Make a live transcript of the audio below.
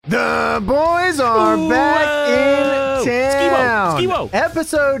The boys are back in town. Ski-wo.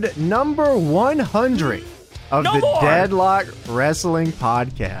 Episode number 100 of No the more. Deadlock Wrestling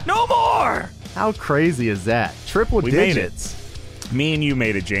Podcast. No more! How crazy is that? Triple We made digits. Me and you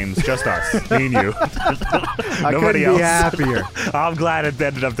made it, James. Just us. Me and you. I Nobody couldn't else. be happier. I'm glad it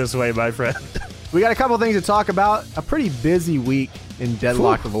ended up this way, my friend. We got a couple things to talk about. A pretty busy week in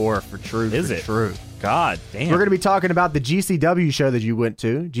Deadlock lore for True. Is it? True. God damn. We're going to be talking about the GCW show that you went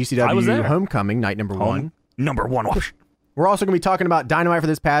to. I was GCW there. Homecoming, night number one. Number one. We're also going to be talking about Dynamite for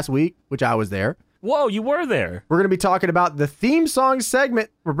this past week, which I was there. Whoa, you were there. We're going to be talking about the theme song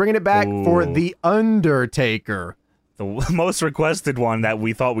segment. We're bringing it back for Ooh. The Undertaker. The most requested one that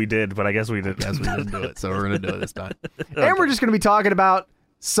we thought we did, but I guess we didn't. Yes, we didn't do it, so we're going to do it this time. And we're just going to be talking about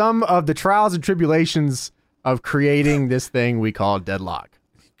some of the trials and tribulations of creating this thing we call Deadlock.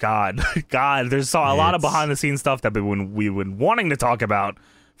 God, there's a lot of behind the scenes stuff that we've been wanting to talk about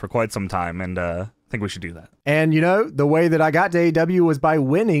for quite some time, and I think we should do that. And, you know, the way that I got to AEW was by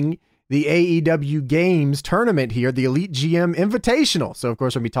winning the AEW Games tournament here, the Elite GM Invitational. So, of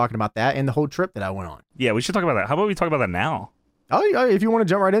course, we'll be talking about that and the whole trip that I went on. Yeah, we should talk about that. How about we talk about that now? Oh, yeah, if you want to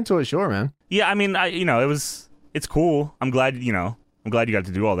jump right into it, sure, man. Yeah, I mean, it's cool. I'm glad you got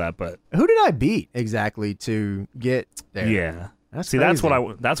to do all that, but Who did I beat exactly to get there? yeah. That's See, that's crazy.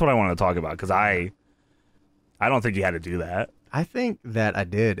 what I want to talk about, because I don't think you had to do that. I think that I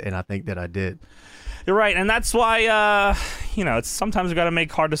did, and I think that I did. You're right, and that's why it's sometimes we got to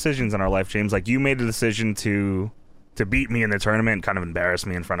make hard decisions in our life, James. Like, you made a decision to beat me in the tournament and kind of embarrass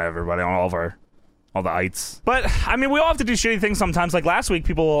me in front of everybody on all the ites. But I mean, we all have to do shitty things sometimes. Like last week,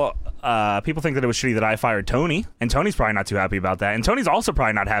 people think that it was shitty that I fired Tony, and Tony's probably not too happy about that. And Tony's also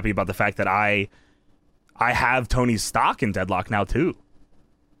probably not happy about the fact that I have Tony's stock in Deadlock now too.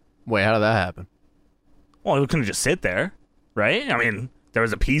 Wait, how did that happen? Well, it couldn't just sit there, right? I mean, there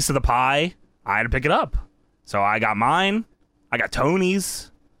was a piece of the pie. I had to pick it up. So I got mine, I got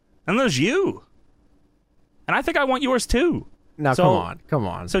Tony's, and there's you. And I think I want yours too. Now, come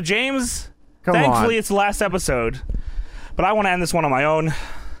on. So James, Come thankfully on. it's the last episode, but I want to end this one on my own.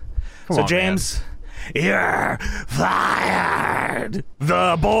 Come So on, James, you're fired.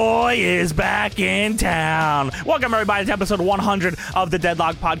 The boy is back in town. Welcome everybody to episode 100 of the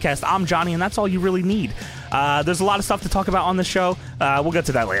Deadlock Podcast. I'm Johnny, and that's all you really need. There's a lot of stuff to talk about on the show. We'll get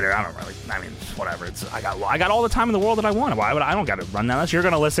to that later. Whatever. I got all the time in the world that I want. I don't got to run down this. You're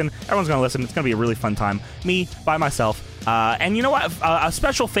gonna listen. Everyone's gonna listen. It's gonna be a really fun time. Me by myself. And you know what? A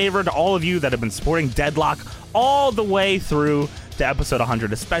special favor to all of you that have been supporting Deadlock all the way through to episode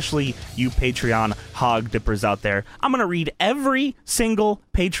 100, especially you Patreon hog dippers out there. I'm gonna read every single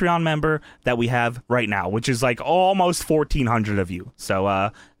Patreon member that we have right now, which is like almost 1,400 of you.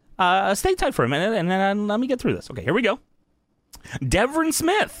 So stay tight for a minute and then let me get through this. Okay, here we go. Devrin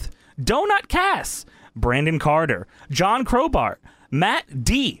Smith, Donut Cass, Brandon Carter, John Crowbar, Matt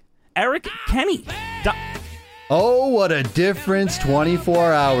D, Eric Kenny. Oh, what a difference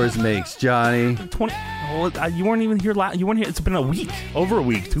 24 hours makes, Johnny. 20. Oh, you weren't even here. You weren't here. It's been a week, over a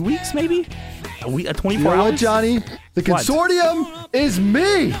week, 2 weeks maybe. A week, 24 You know hours. what, Johnny? The What? consortium is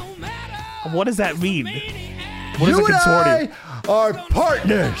me. What does that mean? What is You a and consortium? I are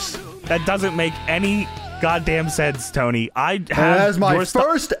partners. That doesn't make any goddamn sense, Tony. I And have as my your stuff.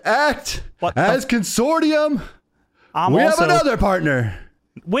 first act What as consortium, I'm we also. have another partner.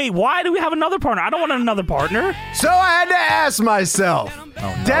 Wait, why do we have another partner? I don't want another partner. So I had to ask myself,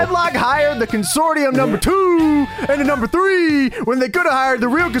 Deadlock hired the consortium number 2 and the number 3 when they could have hired the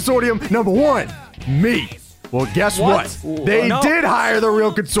real consortium number 1, me. Well, guess what? They No. did hire the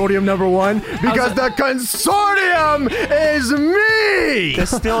real consortium number 1 because the consortium is me.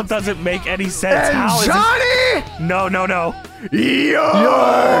 This still doesn't make any sense. And How is Johnny, this? No.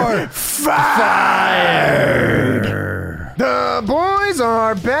 you're fired. The boys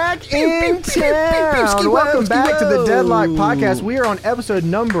are back in town. Welcome back to the Deadlock Podcast. We are on episode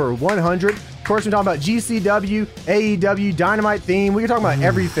number 100. Of course, we're talking about GCW, AEW, Dynamite theme. We're talking about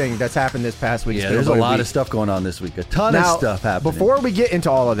everything that's happened this past week. Yeah, It's been there's a a lot week. of stuff going on this week. A ton Now, of stuff happening. before we get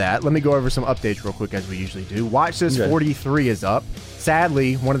into all of that, let me go over some updates real quick as we usually do. Watch This Okay. 43 is up.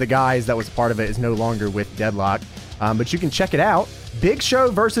 Sadly, one of the guys that was part of it is no longer with Deadlock, but you can check it out. Big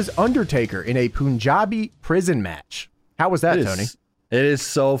Show versus Undertaker in a Punjabi prison match. How was that, Tony? It is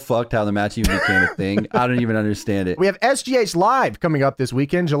so fucked how the match even became a thing. I don't even understand it. We have SGH Live coming up this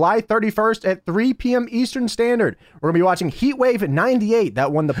weekend, July 31st at 3 p.m. Eastern Standard. We're going to be watching Heatwave 98.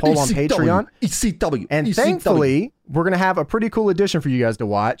 That won the poll on Patreon. ECW. And thankfully, we're going to have a pretty cool addition for you guys to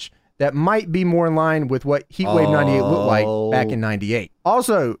watch. that might be more in line with what Heatwave 98 looked like back in 98.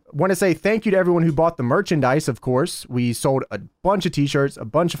 Also, want to say thank you to everyone who bought the merchandise, of course. We sold a bunch of t-shirts, a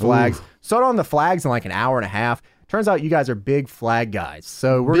bunch of flags. Sold on the flags in like an hour and a half. Turns out you guys are big flag guys.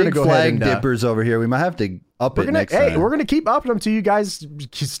 So we're going to go ahead and... Big flag dippers over here. We might have to up it next time. Hey, we're going to keep upping them till you guys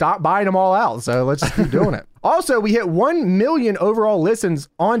stop buying them all out. So let's just keep doing it. Also, we hit 1 million overall listens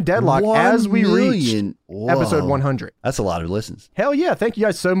on Deadlock as we reach episode 100. That's a lot of listens. Hell yeah. Thank you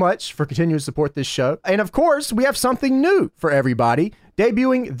guys so much for continuing to support this show. And of course, we have something new for everybody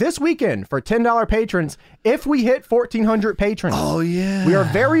debuting this weekend for $10 patrons if we hit 1,400 patrons. Oh, yeah. We are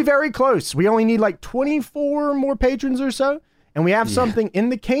very, very close. We only need like 24 more patrons or so. And we have something in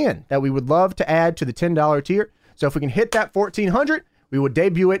the can that we would love to add to the $10 tier. So if we can hit that 1,400, we will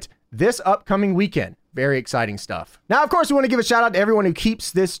debut it this upcoming weekend. Very exciting stuff. Now, of course, we want to give a shout out to everyone who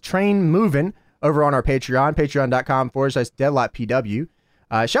keeps this train moving over on our Patreon, patreon.com/DeadlockPW.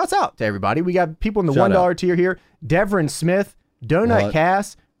 Shouts out to everybody. We got people in the $1 tier here. Devrin Smith, Donut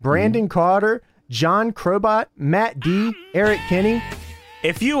Cass, Brandon Carter, John Crobot, Matt D, Eric Kenny.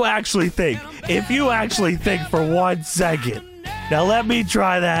 If you actually think for 1 second, now let me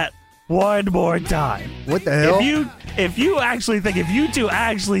try that one more time. What the hell? If you two actually think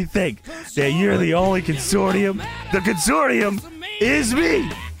that you're the only consortium, the consortium is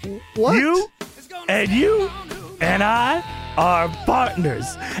me. What? You and I are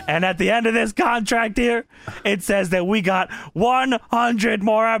partners. And at the end of this contract here, it says that we got 100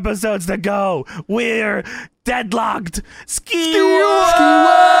 more episodes to go. We're deadlocked.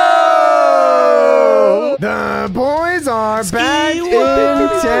 Ski-whoa! The boys are back in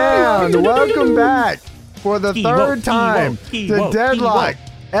town. Welcome back for the third time to Deadlock,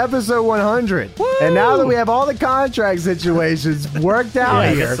 episode 100. Woo! And now that we have all the contract situations worked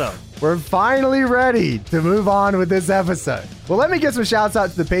out here, we're finally ready to move on with this episode. Well, let me get some shouts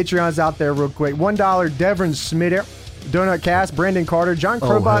out to the Patreons out there real quick. $1 Devin Schmidt, Donut Cast, Brandon Carter, John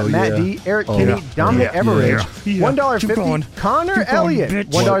Crobot, Matt D, Eric Kinney, Dominic Everidge, $1.50, Connor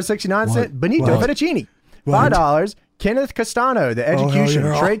Elliott, $1.69, Benito Fettuccini, $5, Kenneth Castano, The Education,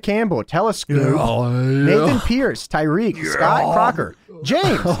 Trey Campbell, Telescope, Nathan Pierce, Tyreek, Scott Crocker,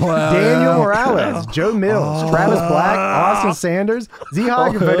 James, Daniel Morales, Joe Mills, Travis Black, Austin Sanders,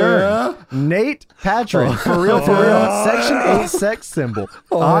 Zehog Verdern, Nate Patron, For Real, Section 8 Sex Symbol,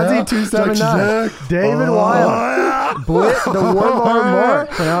 Ozzy279, David Wild, Blit, the Warlord Mark,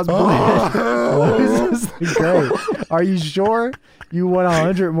 pronounced Blit. This is great. Are you sure you want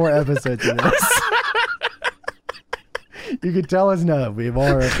 100 more episodes of this? You can tell us no. We have all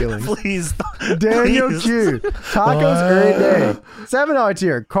our feelings. Please. Daniel Q. Tacos every day. $7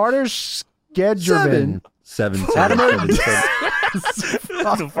 tier. Carter Skedgerman. Seven.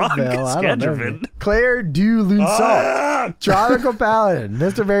 Claire Du Lunsalt. Tropical Paladin.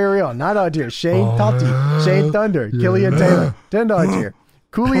 Mr. Very Real. $9 tier. Shane Totti. Shane Thunder. Killian Taylor. $10 tier.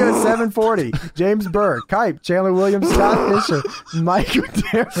 Coolio 740, James Burr, Kipe, Chandler Williams, Scott Fisher, Mike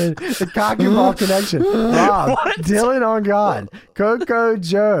Darren, The Cocky Ball Connection, Rob, Dylan On God, Coco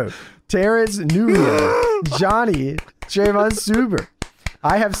Joe, Terrence Nurio, Johnny, Trayvon Suber.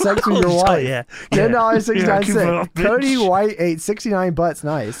 I Have Sex With Your Wife. $10.69. Cody White ate 69 butts.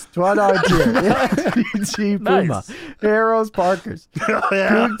 Nice. $12 tier. FPG Puma. Nice. Harrow's Parkers. Coots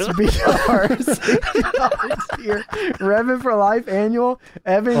BR. $60 tier. Revan for Life Annual.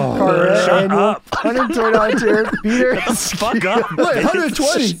 Evan Carrera Annual. $120 tier. Peter. Fuck up. Wait,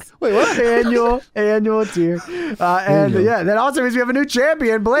 120. Wait, what? Annual tier. That also means we have a new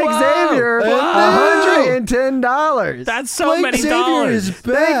champion, Blake Xavier. $110. That's so many dollars.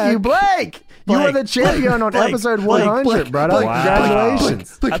 Thank you, Blake. You were the champion on episode 100, brother.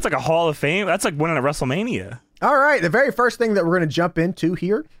 Congratulations. That's like a Hall of Fame. That's like winning a WrestleMania. All right. The very first thing that we're going to jump into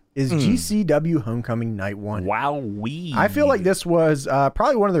here is GCW Homecoming Night 1. Wowee. I feel like this was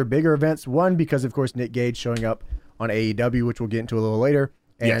probably one of their bigger events. One, because, of course, Nick Gage showing up on AEW, which we'll get into a little later.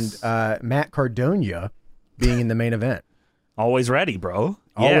 And Matt Cardona being in the main event. Always ready, bro.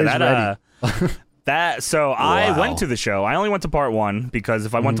 Always ready. I went to the show. I only went to part 1 because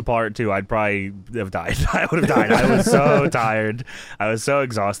if I went to part 2, I'd probably have died. I would have died. I was so tired. I was so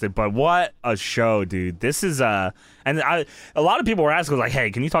exhausted. But what a show, dude. This is a lot of people were asking, like,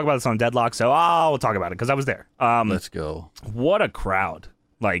 hey, can you talk about this on Deadlock? So we'll talk about it because I was there. Let's go. What a crowd.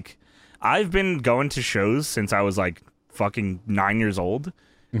 Like, I've been going to shows since I was like fucking 9 years old.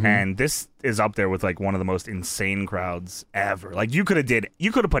 And this is up there with like one of the most insane crowds ever. Like you could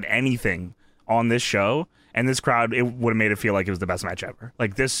have put anything on this show, and this crowd, it would have made it feel like it was the best match ever.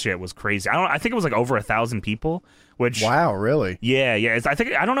 Like, this shit was crazy. I think it was like over 1,000 people, which wow, really? Yeah.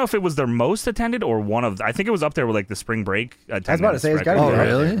 I don't know if it was their most attended or one of. I think it was up there with like the spring break. I was about to say it's got to be Oh,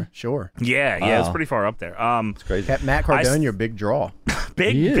 really? there. Sure. Yeah, it's pretty far up there. It's crazy. Kept Matt Cardona your big draw.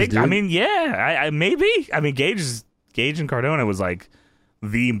 Big. Dude. I mean, yeah. Maybe. I mean, Gage and Cardona was like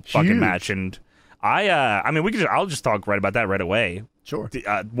the fucking Huge. match, and I mean, I'll just talk right about that right away. Sure.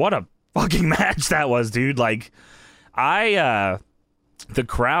 What a fucking match that was, dude. Like, the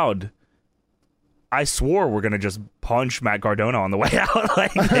crowd, I swore we're gonna just punch Matt Cardona on the way out.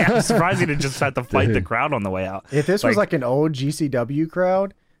 Like, I'm surprised he didn't just have to fight the crowd on the way out. If this was like an old GCW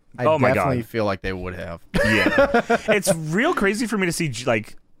crowd, I Oh my definitely God. feel like they would have. Yeah, it's real crazy for me to see.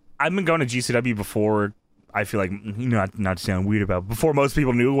 Like, I've been going to GCW before. I feel like, not to sound weird about, before most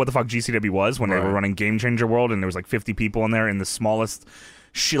people knew what the fuck GCW was, when they were running Game Changer World, and there was like 50 people in there in the smallest,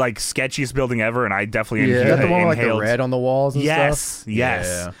 like sketchiest building ever, and I definitely Is that the one with like the inhaled. red on the walls and stuff? Yes.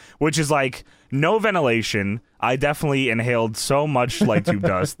 Yeah. Which is like no ventilation. I definitely inhaled so much light tube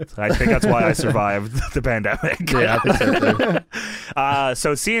dust. I think that's why I survived the pandemic. Yeah, I think so too.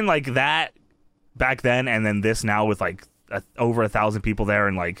 So seeing like that back then, and then this now with like over 1,000 people there,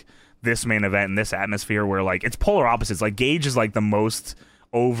 and like this main event and this atmosphere where like it's polar opposites. Like, Gage is like the most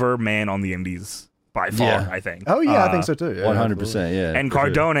over man on the indies by far, Yeah. I think. Oh yeah, I think so too. Yeah, 100%, yeah. And for sure.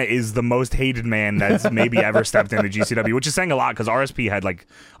 Cardona is the most hated man that's maybe ever stepped into GCW, which is saying a lot because RSP had like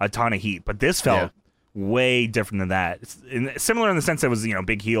a ton of heat, but this felt way different than that. It's similar in the sense that it was,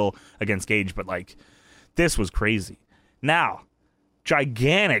 big heel against Gage, but like this was crazy. Now,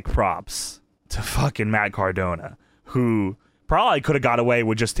 gigantic props to fucking Matt Cardona, who probably could have got away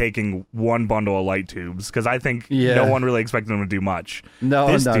with just taking one bundle of light tubes, because I think no one really expected him to do much. No,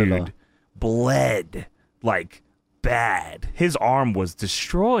 this not at dude all. bled like bad. His arm was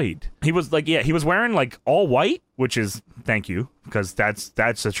destroyed. He was like, he was wearing like all white, which is thank you, because that's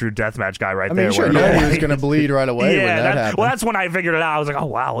a true deathmatch guy right I there. mean, sure, wearing all he was white. going to bleed right away when that happened. Well, that's when I figured it out. I was like, oh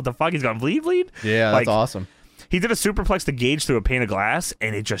wow, what the fuck? He's gonna bleed? Yeah, Like, that's awesome. He did a superplex to Gage through a pane of glass,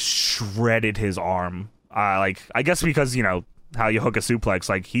 and it just shredded his arm. Like, I guess because, how you hook a suplex,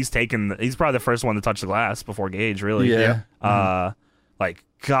 like he's probably the first one to touch the glass before Gage, really. Yeah. Like,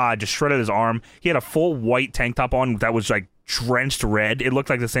 God, just shredded his arm. He had a full white tank top on that was like drenched red. It looked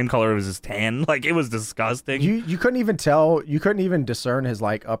like the same color as his tan. Like, it was disgusting. You couldn't even tell. You couldn't even discern his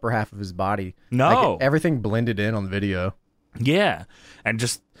like upper half of his body. No. Like, everything blended in on the video. Yeah, and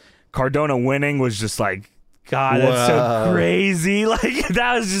just Cardona winning was just like, God, that's so Wow. crazy. Like,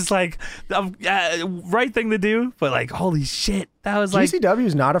 that was just like right thing to do. But like, holy shit, that was like, GCW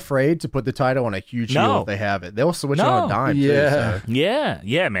is not afraid to put the title on a huge heel No. if they have it. They'll switch it No. on a dime. Yeah. Too, so.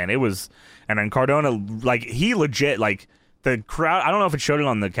 yeah, man. It was, and then Cardona, like, he legit, like, the crowd, I don't know if it showed it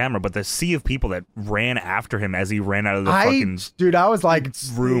on the camera, but the sea of people that ran after him as he ran out of the fucking Dude, I was like,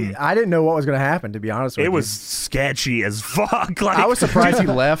 room. I didn't know what was going to happen, to be honest with you. It was sketchy as fuck. Like, I was surprised he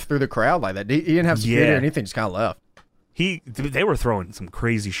left through the crowd like that. He didn't have security Yeah. or anything, just kind of left. They were throwing some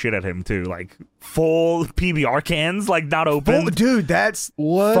crazy shit at him too, like full PBR cans, like not open. Dude, that's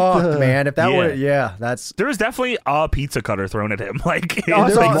What fucked, the- man. If that Yeah. would, yeah, that's There was definitely a pizza cutter thrown at him, like, Oh,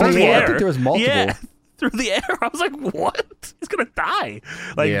 it's there like was through the multiple. I air. think there was multiple. Yeah, through the air. I was like, what? He's gonna die.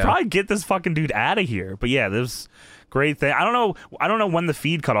 Like, Yeah. probably get this fucking dude out of here. But yeah, there's great thing. I don't know when the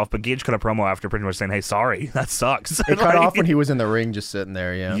feed cut off, but Gage cut a promo after pretty much saying, "Hey, sorry, that sucks." it cut off when he was in the ring, just sitting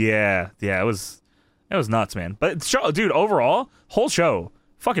there. Yeah. Yeah, it was nuts, man. But show, dude, overall, whole show,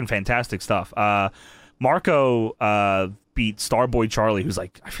 fucking fantastic stuff. Marco beat Starboy Charlie, who's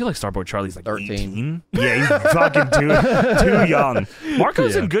like, I feel like Starboy Charlie's like 13. 18. Yeah, he's fucking too young.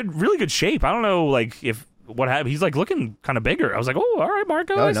 Marco's in really good shape. I don't know, like, if what happened. He's like looking kind of bigger. I was like, oh, all right,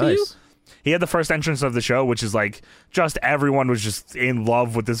 Marco, Oh, I see you. nice. He had the first entrance of the show, which is like, just everyone was just in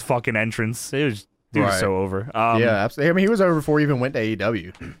love with this fucking entrance. It was, dude, was Right. so over. Yeah, absolutely. I mean, he was over before he even went to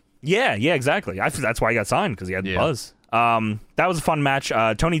AEW. Yeah, exactly. That's why he got signed, because he had Yeah. buzz. That was a fun match.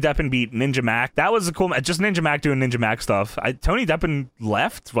 Tony Deppen beat Ninja Mac. That was a cool match. Just Ninja Mac doing Ninja Mac stuff. Tony Deppen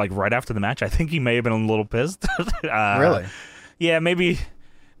left like right after the match. I think he may have been a little pissed. Really? Yeah, maybe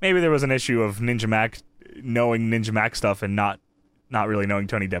there was an issue of Ninja Mac knowing Ninja Mac stuff and not really knowing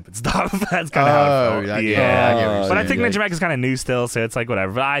Tony Deppen stuff. That's kind of how it felt. I get Yeah. what But I you're think saying. Ninja Mac is kind of new still, so it's like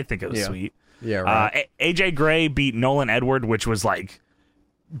whatever. But I think it was Yeah. sweet. Yeah, right. AJ Gray beat Nolan Edward, which was like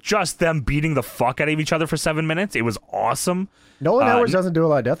just them beating the fuck out of each other for 7 minutes. It was awesome. Nolan Edwards doesn't do a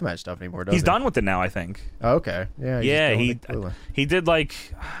lot of deathmatch stuff anymore, does He's he? done with it now, I think. Oh, okay. Yeah. Yeah, Clearly. he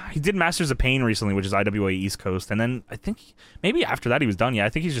did Masters of Pain recently, which is IWA East Coast, and then I think maybe after that he was done. Yeah, I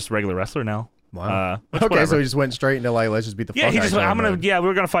think he's just a regular wrestler now. Wow. Which, Okay, whatever. so he just went straight into like, let's just beat the Yeah, fuck he out just of went, each I'm other. gonna, yeah,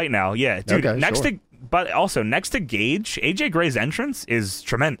 we're gonna fight now. Yeah, dude. Okay, next sure. to, but also next to Gage, AJ Gray's entrance is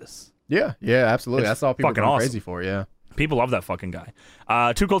tremendous. Yeah, absolutely. It's That's all people fucking go awesome. crazy for. Yeah. People love that fucking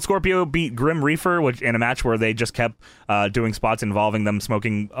guy. Too Cold Scorpio beat Grim Reaper, which in a match where they just kept doing spots involving them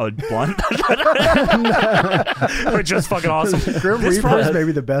smoking a blunt, which is fucking awesome. Grim This Reaper probably- is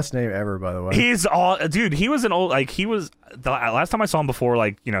maybe the best name ever, by the way. He's all, dude. He was an old, like he was. The last time I saw him before,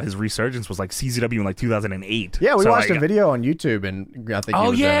 like his resurgence was like CZW in like 2008. Yeah, we So, watched like, a video on YouTube, and I think. He Oh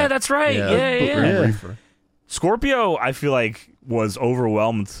was in yeah, it. that's right. Yeah. Grim Reaper. Scorpio, I feel like, was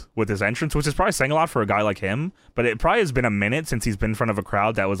overwhelmed with his entrance, which is probably saying a lot for a guy like him. But it probably has been a minute since he's been in front of a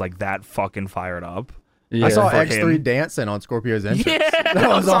crowd that was like that fucking fired up. Yeah. I saw for X3 him. dancing on Scorpio's entrance. Yeah, that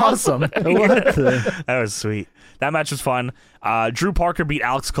was awesome. What the? That was sweet. That match was fun. Drew Parker beat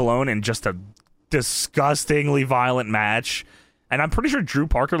Alex Colon in just a disgustingly violent match. And I'm pretty sure Drew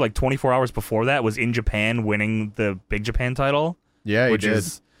Parker, like 24 hours before that, was in Japan winning the Big Japan title. Yeah, he which did.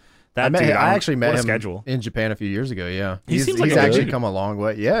 is that I met dude, him, I actually met what a him schedule. in Japan a few years ago. Yeah, He seems like he's a actually dude. come a long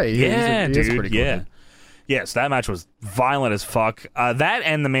way. Yeah, Yeah, he dude. is pretty cool. Yeah. dude. Yes, that match was violent as fuck. That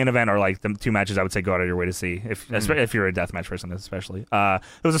and the main event are like the two matches I would say go out of your way to see, especially if you're a deathmatch person, especially. There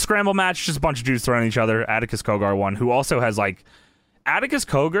was a scramble match, just a bunch of dudes throwing each other. Atticus Kogar won, who also has like Atticus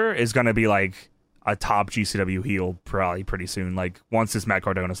Kogar is going to be like a top GCW heel probably pretty soon. Like once this Matt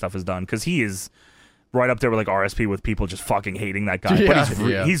Cardona stuff is done, because he is right up there with like RSP with people just fucking hating that guy. Yeah,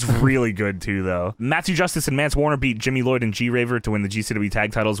 But he's really good too, though. Matthew Justice and Mance Warner beat Jimmy Lloyd and G Raver to win the GCW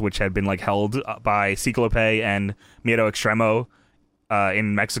tag titles, which had been like held by Ciclope and Miedo Extremo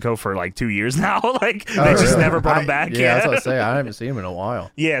in Mexico for like 2 years now. Like they just really? never brought him back. Yeah, that's what I say. I haven't seen him in a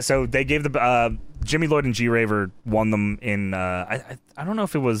while. Yeah, so they gave the Jimmy Lloyd and G Raver won them in I don't know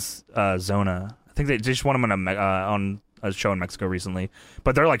if it was Zona. I think they just won them on a show in Mexico recently,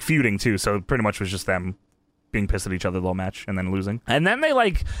 but they're like feuding too. So pretty much was just them being pissed at each other the whole match and then losing. And then they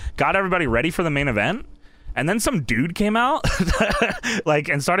like got everybody ready for the main event, and then some dude came out like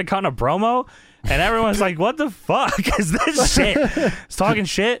and started cutting a promo, and everyone's like, "What the fuck is this shit?" It's talking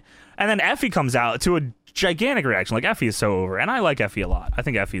shit, and then Effie comes out to a gigantic reaction. Like Effie is so over, and I like Effie a lot. I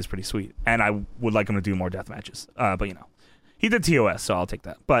think Effie is pretty sweet, and I would like him to do more death matches. But he did TOS, so I'll take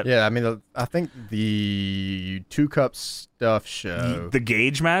that. But Yeah, I mean, I think the 2 Cup stuff show. the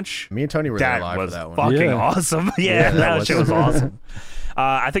Gage match, Me and Tony were there that live was for that one. fucking Yeah. awesome. Yeah, Yeah, that that was shit was so awesome.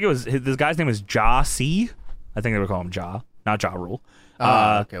 I think it was this guy's name is Ja C. I think they would call him Ja, not Ja Rule.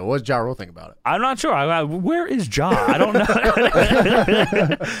 Okay, what does Ja Rule think about it? I'm not sure. Where is Ja? I don't know.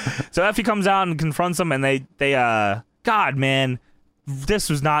 So Effie comes out and confronts him, and they God, man, this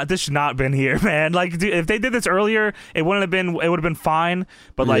should not been here, man. Like, dude, if they did this earlier, it would have been fine.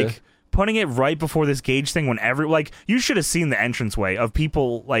 But Yeah. like putting it right before this Gage thing, when you should have seen the entranceway of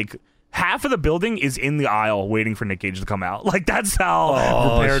people. Like half of the building is in the aisle waiting for Nick Gage to come out. Like that's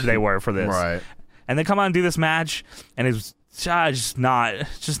how prepared they were for this. Right. And they come out and do this match, and it was just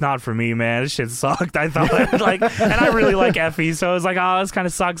not for me, man. This shit sucked. I thought like, and I really like Effie, so I was like, oh, this kind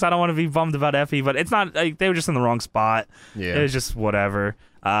of sucks. I don't want to be bummed about Effie, but it's not. Like, they were just in the wrong spot. Yeah. It was just whatever.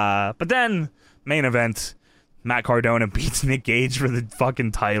 But then main event, Matt Cardona beats Nick Gage for the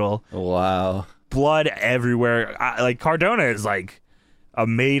fucking title. Wow. Blood everywhere. Like Cardona is like a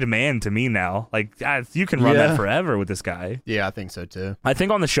made man to me now. Like you can run Yeah. that forever with this guy. Yeah, I think so too. I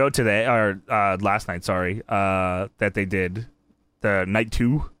think on the show today, or last night, sorry, that they did the night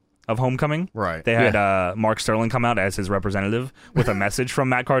 2 of Homecoming. Right. They had Mark Sterling come out as his representative with a message from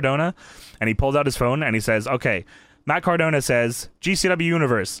Matt Cardona, and he pulled out his phone and he says, "Okay, Matt Cardona says GCW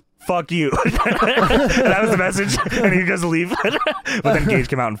Universe, fuck you." And that was the message, and he goes to leave. But then Gage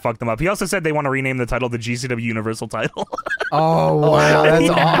came out and fucked them up. He also said they want to rename the title the GCW Universal title. Oh wow, that's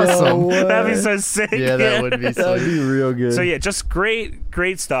Yeah. awesome. way. That'd be so sick. Yeah, that would be That'd sweet. be real good. So yeah, just great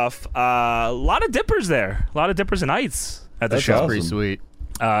stuff. A lot of dippers there. A lot of dippers and ites at the That's show. awesome. Pretty sweet.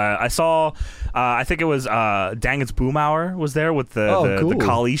 I saw. I think it was Dang It's Boomhour was there with the cool.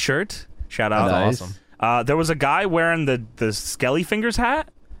 Kali shirt. Shout out. Nice. awesome. There was a guy wearing the Skelly Fingers hat.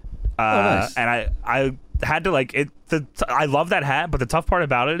 Nice. And I had to like it. I love that hat, but the tough part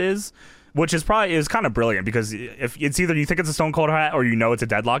about it is, which is kind of brilliant, because if it's either you think it's a Stone Cold hat or you know it's a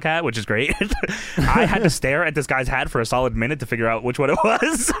Deadlock hat, which is great. I had to stare at this guy's hat for a solid minute to figure out which one it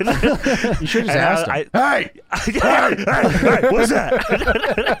was. You should just ask him. Hey, what's that?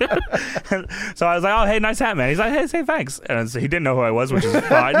 So I was like, "Oh, hey, nice hat, man." He's like, "Hey, say thanks." And so he didn't know who I was, which is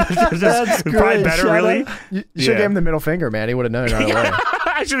fine. That's probably great. better, Shout really. out. You should Yeah. have gave him the middle finger, man. He would have known right away.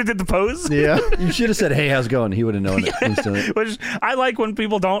 I should have did the pose. Yeah. You should have said, "Hey, how's it going?" He would have known it instantly. Which I like when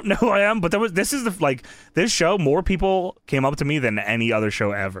people don't know who I am, but this show, more people came up to me than any other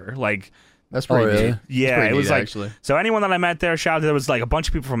show ever. Like That's pretty really? neat. Yeah, pretty it was neat, like actually. so. Anyone that I met there, shout out. There was like a bunch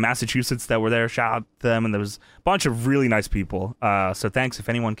of people from Massachusetts that were there. Shout out to them, and there was a bunch of really nice people. So thanks if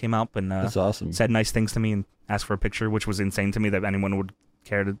anyone came up and That's awesome. said nice things to me and asked for a picture, which was insane to me that anyone would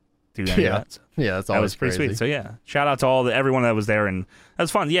care to do any of that. So Yeah, that's that always was pretty crazy. sweet. So yeah, shout out to everyone that was there, and that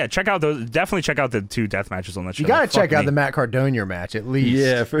was fun. Yeah, check out those. Definitely check out the 2 death matches on that show. You gotta Fuck check out me. the Matt Cardona match at least.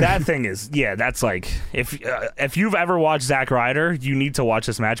 Yeah, That thing is, that's like if you've ever watched Zack Ryder, you need to watch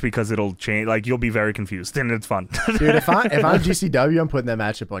this match because it'll change. Like you'll be very confused, and it's fun. Dude, if I'm GCW, I'm putting that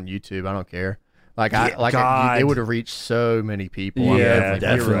match up on YouTube. I don't care. God. It would have reached so many people. Yeah, I'm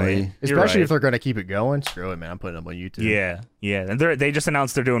definitely. You're Especially right. if they're going to keep it going. Screw it, man. I'm putting them on YouTube. Yeah, and they just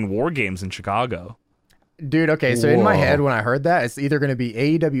announced they're doing War Games in Chicago. Dude, okay, so in my Whoa. head when I heard that, it's either going to be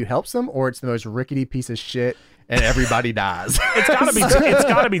AEW helps them or it's the most rickety piece of shit and everybody dies. It's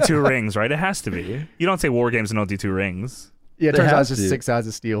gotta be 2 rings, right? It has to be. You don't say War Games and don't do 2 rings. Yeah, it They turns out have it's just to. 6 sides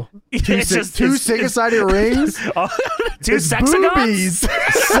of steel. It's Two just- two it's- single-sided rings. 2 It's sexagons. boobies.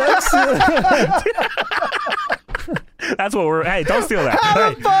 That's what we're. Hey, don't steal that. How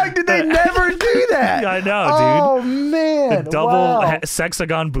Hey, the fuck did they never do that? I know, Oh, man. dude. Double wow.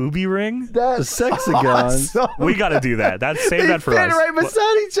 sexagon booby ring. That's Sexagon. awesome. We got to do that. Save They that for fit us. right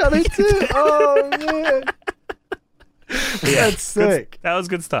beside each other, too. Oh, man. Yeah, That's sick. That was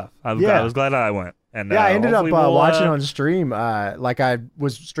good stuff. I Yeah. was glad I went. And Yeah, I ended up hopefully we'll, watching on stream. Like I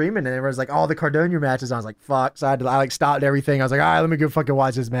was streaming and everyone's like, "Oh, the Cardona matches." I was like, "Fuck!" So I like stopped everything. I was like, "All right, let me go fucking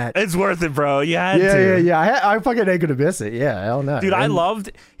watch this match." It's worth it, bro. You had Yeah, to. I fucking ain't gonna miss it. Yeah, hell no, Dude, I And-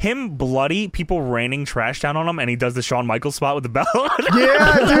 loved him bloody, people raining trash down on him, and he does the Shawn Michaels spot with the belt.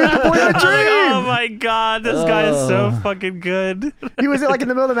 Yeah, dude, the boy of the I'm like, dream. oh my god, this guy is so fucking good. He was like in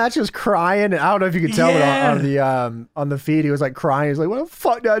the middle of the match. He was crying, and I don't know if you could tell it on the feed. He was like crying. He was like, "What the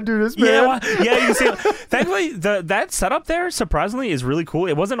fuck did I do this, man?" Yeah, you can see it. Thankfully, that setup there, surprisingly, is really cool.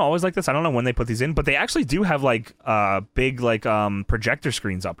 It wasn't always like this. I don't know when they put these in, but they actually do have like big like projector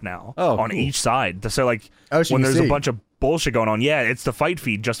screens up now on cool. each side. So like Oh, so when you there's see. a bunch of bullshit going on, yeah, it's the fight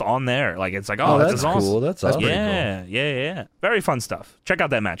feed just on there. Like it's like, Oh, this that's is awesome. cool. That's awesome. Yeah. Very fun stuff. Check out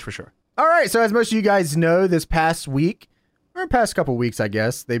that match for sure. All right, so as most of you guys know, this past week, or past couple weeks, I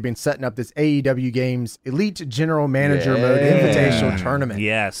guess, they've been setting up this AEW Games Elite General Manager Mode Invitational Tournament.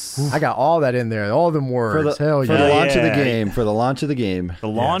 Yes. I got all that in there, all them words. Hell For yeah. the launch of the Yeah. game. For the launch of the game. The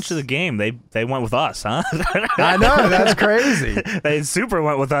launch of the game, they went with us, huh? I know, that's crazy. They super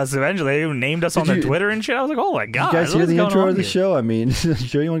went with us eventually. They even named us on their you- Twitter and shit. I was like, oh my god. You guys hear what's the going intro on of the here? show? I mean,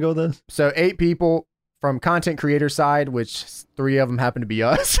 sure you want to go with this? So 8 people from content creator side, which 3 of them happen to be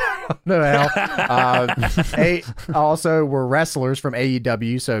us. No hell. 8 also were wrestlers from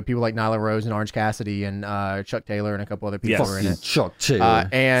AEW, so people like Nyla Rose and Orange Cassidy and Chuck Taylor and a couple other people Yes. were in it. Chuck Taylor.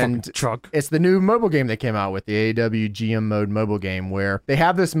 And Truck. it's the new mobile game they came out with, the AEW GM mode mobile game, where they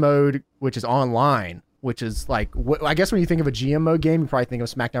have this mode which is online, which is like, I guess when you think of a GM mode game, you probably think of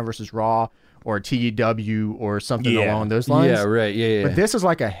SmackDown versus Raw or TEW or something Yeah. along those lines. Yeah, right. Yeah. But this is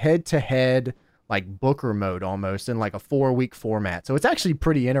like a head-to-head, like Booker mode almost, in like a 4-week format. So it's actually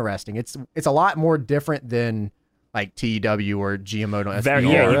pretty interesting. It's a lot more different than like TEW or GM mode on SBR.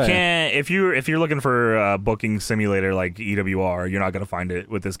 Yeah, you right. can't if you're looking for a booking simulator like EWR, you're not gonna find it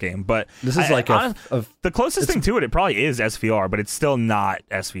with this game. But This is like the closest thing to it probably is SVR, but it's still not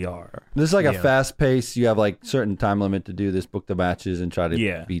SVR. this is like a Yeah. fast pace. You have like certain time limit to do this, book the matches, and try to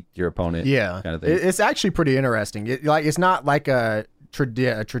Yeah. beat your opponent. Yeah, kind of thing. it's actually pretty interesting. It's not like a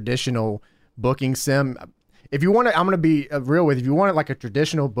traditional booking sim. If you want it, I'm gonna be real with you. If you want it like a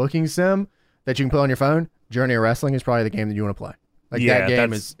traditional booking sim that you can play on your phone, Journey of Wrestling is probably the game that you want to play. Like Yeah, that game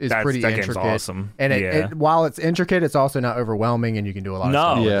that's- is that's- pretty that game's intricate. awesome. And Yeah. while it's intricate, it's also not overwhelming, and you can do a lot of No,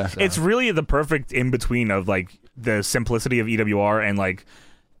 stuff. with Yeah. it, so. it's really the perfect in between of like the simplicity of EWR and like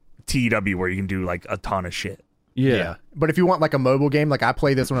TEW where you can do like a ton of shit. yeah. But if you want like a mobile game, like I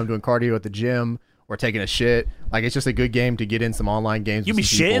play this when I'm doing cardio at the gym or taking a shit, like it's just a good game to get in some online games. You with be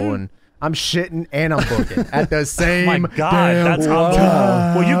some people, shitting? and I'm shitting and I'm booking at the same. My God, damn that's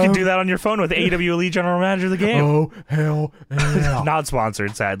time. well, you can do that on your phone with AEW Elite General Manager of the game. Oh hell yeah! Not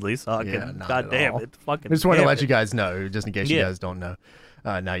sponsored, sadly. So I Yeah, can, not God at damn all. it, fucking. I just wanted to damn let it. you guys know, just in case you Yeah. guys don't know.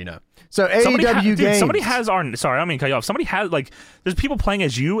 Now you know. So Somebody AEW dude, games. somebody has our. Sorry, I don't mean to cut you off. Somebody has like. There's people playing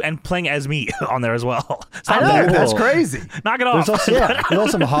as you and playing as me on there as well. I Stop know that. that's Cool. crazy. Knock it off. There's also, there's also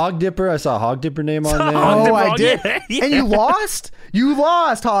some Hog Dipper. I saw a Hog Dipper name on there. Hog Oh, Dipper, I did. yeah. And you lost? You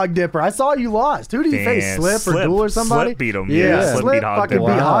lost, Hog Dipper. I saw you lost. Who did you face? Damn, Slip or Slip. Duel or somebody? Slip beat him. Yeah, Yeah, Slip, Slip beat Hog fucking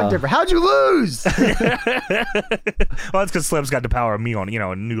Dipper. beat Hog Wow. Dipper. How'd you lose? Well, that's because Slip's got the power of me on.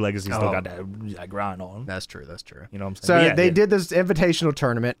 New Legacy still Oh. got that grind on. That's true. That's true. You know what I'm So saying? But yeah, they yeah. did this invitational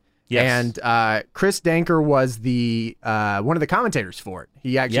tournament. Yes. And Chris Danker was the one of the commentators for it.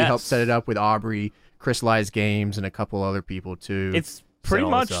 He actually helped set it up with Aubrey, Crystallized Games, and a couple other people too. It's pretty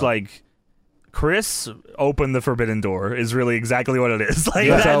much like Chris opened the forbidden door is really exactly what it is. Like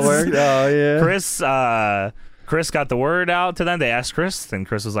That's how it worked? Oh, yeah. Chris got the word out to them. They asked Chris, and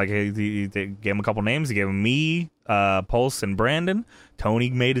Chris was like, hey, they gave him a couple names. He gave him me, Pulse, and Brandon. Tony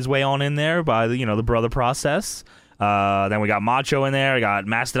made his way on in there by the brother process. Then we got Macho in there. I got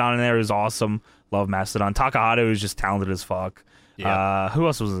Mastodon in there. It was awesome. Love Mastodon. Takahata was just talented as fuck. Yeah. Who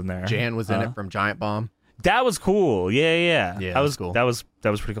else was in there? Jan was in it from Giant Bomb. That was cool. Yeah. Yeah, that was cool. That was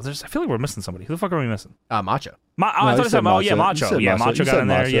pretty cool. I feel like we're missing somebody. Who the fuck are we missing? Macho. I thought you said Macho. You said Macho got in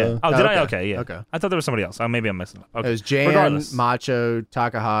there. Macho. Yeah. Oh, did I? Okay. Okay, yeah. Okay. I thought there was somebody else. Maybe I'm missing it. Okay. It was Jan, Regardless. Macho,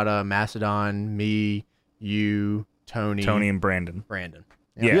 Takahata, Mastodon, me, you, Tony, and Brandon.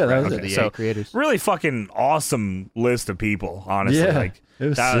 Yeah, that was those are it. the So, 8 creators. Really fucking awesome list of people, honestly. Yeah, Like it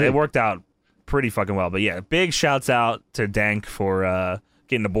was it sick. worked out pretty fucking well. But yeah, big shouts out to Dank for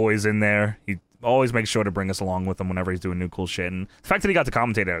getting the boys in there. He always makes sure to bring us along with him whenever he's doing new cool shit. And the fact that he got to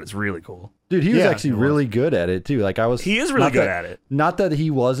commentate it is really cool. Dude, he was Yeah, actually he was. really good at it too. Like He is really good at it. Not that he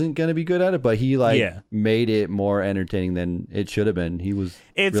wasn't gonna be good at it, but he made it more entertaining than it should have been. He was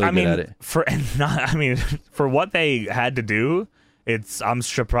really good at it. For what they had to do, I'm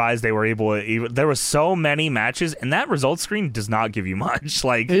surprised they were able to there were so many matches, and that results screen does not give you much.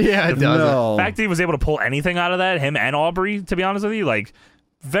 Like Yeah, it the doesn't. No. fact that he was able to pull anything out of that, him and Aubrey, to be honest with you, like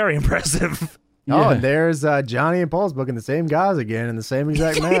very impressive. Oh, Yeah. and there's Johnny and Paul's booking the same guys again in the same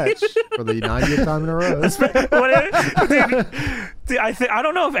exact match for the 90th time in a row. Dude, I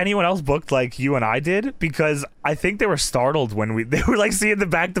don't know if anyone else booked like you and I did, because I think they were startled when they were like seeing the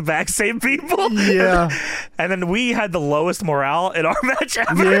back-to-back same people. Yeah. And then we had the lowest morale in our match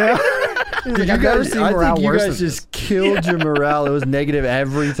ever. Yeah. Dude, I've never seen I morale think you worse guys than just killed your morale. It was negative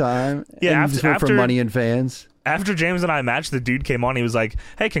every time. Yeah, and you just went for after- money and fans. After James and I matched, the dude came on. He was like,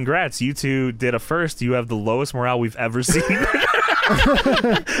 "Hey, congrats! You two did a first. You have the lowest morale we've ever seen." We're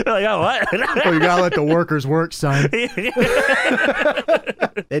like, "Oh, what?" Oh, you gotta let the workers work, son.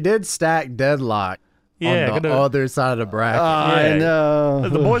 They did stack Deadlock Yeah, on the other side of the bracket. I know.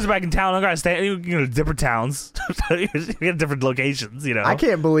 The boys are back in town. I gotta stay. Different towns. You get different locations. I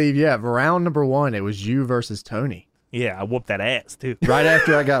can't believe, round number 1, it was you versus Tony. Yeah, I whooped that ass too. Right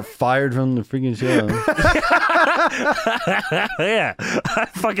after I got fired from the freaking show. Yeah, I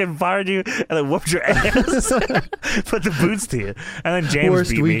fucking fired you and then whooped your ass. Put the boots to you, and then James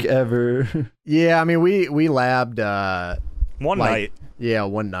Worst beat week me ever. Yeah, I mean, we labbed one night. Yeah,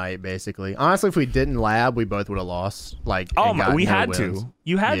 one night basically. Honestly, if we didn't lab, we both would have lost. Like, Oh, and got we no had wins. to.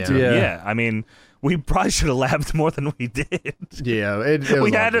 You had Yeah. to. Yeah. Yeah. I mean, we probably should have labbed more than we did. Yeah, it was We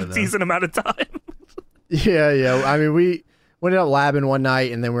all had a good, though. decent amount of time. Yeah. I mean, we ended up labbing one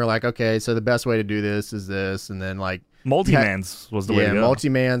night, and then we were like, okay, so the best way to do this is this, and then like Multi-mans was the way to go.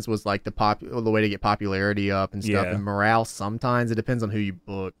 multi-mans was like the way to get popularity up and stuff. Yeah. And morale, sometimes it depends on who you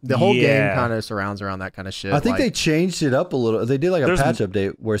book. The whole game Yeah. kind of surrounds around that kind of shit. I think like, they changed it up a little. They did like a There's- patch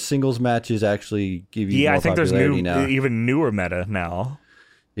update where singles matches actually give you Yeah, more I think there's popularity now. even newer meta now.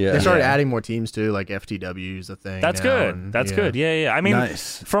 Yeah. they started Yeah. adding more teams too, like FTW's a thing. That's now, good. and, That's good. Yeah. I mean,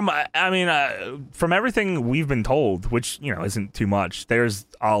 Nice. from everything we've been told, which isn't too much. There's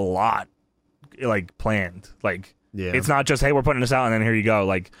a lot like planned. Like Yeah. it's not just hey, we're putting this out and then here you go.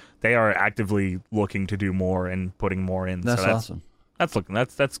 Like they are actively looking to do more and putting more in. That's so awesome. That's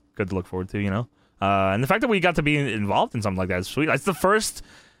good to look forward to. And the fact that we got to be involved in something like that is sweet. It's the first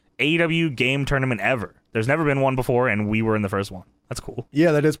AEW game tournament ever. There's never been one before, and we were in the first one. That's cool.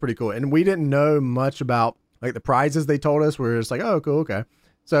 Yeah, that is pretty cool. And we didn't know much about like the prizes they told us. We were just like, oh, cool, okay.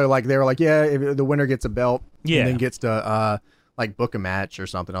 So like they were like, yeah, if the winner gets a belt, Yeah. and then gets to like book a match or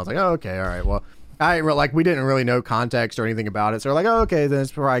something. I was like, oh, okay, all right. Well, we didn't really know context or anything about it. So we're like, oh, okay, then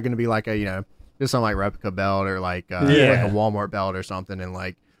it's probably going to be like a just some like replica belt or like like a Walmart belt or something, and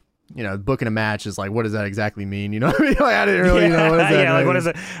like. Booking a match is like, what does that exactly mean? You know what I mean? Like, I didn't really know what does that Yeah, like mean. what is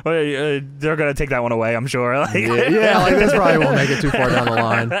it? Well, they're gonna take that one away, I'm sure. Like, Yeah, like this probably won't make it too far down the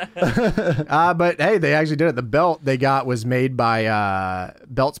line. But hey, they actually did it. The belt they got was made by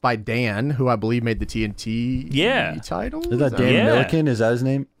Belts by Dan, who I believe made the TNT title. Is that Dan Yeah. Milliken? Is that his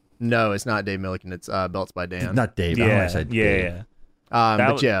name? No, it's not Dave Milliken. It's Belts by Dan. Not Dave. I yeah, almost said Dave. yeah. That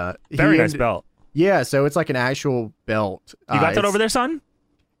But was- yeah, Very he nice ended- belt. Yeah, so it's like an actual belt. You got that over there, son?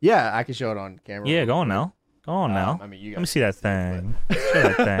 Yeah, I can show it on camera. Yeah, go on now. Go on now. I mean, you Let me see that thing. Show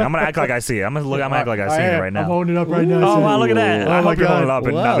that thing. I'm gonna act like I see it. I'm gonna act like I see it right now. I'm holding it up right now. Oh so- wow, look at that! Oh I my hope you're God. holding it up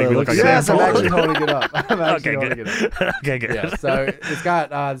and Wow, not make me that look like looks Yes, an I'm asshole. actually holding it up. I'm actually Okay, holding good. it up. Okay, good. Yeah, so it's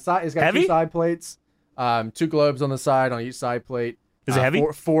got Heavy? two globes on the side plates, 2 globes on the side on each side plate, Is it heavy?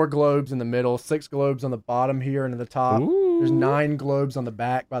 Four globes in the middle, 6 globes on the bottom here and at the top. Ooh. There's 9 globes on the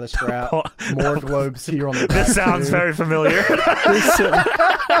back by the strap. More globes here on the back. This sounds very familiar.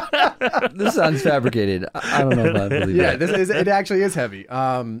 This sounds fabricated. I don't know if I believe that. It actually is heavy.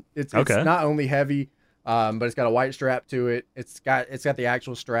 It's not only heavy, but it's got a white strap to it. It's got the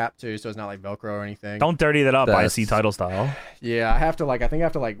actual strap too, so it's not like Velcro or anything. Don't dirty that up IC title style. Yeah, I think I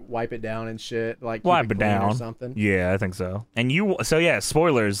have to wipe it down and shit. Like wipe it down or something. Yeah, I think so. And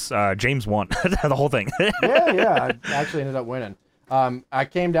spoilers. James won the whole thing. yeah. I actually ended up winning. I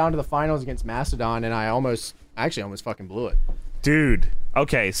came down to the finals against Mastodon, and I almost fucking blew it. Dude.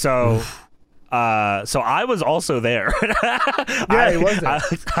 Okay, so. So I was also there. Yeah, he was there.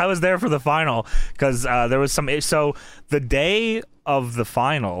 I was there for the final because there was some. So the day of the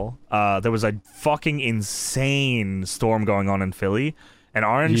final, there was a fucking insane storm going on in Philly, and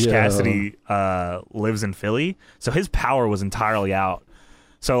Orange Cassidy lives in Philly, so his power was entirely out.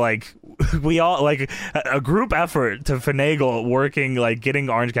 So we all a group effort to finagle working getting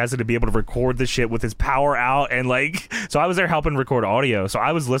Orange Cassidy to be able to record the shit with his power out, and so I was there helping record audio. So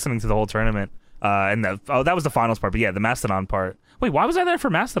I was listening to the whole tournament. And that was the finals part, but yeah, the Mastodon part. Wait, why was I there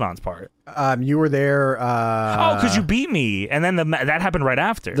for Mastodon's part? You were there. Because you beat me, and then that happened right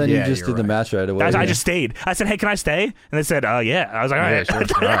after. Then you just did the match right away. I just stayed. I said, "Hey, can I stay?" And they said, "Yeah." I was like, "All right,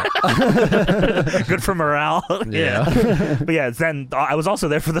 sure. Good for morale." Yeah. But yeah, then I was also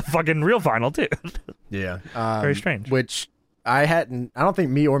there for the fucking real final too. Yeah, very strange. Which I don't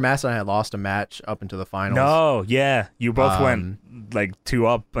think me or Mastodon had lost a match up into the finals. No, yeah, you both went 2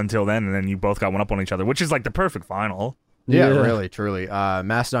 up until then, and then you both got 1 up on each other, which is the perfect final. Yeah, really, truly.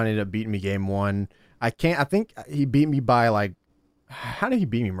 Mastodon ended up beating me game 1. I think he beat me by how did he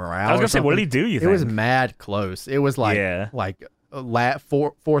beat me? Morale? I was gonna say, what did he do? You think? It was mad close. It was fourth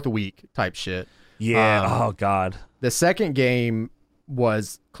week type shit. Yeah. Oh god. The second game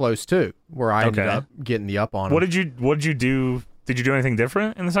was close too, where I ended up getting the up on him. What did you do? Did you do anything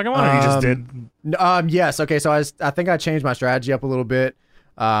different in the second one, or you just did? Yes. Okay. So I think I changed my strategy up a little bit.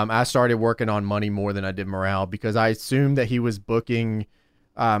 I started working on money more than I did morale because I assumed that he was booking.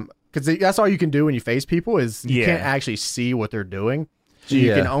 Because that's all you can do when you face people is you can't actually see what they're doing. So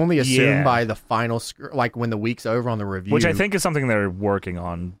you can only assume by the final, when the week's over on the review. Which I think is something they're working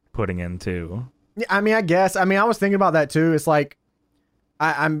on putting in too. I mean, I guess. I mean, I was thinking about that too. It's I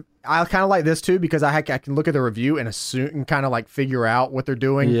kind of like this too because I can look at the review and assume and kind of figure out what they're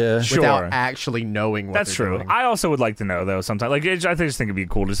doing without actually knowing what That's they're true. doing. I also would like to know though sometimes. I just think it'd be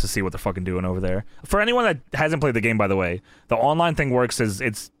cool just to see what they're fucking doing over there. For anyone that hasn't played the game, by the way, the online thing works as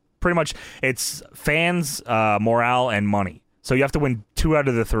it's pretty much it's fans, morale, and money. So you have to win 2 out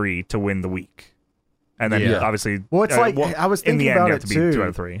of the 3 to win the week. And then obviously, well, it's I was thinking in the end, about you it have to be too. 2 out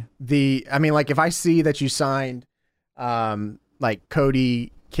of 3. If I see that you signed,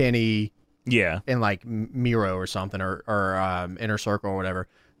 Cody, Kenny, and Miro or something, or Inner Circle or whatever,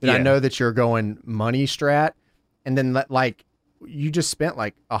 then I know that you're going money strat, and then you just spent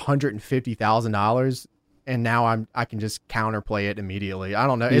 $150,000, and now I can just counterplay it immediately. I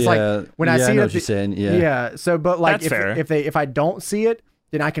don't know. It's when I see it. So, but That's fair. if I don't see it,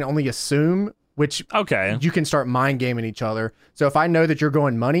 then I can only assume. Which you can start mind gaming each other. So if I know that you're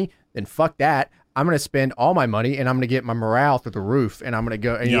going money, then fuck that. I'm going to spend all my money and I'm going to get my morale through the roof, and I'm going to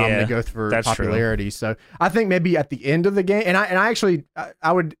go. I'm going to go for popularity. True. So I think maybe at the end of the game, and I actually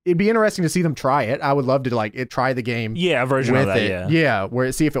it'd be interesting to see them try it. I would love to try the game. Yeah, a version of that. Yeah, where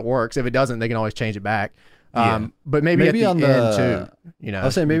see if it works. If it doesn't, they can always change it back. But maybe at the on end too. I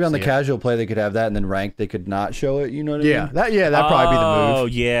was saying maybe on the casual play they could have that, and then ranked they could not show it. You know what I mean? That'd probably be the move. Oh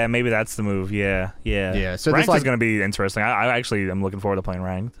yeah, maybe that's the move. Yeah. So ranked is going to be interesting. I actually am looking forward to playing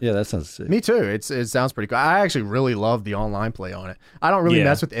ranked. Yeah, that sounds sick. Me too. It sounds pretty cool. I actually really love the online play on it. I don't really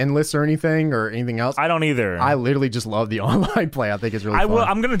mess with endless or anything else. I don't either. I literally just love the online play. I think it's really fun.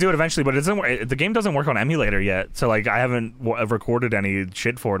 I'm going to do it eventually, but the game doesn't work on emulator yet. So I haven't recorded any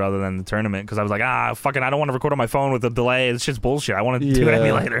shit for it other than the tournament because I was like, fucking, I don't want to record on my phone with the delay. It's just bullshit. I want to do an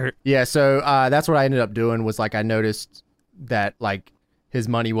emulator. Yeah, so that's what I ended up doing was I noticed that his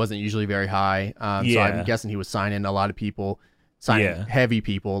money wasn't usually very high. So I'm guessing he was signing a lot of people, heavy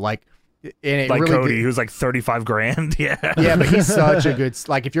people and it really Cody, did, who's 35 grand. Yeah, but he's such a good.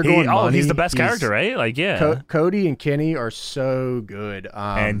 If you're going money, he's the best character, right? Cody and Kenny are so good.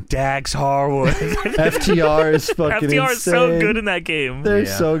 And Dax Harwood, FTR is fucking FTR insane. is so good in that game. They're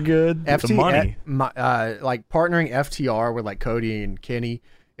so good. The money, partnering FTR with Cody and Kenny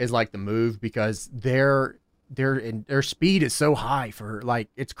is the move because they're their speed is so high for like,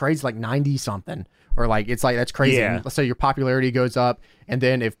 it's crazy, like 90 something, or like, it's like, that's crazy. Yeah. So your popularity goes up, and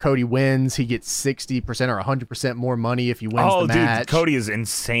then if Cody wins, he gets 60% or 100% more money if he wins the match. Dude, Cody is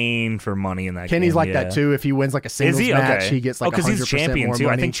insane for money in that Kenny's game. like that too. If he wins like a singles match, he gets like 100% he's champion more too.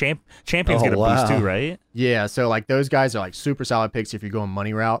 money. I think champions get a boost too, right? Yeah, so like those guys are like super solid picks if you're going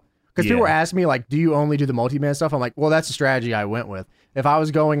money route. Because people were asking me like, do you only do the multi-man stuff? I'm like, well, that's the strategy I went with. If I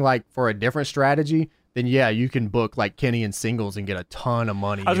was going like for a different strategy, then yeah, you can book like Kenny in singles and get a ton of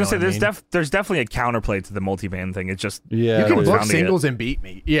money. I was gonna say there's definitely a counterplay to the multi-man thing. It's just you can book singles and beat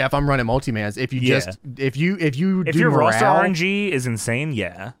me. Yeah, if I'm running multi-mans, if you if your roster RNG is insane,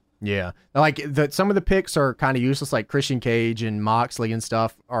 yeah. Yeah, like some of the picks are kind of useless, like Christian Cage and Moxley and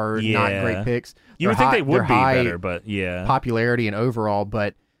stuff are not great picks. You would think they would be better, but popularity and overall,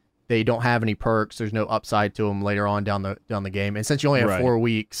 but they don't have any perks. There's no upside to them later on down the game. And since you only have 4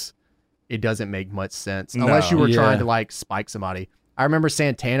 weeks, it doesn't make much sense unless you were trying to like spike somebody. I remember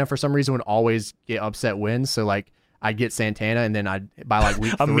Santana for some reason would always get upset wins. So like I'd get Santana, and then by like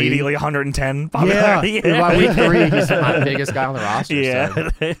week 3, immediately 110. Yeah, by week 3, he's my biggest guy on the roster. Yeah,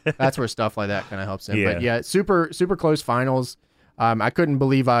 so that's where stuff like that kind of helps him. Yeah. But yeah, super close finals. I couldn't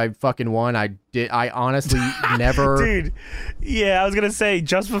believe I fucking won. I honestly never. Dude, yeah, I was gonna say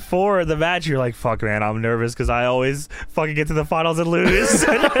just before the match, you're like, "Fuck, man, I'm nervous because I always fucking get to the finals and lose."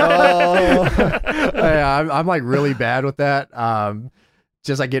 Yeah, I'm like really bad with that.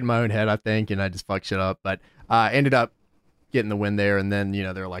 Just I get in my own head, I think, and I just fuck shit up. But ended up getting the win there, and then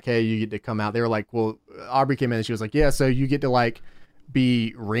they're like, "Hey, you get to come out." They were like, "Well," Aubrey came in and she was like, "Yeah, so you get to like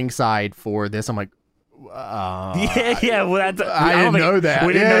be ringside for this." I'm like. Well, I didn't know that.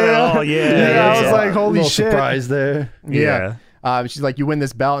 We didn't know that at all. Yeah, I was like, holy shit. Surprise there. Yeah. She's like, you win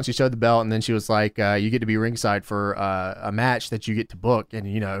this belt, and she showed the belt, and then she was like, you get to be ringside for a match that you get to book,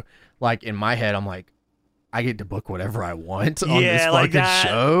 and like in my head, I'm like, I get to book whatever I want on this fucking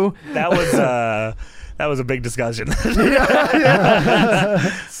show. That was a big discussion.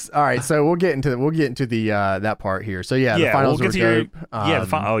 All right, so we'll get into the that part here. So the finals were dope. The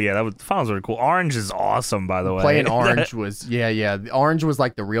finals were cool. Orange is awesome, by the way. Playing Orange was The Orange was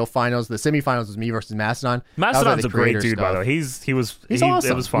like the real finals. The semifinals was me versus Mastodon. Mastodon's a great dude, by the way. He's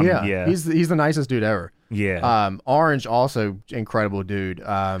awesome. It was fun. Yeah. He's the nicest dude ever. Yeah. Orange also incredible dude.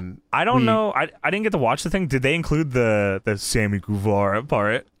 I don't know. I didn't get to watch the thing. Did they include the Sammy Guevara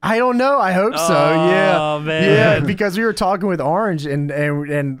part? I don't know. I hope so. Oh, man. Yeah, because we were talking with Orange and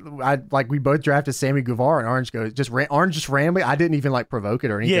I like we both drafted Sammy Guevara, and Orange goes Orange just randomly. I didn't even like provoke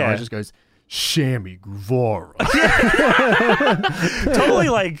it or anything. Orange just goes Sammy Guevara. Totally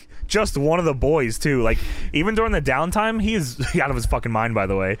like just one of the boys too. Like even during the downtime, he's out of his fucking mind, by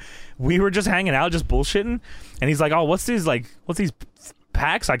the way. We were just hanging out, just bullshitting, and he's like, "Oh, what's these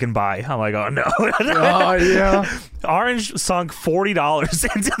packs I can buy?" I'm like, "Oh no." Oh yeah. Orange sunk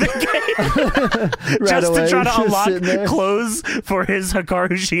 $40 into the game just to try to unlock clothes for his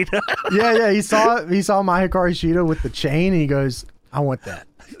Hikaru Shida. Yeah. He saw my Hikaru Shida with the chain, and he goes, "I want that."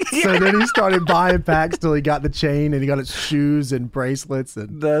 So then he started buying packs till he got the chain, and he got his shoes and bracelets.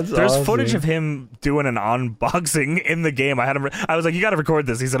 And there's awesome. Footage of him doing an unboxing in the game. I was like, "You got to record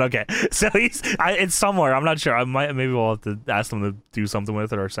this." He said, "Okay." So it's somewhere. I'm not sure. Maybe we'll have to ask him to do something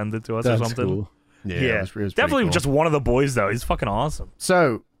with it or send it to us or something. Cool. Yeah. It was definitely cool. Just one of the boys though. He's fucking awesome.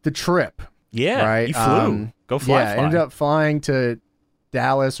 So the trip. Yeah. Right. He flew. Go fly. Yeah. Ended up flying to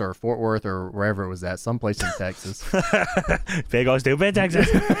Dallas or Fort Worth or wherever it was at, someplace in Texas. Big old stupid Texas.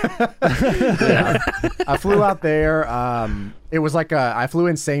 I flew out there. It was like I flew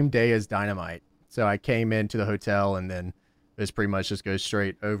in same day as Dynamite. So I came into the hotel, and then it was pretty much just go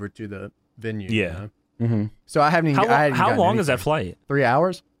straight over to the venue. Yeah. Mm-hmm. So I haven't even. How long is that flight? 3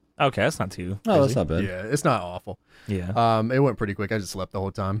 hours. Okay, that's not too. Oh, that's not bad. Yeah, it's not awful. Yeah. It went pretty quick. I just slept the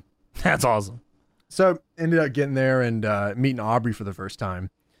whole time. That's awesome. So ended up getting there and meeting Aubrey for the first time,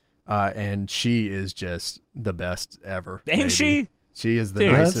 and she is just the best ever. Ain't she? She is the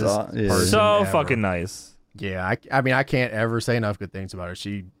nicest person so ever. fucking nice. Yeah, I mean I can't ever say enough good things about her.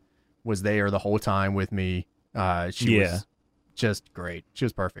 She was there the whole time with me. She was just great. She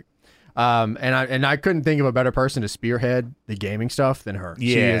was perfect. And I couldn't think of a better person to spearhead the gaming stuff than her.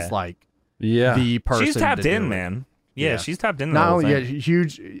 Yeah. She is like the person. She's tapped in, man. Yeah, she's tapped in. Not only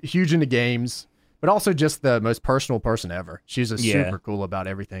huge into games, but also just the most personal person ever. She's super cool about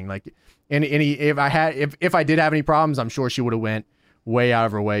everything. Like if I did have any problems, I'm sure she would have went way out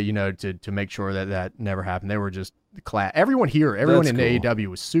of her way, to make sure that never happened. They were just class. Everyone in AEW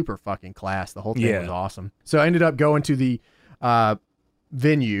was super fucking class. The whole thing was awesome. So I ended up going to the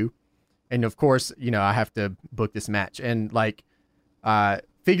venue, and of course, I have to book this match, and like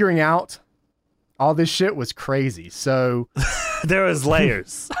figuring out all this shit was crazy. So there was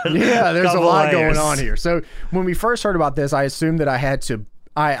layers. Yeah, there's a lot going on here. So when we first heard about this, I assumed that I had to.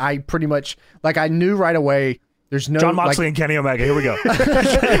 I pretty much like I knew right away. There's no John Moxley and Kenny Omega. Here we go.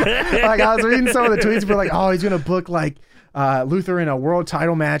 Like I was reading some of the tweets, were like, oh, he's gonna book like Luther in a world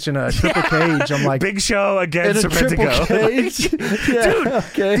title match in a triple cage. I'm like, Big Show against Serpentico. Dude,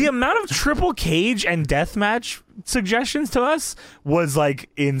 okay. The amount of triple cage and death match suggestions to us was like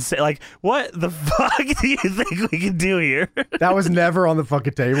insane. Like, what the fuck do you think we can do here? That was never on the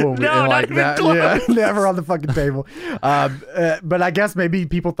fucking table. No, like not that. even Yeah, close. never on the fucking table. But I guess maybe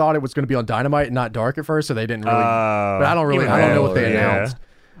people thought it was going to be on Dynamite and not Dark at first, so they didn't really. But I don't know what they announced.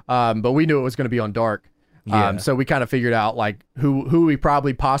 But we knew it was going to be on Dark. Yeah. So we kind of figured out like who we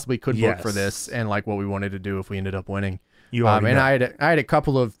probably possibly could book Yes. for this, and like what we wanted to do if we ended up winning. You already And know. I had a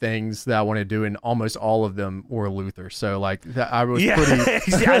couple of things that I wanted to do, and almost all of them were Luther. So like I was pretty.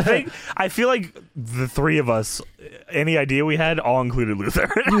 See, I feel like the three of us, any idea we had, all included Luther.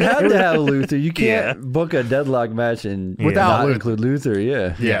 You have to have Luther. You can't book a deadlock match and Without not Luther. include Luther.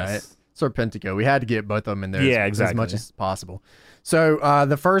 Yeah. Yeah, Yes. Serpentico. We had to get both of them in there Yeah, as exactly. much as possible. So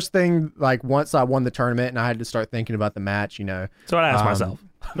the first thing, like once I won the tournament and I had to start thinking about the match, you know. So I asked myself.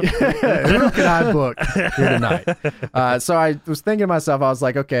 Who can I book here tonight? So I was thinking to myself, I was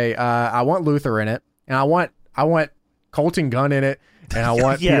like, okay, I want Luther in it, and I want Colton Gunn in it, and I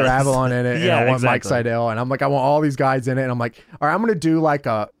want Yes. Peter Avalon in it, and Yeah, I want Mike exactly. Seidel, and I'm like, I want all these guys in it, and I'm like, all right, I'm gonna do like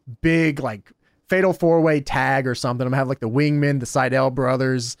a big like fatal 4-way tag or something. I'm gonna have like the Wingmen, the Seidel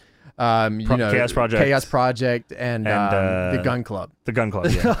brothers, Chaos Project. and the Gun Club. The Gun Club,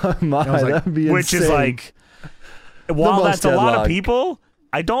 yeah. My, I was like, that'd be Which is insane. like, while most that's a lot of deadlock. people,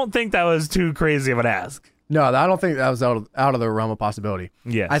 I don't think that was too crazy of an ask. No, I don't think that was out of the realm of possibility.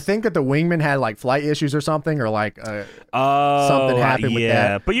 Yes. I think that the Wingmen had like flight issues or something, or like Oh, something happened with yeah.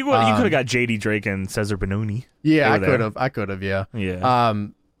 that. But you could have got JD Drake and Cesar Bononi. yeah, They were there. I could have, yeah. Yeah.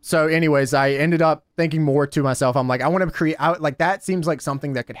 So anyways, I ended up thinking more to myself. I'm like, I want to create like that seems like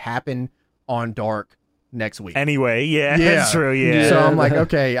something that could happen on Dark next week. Anyway, yeah, that's true. Yeah. So I'm like,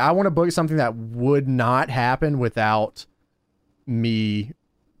 okay, I want to book something that would not happen without me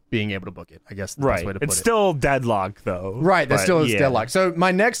being able to book it. I guess the best way to put It's it. still deadlock though. Right, that But, still is yeah. deadlock. So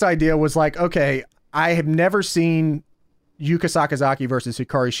my next idea was like, okay, I have never seen Yuka Sakazaki versus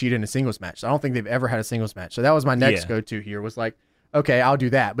Hikari Shida in a singles match. I don't think they've ever had a singles match. So that was my next Yeah. go-to here was like, okay, I'll do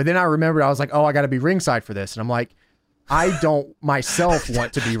that. But then I remembered I was like, oh, I got to be ringside for this. And I'm like, I don't myself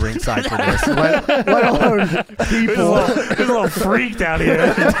want to be ringside for this, let alone people. There's a little freak down here.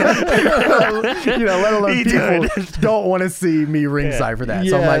 Let alone He people did. don't want to see me ringside for that.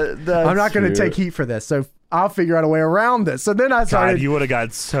 So I'm Yeah, like, that's I'm not going to true. take heat for this. So I'll figure out a way around this. So then I started. God, you would have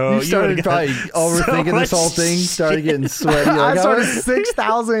got so. You started would've got probably so overthinking this much whole thing. shit. Started getting sweaty. I Like, started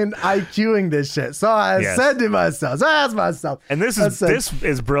 6,000 IQing this shit. So I Yes. said to myself, so I asked myself, And this I is said- this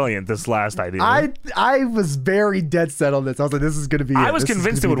is brilliant. This last idea. I was very dead set on this. I was like, this is going to be I it. was This is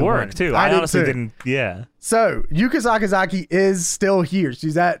convinced it gonna would be the work one. too. I I did honestly too. didn't. Yeah. So Yuka Sakazaki is still here.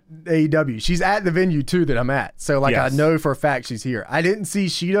 She's at AEW. She's at the venue too that I'm at. So like Yes. I know for a fact she's here. I didn't see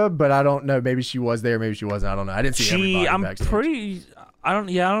Shida, but I don't know. Maybe she was there. Maybe she wasn't. I don't know. I didn't see everybody I'm backstage. pretty. I don't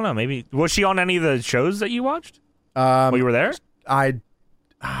know. Maybe was she on any of the shows that you watched? While you were there? I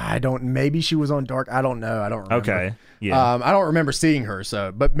don't. Maybe she was on Dark. I don't know. I don't remember. Okay. Yeah. I don't remember seeing her.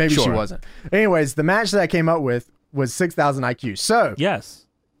 So, but maybe she Sure. wasn't. Anyways, the match that I came up with was 6,000 IQ. So yes.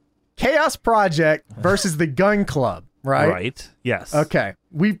 Chaos Project versus the Gun Club. Right. Right. Yes. Okay.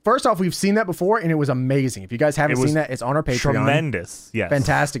 First off, we've seen that before, and it was amazing. If you guys haven't It was seen that, it's on our Patreon. Tremendous. Yes.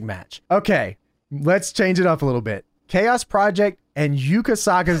 Fantastic match. Okay, let's change it up a little bit. Chaos Project and Yuka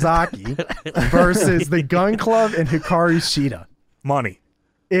Sakazaki versus the Gun Club and Hikari Shida Money.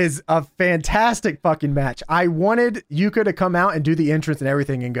 is a fantastic fucking match. I wanted Yuka to come out and do the entrance and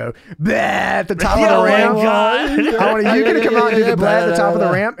everything and go bleh at the top of Oh the my ramp. God. I wanted Yuka to come out and do the bleh at the top of the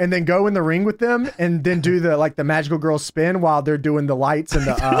blah, ramp and then go in the ring with them and then do the magical girl spin while they're doing the lights and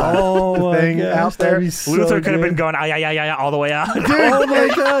the, Oh the my thing gosh, out that'd there. be so Luther could have good. been going ay all the way out. Oh my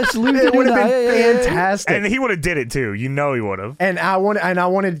gosh, Luther It would have doing been that. fantastic. And he would have did it too. You know he would have. And I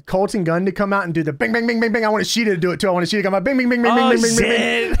wanted Colton Gunn to come out and do the bing bing bing bing bing. I wanted Sheeta to do it too. I wanted Sheeta to come out bing bing bing bing Oh, bing bing bing bing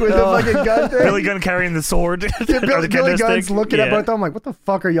shit. with the fucking gun thing. Billy Gunn carrying the sword. Or the Billy kendo Gunn's stick. looking at Yeah. both of them like, what the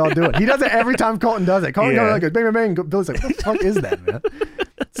fuck are y'all doing? He does it every time Colton does it. Colton Yeah. goes like, bing bing bing. Billy's like, what the fuck is that, man?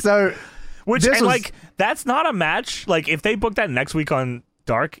 So, Which this and was- like that's not a match. Like if they book that next week on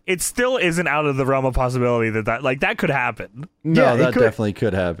Dark, it still isn't out of the realm of possibility that could happen. No, Yeah, it that could- definitely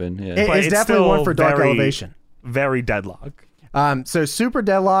could happen. Yeah. It- But it's it's definitely still one for Dark very- Elevation. Very deadlock. So Super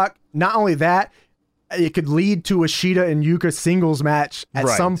Deadlock. Not only that, it could lead to a Shida and Yuka singles match at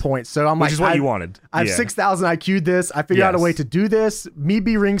some point. So I'm Which is what you wanted. I have 6,000 IQ'd this. I figured out a way to do this. Me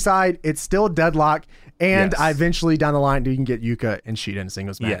be ringside. It's still deadlock. And I eventually down the line, you can get Yuka and Shida in a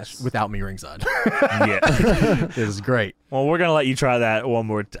singles match without me ringside. This is great. Well, we're going to let you try that one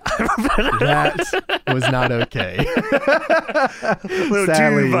more time. That was not okay. A little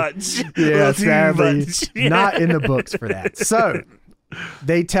sadly, too much. Yeah, sadly, not in the books for that. So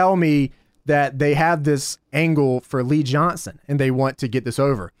they tell me that they have this angle for Lee Johnson and they want to get this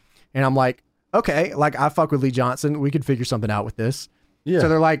over. And I'm like, okay, like I fuck with Lee Johnson. We could figure something out with this. Yeah. So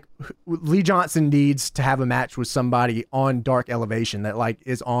they're like, Lee Johnson needs to have a match with somebody on Dark Elevation that like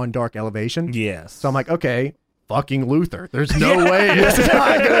is on Dark Elevation. Yes. So I'm like, okay, fucking Luther. There's no way it's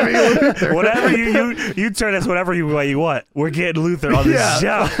not gonna be Luther. Whatever you turn this whatever way you want. We're getting Luther on this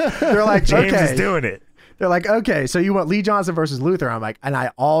show. They're like, James is doing it. They're like, okay, so you want Lee Johnson versus Luther. I'm like, and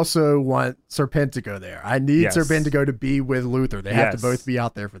I also want Serpentico there. I need Serpentico to be with Luther. They have to both be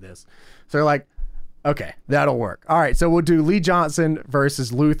out there for this. So they're like, okay, that'll work. All right, so we'll do Lee Johnson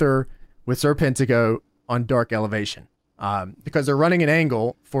versus Luther with Serpentico on Dark Elevation. Because they're running an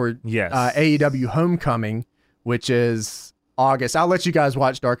angle for AEW Homecoming, which is August. I'll let you guys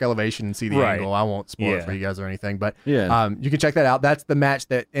watch Dark Elevation and see the angle. I won't spoil it for you guys or anything. But you can check that out. That's the match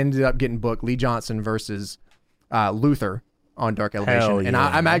that ended up getting booked, Lee Johnson versus Luther on Dark Elevation. And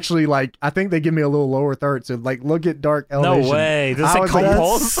I'm actually like, I think they give me a little lower third. So like, look at Dark Elevation. No way. Does it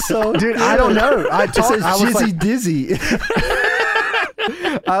compulse? So, dude, I don't know. I was Jizzy like, Dizzy.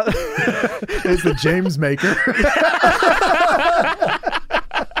 It's the James Maker.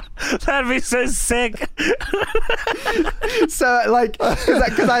 That'd be so sick. So like,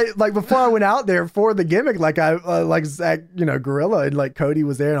 because I like before I went out there for the gimmick, like I like Zach, Gorilla and like Cody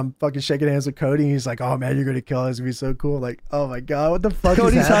was there, and I'm fucking shaking hands with Cody. And he's like, "Oh man, you're gonna kill us! It's gonna be so cool!" Like, oh my god, what the fuck?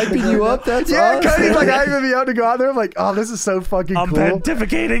 Cody's hyping you up. That's awesome. Cody's like hyping me up to go out there. I'm like, oh, this is so fucking cool. I'm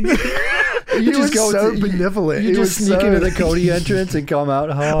pontificating. You just go so benevolent. You just sneak into the Cody entrance and come out.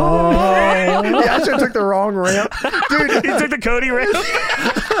 Oh. Yeah, I should have took the wrong ramp, dude. You took the Cody ramp.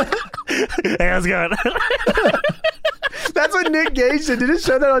 Hey, how's it going? That's what Nick Gage did. Did it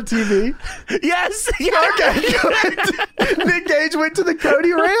show that on TV? Yes. Okay, good. Nick Gage went to the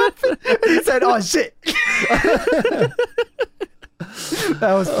Cody ramp and he said, "Oh shit."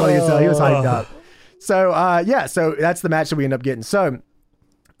 That was funny as hell. He was hyped up. So so that's the match that we end up getting. So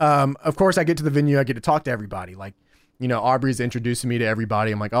of course I get to the venue, I get to talk to everybody. Like, Aubrey's introducing me to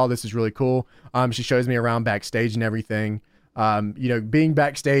everybody. I'm like, oh, this is really cool. She shows me around backstage and everything. Being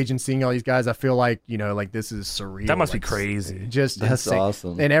backstage and seeing all these guys, I feel like, like this is surreal. That must be crazy. Just that's insane.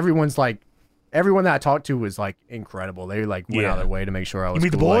 Awesome. And everyone that I talked to was like incredible. They like went out of their way to make sure I was. You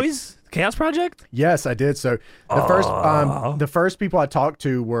meet cool. the boys? Chaos Project? Yes, I did. So the first people I talked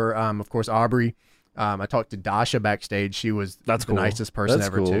to were of course Aubrey. I talked to Dasha backstage. She was the nicest person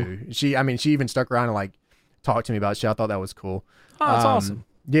ever too. She even stuck around and like talked to me about shit. I thought that was cool. Oh, that's awesome.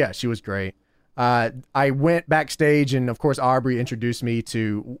 Yeah, she was great. I went backstage and of course Aubrey introduced me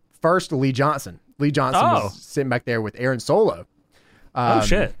to first Lee Johnson. Lee Johnson was sitting back there with Aaron Solo. Oh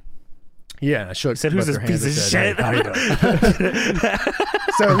shit. Yeah, I shook. Said, "Who's this piece of shit?"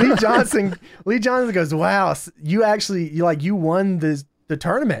 So Lee Johnson goes, "Wow, you actually you won the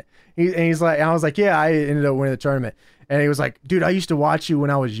tournament." He's like, I was like, "Yeah, I ended up winning the tournament." And he was like, "Dude, I used to watch you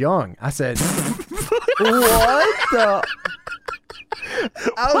when I was young." I said, "What the?"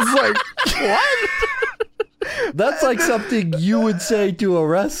 I was like, "What?" That's like something you would say to a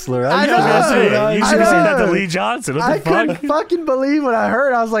wrestler. I know. You should have said that to Lee Johnson. What the fuck? I couldn't fucking believe what I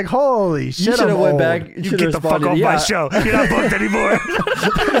heard. I was like, holy shit. You should have went back. You get the fuck off my show. You're not booked anymore.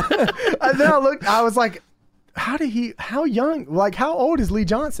 And then I was like, how young, like how old is Lee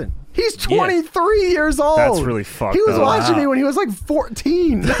Johnson? He's 23 years old. That's really fucked up. He was watching me when he was like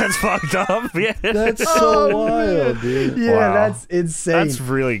 14. That's fucked up. Yeah. That's so wild, dude. Yeah, that's insane. That's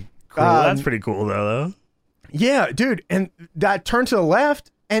really cool. That's pretty cool though. Yeah, dude. And I turned to the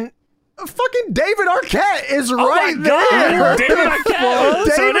left and fucking David Arquette is right there. David Arquette.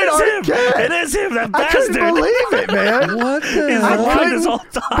 David Arquette. It is him, that bastard. I couldn't believe it, man. What the He's lying this whole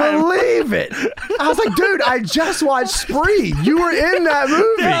time. Believe it. I was like, dude, I just watched Spree. You were in that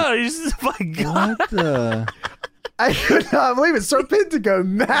movie. No, you just, my God. What the? I could not believe it. Serpentico,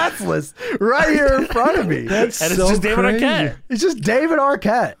 matchless, right here in front of me. That's and so it's just David crazy. Arquette. It's just David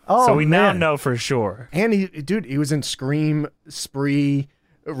Arquette. Oh, so we now man. know for sure. And he was in Scream, Spree,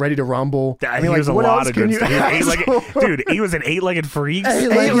 Ready to Rumble. He was a lot of good stuff. Dude, he was in Eight-Legged Freaks.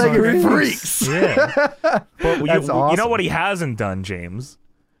 Eight-Legged Freaks. Yeah. But That's awesome. You know what he hasn't done, James?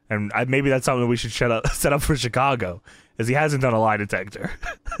 And maybe that's something we should set up for Chicago, as he hasn't done a lie detector.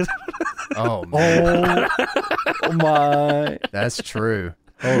 Oh, man. Oh my. That's true.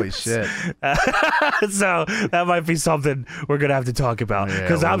 Holy shit. So that might be something we're going to have to talk about.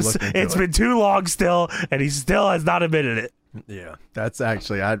 Because it's been too long still, and he still has not admitted it. Yeah. That's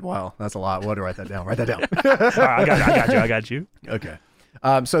actually, wow, that's a lot. What to write that down? Write that down. All right, I got you. Okay.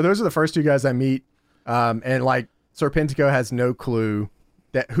 So those are the first two guys I meet. And like Serpentico has no clue.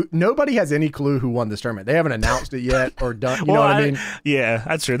 Nobody has any clue who won this tournament. They haven't announced it yet or done. You know what I mean? Yeah,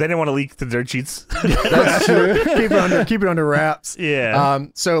 that's true. They didn't want to leak the dirt sheets. That's true. keep it under wraps. Yeah.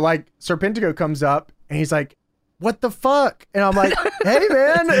 So like Serpentico comes up and he's like, "What the fuck?" And I'm like, "Hey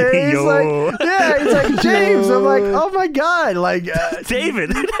man." And he's like, "James." I'm like, "Oh my god!" Like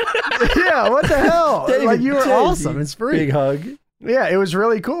David. Yeah. What the hell? David, like you were awesome. It's free. Big hug. Yeah, it was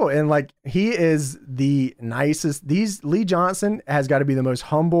really cool. And like he is the nicest. Lee Johnson has got to be the most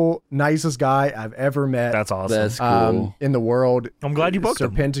humble, nicest guy I've ever met. That's awesome. That's cool. In the world. I'm glad you booked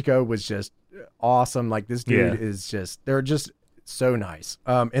him. Serpentico was just awesome. Like this dude is they're just so nice.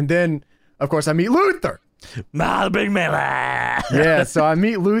 And then of course I meet Luther. The big man. Yeah, so I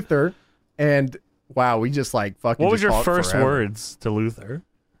meet Luther and wow, we just like fucking. What was your talked first forever. words to Luther?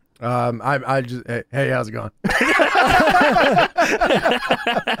 I just hey, how's it going?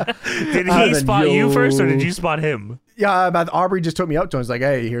 Did he spot you first, or did you spot him? Yeah, Aubrey just took me up to him. He's like,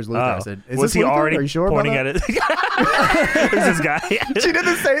 "Hey, here's Luther." I said, "Is was this he Luther? already Are you sure pointing about at it? Who's this guy? She did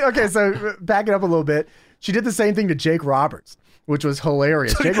the same. Okay, so back it up a little bit. She did the same thing to Jake Roberts, which was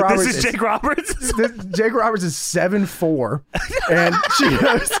hilarious. Jake Roberts This is Jake Roberts? Jake Roberts is 7'4", and she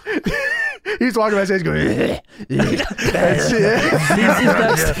goes. He's walking by stage going, He's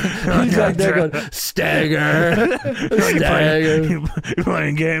back there going, Stagger. You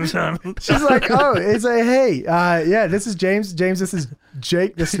playing games, huh? She's like, "Oh, it's a hey, yeah, this is James. James, this is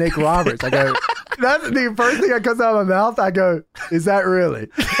Jake the Snake Roberts." I go, that's the first thing that comes out of my mouth. I go, "Is that really?"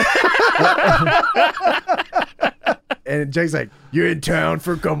 And Jake's like, "You're in town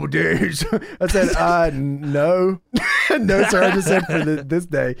for a couple days." I said, no. No, sir. I just said for this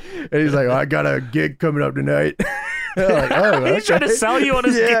day. And he's like, "I got a gig coming up tonight." Like, oh, He's trying to sell you on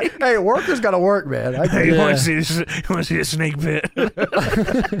his gig. Hey, workers got to work, man. You want to see a snake pit? You want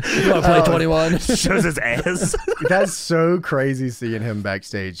to play 21? Shows his ass. That's so crazy seeing him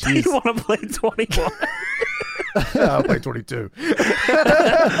backstage. You want to play 21? I'll play 22.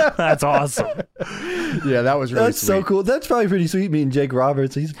 That's awesome. Yeah, that was really That's sweet. so cool. That's probably pretty sweet meeting Jake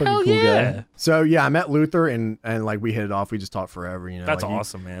Roberts. He's a fucking cool guy. So yeah, I met Luther and like we hit it off. We just talked forever. You know, That's like,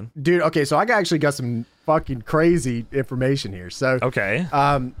 awesome, man. dude. Okay, so I actually got some fucking crazy information here. So Okay. so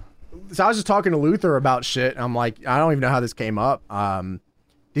I was just talking to Luther about shit. And I'm like, I don't even know how this came up.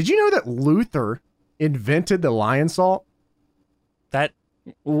 Did you know that Luther invented the lion salt? That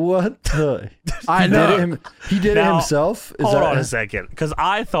What the? I know. He did it Now, himself? hold on a second, because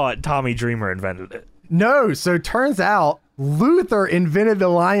I thought Tommy Dreamer invented it. No. So turns out Luther invented the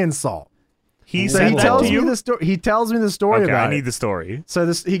lion salt. He So said he that tells to me you? the story. He tells me the story Okay, about I need it. the story.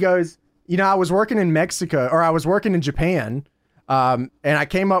 So he goes, you know, I was working in Mexico, or I was working in Japan, and I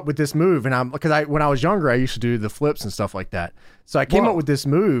came up with this move, and when I was younger, I used to do the flips and stuff like that. So I came up with this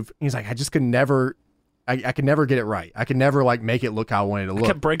move. And he's like, I just could never, I could never get it right. I could never like make it look how I wanted it to I look.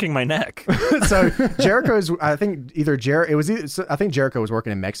 kept breaking my neck. So Jericho's, I think I think Jericho was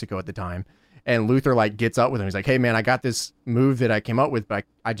working in Mexico at the time, and Luther like gets up with him. He's like, "Hey man, I got this move that I came up with, but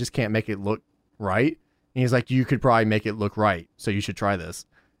I just can't make it look right." And he's like, "You could probably make it look right, so you should try this."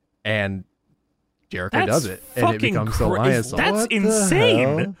 And Jericho does it, and it becomes the lion salt. That's What the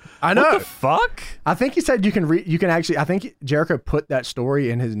insane. hell? I know. What the fuck? I think he said you can actually. I think Jericho put that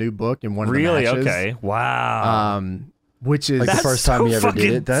story in his new book in one of the Really? matches. Okay. Wow. Which is Like the That's first time so he ever fucking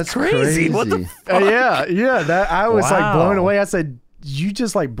did it? That's crazy. What the fuck? yeah. That I was like Wow. blown away. I said, "You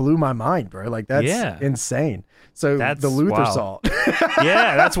just like blew my mind, bro. Like that's Yeah. insane." So That's- the Luther wow. salt.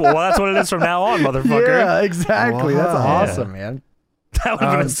 Yeah, that's what it is from now on, motherfucker. Yeah, exactly. That's Wow. awesome, man. That would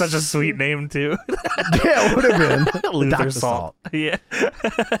have been such a sweet name too. Yeah, it would have been Luther Dr. Salt. Yeah.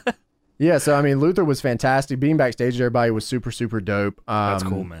 Yeah, so I mean, Luther was fantastic. Being backstage, with everybody was super, super dope. That's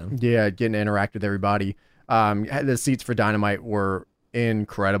cool, man. Yeah, getting to interact with everybody. The seats for Dynamite were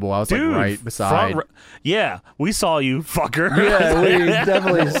incredible. I was Dude, like right beside. yeah, we saw you, fucker. Yeah, we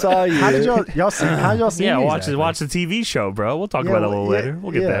definitely saw you. How did y'all see? How y'all see? Yeah, me watch exactly? Watch the TV show, bro. We'll talk Yeah, about it a little yeah, later.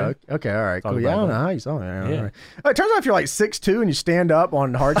 We'll get yeah, there. Okay, all right, Talk cool. Yeah, I about don't that. know how you saw it. Yeah. All right. It turns out if you're like 6'2" and you stand up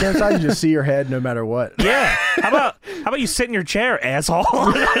on hard cam side, you just see your head no matter what. Yeah. How How about you sit in your chair, asshole?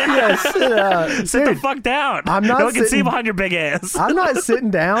 Sit the fuck down. I'm not. No one can see behind your big ass. I'm not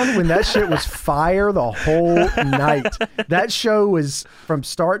sitting down when that shit was fire the whole night. That show was from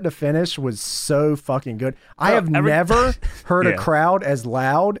start to finish was so fucking good. I have never heard a crowd as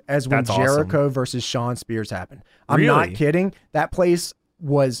loud as when Jericho versus Shawn Spears happened. I'm not kidding. That place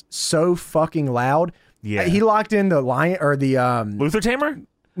was so fucking loud. Yeah, he locked in the lion or the Luther Tamer.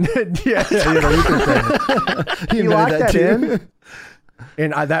 yeah, the Luther Tamer. He locked that in.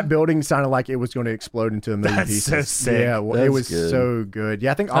 And that building sounded like it was going to explode into a million pieces. So sick. Yeah, it was so good.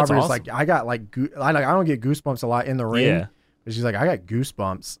 Yeah, I think Aubrey was like, I got I don't get goosebumps a lot in the ring. Yeah. But she's like, I got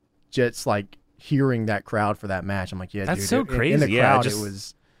goosebumps just like hearing that crowd for that match. I'm like, yeah, that's dude. So crazy. In the crowd, it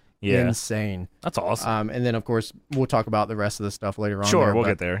was insane. That's awesome. And then, of course, we'll talk about the rest of the stuff later on. Sure, we'll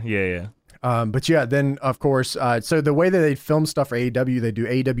get there. Yeah. But yeah, then, of course, so the way that they film stuff for AEW, they do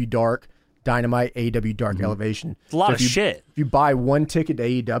AEW Dark, Dynamite, AEW Dark Elevation. It's a lot of shit. If you buy one ticket to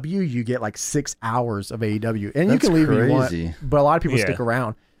AEW, you get like 6 hours of AEW. And you can leave if you want, but a lot of people stick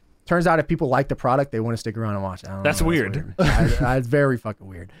around. Turns out if people like the product, they want to stick around and watch it. That's weird. It's very fucking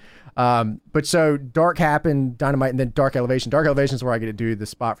weird. But so Dark happened, Dynamite, and then Dark Elevation. Dark Elevation is where I get to do the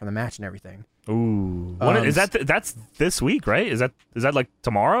spot for the match and everything. Ooh. Is that that's this week, right? Is that like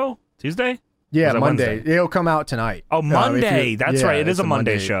tomorrow? Tuesday? Yeah, Monday. Wednesday? It'll come out tonight. Oh, Monday. That's right. It is a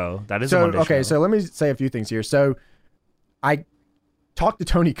Monday show. That is a Monday show. Okay, so let me say a few things here. So I talked to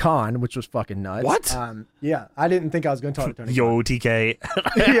Tony Khan, which was fucking nuts. What? Yeah, I didn't think I was going to talk to Tony Khan. TK.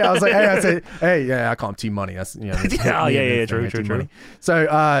 Yeah, I was like, I call him T Money. That's, True.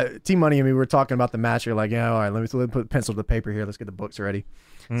 So T Money and me were talking about the match. You're like, all right, let me put pencil to the paper here. Let's get the books ready.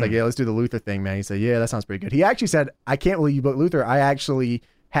 It's like, yeah, let's do the Luther thing, man. He said, yeah, that sounds pretty good. He actually said, I can't believe you booked Luther. I actually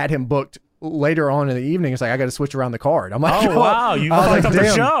had him booked later on in the evening. It's like, I got to switch around the card. I'm like, oh, wow, you fucked up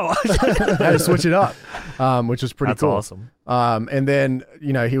the show. I had to switch it up, which was pretty cool. That's awesome. And then,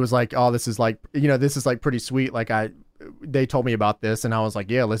 he was like, oh, this is like pretty sweet. Like they told me about this and I was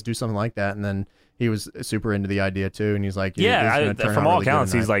like, yeah, let's do something like that. And then he was super into the idea too. And he's like, from all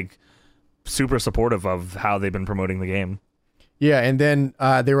accounts, he's like super supportive of how they've been promoting the game. Yeah. And then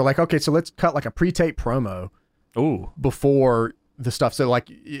they were like, okay, so let's cut like a pre-tape promo before the stuff. So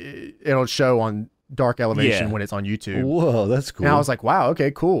like it'll show on Dark Elevation when it's on YouTube. Whoa, that's cool. And I was like, wow, okay,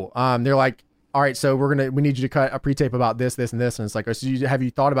 cool. They're like, all right, so we need you to cut a pre-tape about this, this, and this. And it's like, so have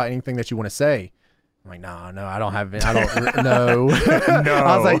you thought about anything that you want to say? I'm like, no, I don't have it. I don't know. No.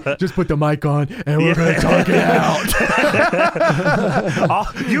 I was like, just put the mic on and we're going to talk it out.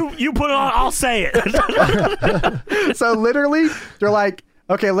 You put it on, I'll say it. So literally, they're like,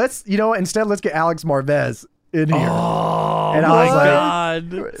 okay, instead let's get Alex Marvez in here. Oh, and my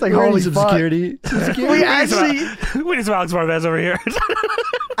God. It's like, holy fuck. Security. We need some Alex Marvez over here.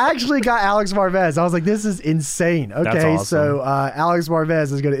 Actually got Alex Marvez. I was like, this is insane. Okay, awesome. So Alex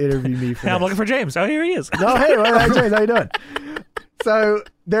Marvez is going to interview me for I'm looking for James. Oh, here he is. No, hey, James, how you doing? So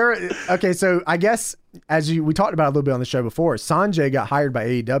so I guess we talked about it a little bit on the show before, Sanjay got hired by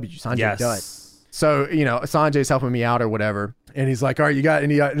AEW. Sanjay Dutt. So, Sanjay's helping me out or whatever. And he's like, all right, you got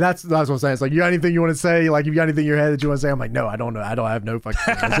any, that's what I'm saying. It's like, you got anything you want to say? Like, you got anything in your head that you want to say? I'm like, no, I don't know. I don't have no fucking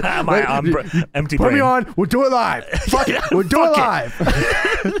thing. Empty Put brain. me on. We'll do it live. Fuck it. We'll do it live.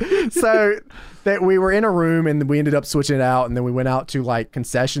 So that we were in a room and we ended up switching it out. And then we went out to like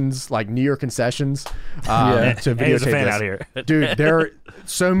concessions, like near concessions to videotape there's a fan this. Out here. Dude, there are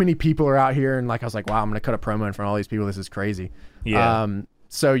so many people are out here. And like, I was like, wow, I'm going to cut a promo in front of all these people. This is crazy. Yeah.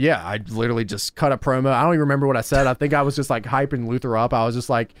 So yeah, I literally just cut a promo. I don't even remember what I said. I think I was just like hyping Luther up. I was just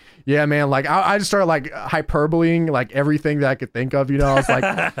like, yeah, man. Like I just started like hyperboleing like everything that I could think of.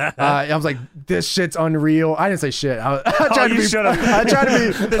 I was like, this shit's unreal. I didn't say shit. I tried to be. I tried to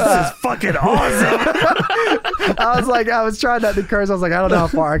be. This is fucking awesome. I was trying not to curse. I was like, I don't know how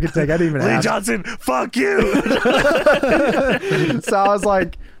far I could take. I didn't even. Lee Johnson, fuck you. So I was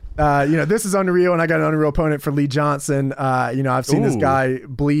like. This is unreal, and I got an unreal opponent for Lee Johnson. I've seen this guy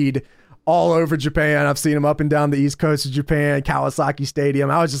bleed all over Japan. I've seen him up and down the east coast of Japan, Kawasaki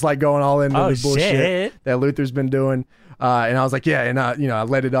Stadium. I was just like going all into the bullshit that Luther's been doing. And I was like, yeah, and I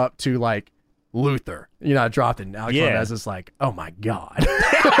led it up to like Luther. I dropped it. And Alex Marvez is like, oh my God.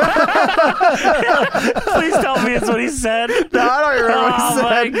 Please tell me it's what he said. No, I don't remember what he said.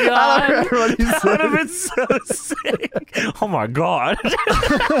 My God. I don't remember what he said. That would have been so sick. Oh my God.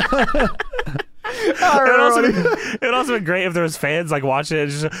 It would also be great if there was fans like watching it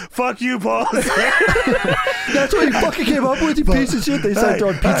and just fuck you, Paul. That's what you fucking came up with, you piece of shit. They started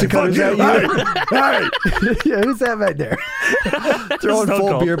throwing pizza cutters at you. Hey. Yeah, who's that back there? Throwing So full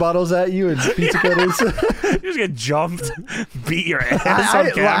cold. beer bottles at you and pizza cutters. You just get jumped, beat your ass I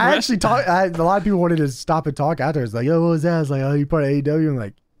on camera. actually talked. A lot of people wanted to stop and talk after. It's like, yo, what was that? I was like, oh, you part of AEW? I'm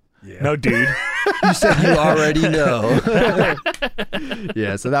like, yeah. No, dude. You said you already know.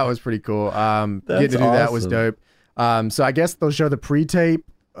 Yeah, so that was pretty cool. Getting to do That's that was dope. So I guess they'll show the pre-tape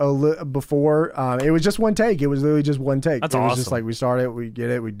before. It was just one take. It was literally just one take. That's it was awesome. just like we started, we get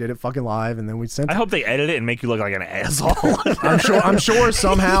it, we did it fucking live, and then we sent I it. hope they edit it and make you look like an asshole. I'm sure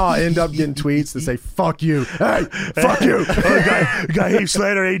somehow I end up getting tweets that say "fuck you," hey, fuck you, guy Heath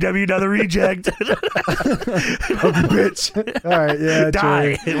Slater, AEW, another reject. ugly bitch. All right, yeah,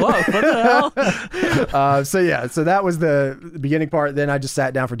 Die. true. Whoa, what the hell? So that was the beginning part. Then I just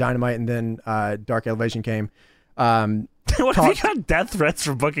sat down for Dynamite, and then Dark Elevation came. What if you got death threats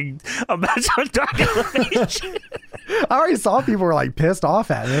for booking a match on Dark Elevation? I already saw people were like pissed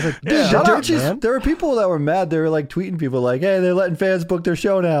off at me. I was like, Yeah. shut Don't up, you- man. there were people that were mad. They were like tweeting people like, hey, they're letting fans book their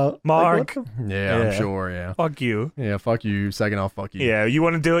show now. Mark. Like, Yeah, Yeah. I'm sure. Yeah. Fuck you. Yeah, fuck you. Second off, fuck you. Yeah, you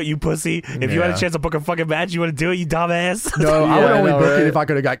want to do it, you pussy? If you had a Yeah. chance to book a fucking match, you want to do it, you dumbass? No, I Yeah, would I only know, book right? it if I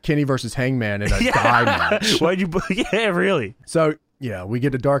could have got Kenny versus Hangman in a guy match. Why'd you book? Yeah, really. So yeah, we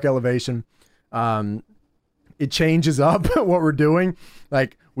get to Dark Elevation. It changes up what we're doing.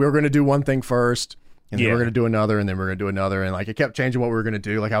 Like we were going to do one thing first, and then Yeah. we're going to do another, and then we're going to do another, and like it kept changing what we were going to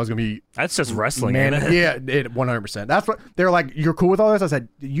do. Like I was going to be That's just wrestling, man. ain't it? Yeah, it 100%. That's what they're like. You're cool with all this? I said,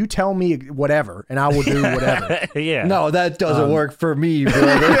 you tell me whatever, and I will do whatever. Yeah. no, that doesn't work for me,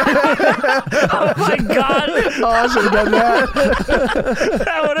 brother. Oh my god. Oh, I should have done that.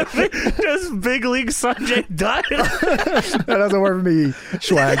 That would have been just big league Sanjay Dutt. That doesn't work for me.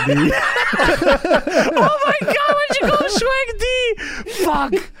 Swag D. Oh my god, why'd you go Swag D?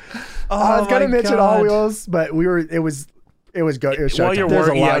 Fuck. I was gonna my mention God. All Wheels, but it was showtime. While you're There's a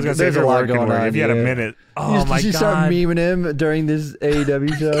working, lot- yeah, I was gonna say there's if you're a lot working, going on, if you had a yeah. minute. Oh my you god. start memeing him during this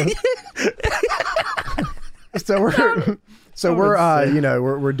AEW show? So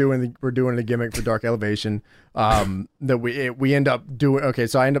we're doing the gimmick for Dark Elevation. That we end up doing. Okay,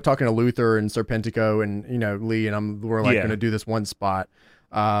 so I end up talking to Luther and Serpentico and Lee, and we're like Yeah. gonna do this one spot.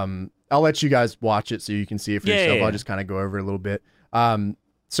 I'll let you guys watch it so you can see it for yourself. Yeah. I'll just kind of go over it a little bit.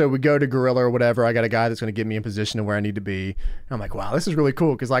 So we go to Gorilla or whatever. I got a guy that's going to get me in position to where I need to be. And I'm like, wow, this is really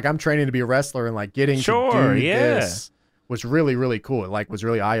cool because like I'm training to be a wrestler and like getting Sure, to do yeah. this was really, really cool. It like was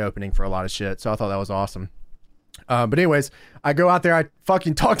really eye opening for a lot of shit. So I thought that was awesome. But anyways, I go out there. I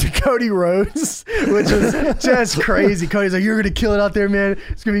fucking talk to Cody Rhodes, which is just crazy. Cody's like, "You're gonna kill it out there, man.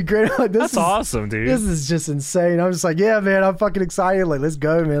 It's gonna be great." I'm like, That's awesome, dude. This is just insane. I'm just like, yeah, man. I'm fucking excited. Like, let's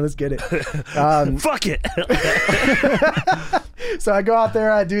go, man. Let's get it. Fuck it. So I go out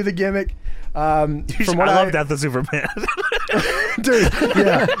there. I do the gimmick. I love Death of Superman. Dude,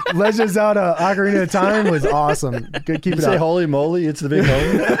 yeah. Legends out of Ocarina of Time was awesome. Good, keep You it say, up. holy moly, it's the big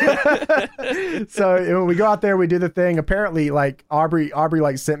homie. So when we go out there, we do the thing. Apparently, like Aubrey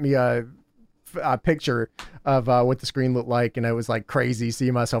like sent me a picture of what the screen looked like, and it was like crazy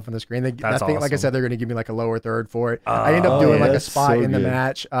seeing myself on the screen. I think, like I awesome. said, they're going to give me like a lower third for it. I end up doing like a that's spot so in the good.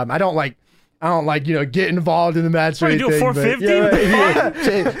 match. I don't like get involved in the match or What, you anything. do a but- 450?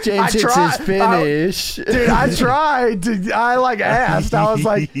 Yeah, right. James hits tried- his finish. Dude, I tried to. I like asked. I was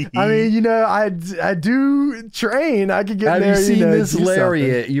like, I mean, I do train. I could get Have there. you seen this do something.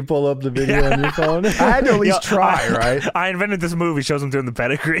 lariat? You pull up the video on your phone. I had to at least try, right? I invented this move. He shows him doing the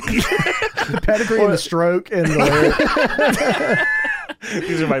pedigree. The pedigree and the stroke and the lariat.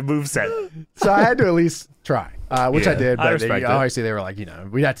 These are my moveset. So I had to at least try, which I Yeah, did. I But respect it. obviously they were like,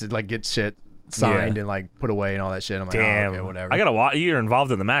 we had to like get shit signed and like put away and all that shit. I'm like, Damn. oh, okay, whatever. I gotta watch. You're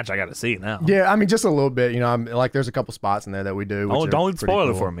involved in the match. I gotta see now. Yeah, I mean, just a little bit. I'm like, there's a couple spots in there that we do. Which Don't are spoil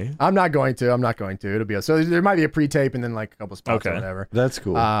pretty it cool. for me. I'm not going to. It'll be so there might be a pre-tape and then like a couple spots or Okay. whatever. That's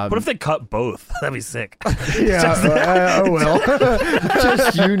cool. What if they cut both? That'd be sick. Yeah. Oh well.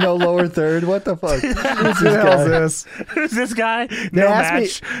 Just no lower third. What the fuck? What the hell's this? Who's this guy? No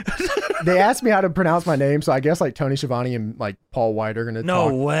asked match. They asked me how to pronounce my name, so I guess like Tony Schiavone and like Paul White are gonna No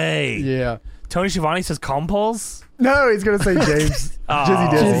talk. way. Yeah. Tony Schiavone says Compulse? No, he's gonna say James. Oh.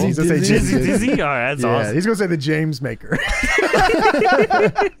 Jizzy Dizzy. He's gonna say Jizzy Jizzy Dizzy Dizzy. Dizzy? All right, that's Yeah, awesome. he's gonna say the James Maker.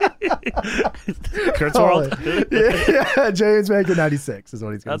 Kurt's World? yeah, James Maker 96 is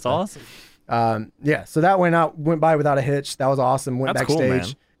what he's gonna That's say. awesome. Yeah, so that went by without a hitch. That was awesome. Went That's cool,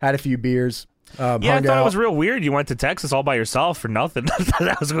 backstage, man. had a few beers. Yeah, I hung thought out. it was real weird. You went to Texas all by yourself for nothing.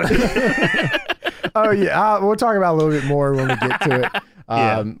 That was weird. Oh yeah, we'll talk about it a little bit more when we get to it.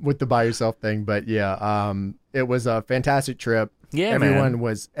 with the by yourself thing. But yeah, it was a fantastic trip. Yeah, everyone man.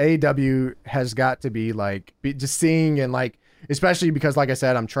 was AEW has got to be like just seeing and like, especially because like I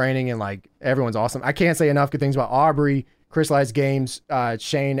said, I'm training and like everyone's awesome. I can't say enough good things about Aubrey, Crystallized Games,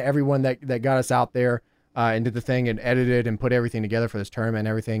 Shane, everyone that got us out there and did the thing and edited and put everything together for this tournament and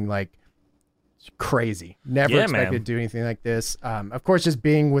everything. Like, it's crazy. Never expected to do anything like this. Of course, just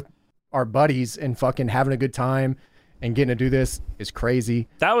being with our buddies and fucking having a good time and getting to do this is crazy.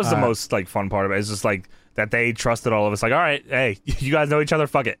 That was the most like fun part of it. It's just like that they trusted all of us. Like, all right, hey, you guys know each other.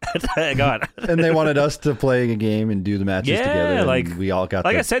 Fuck it. Go on. And they wanted us to play a game and do the matches together. And like we all got.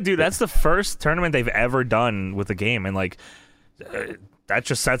 Like I said, dude, that's the first tournament they've ever done with a game, and like that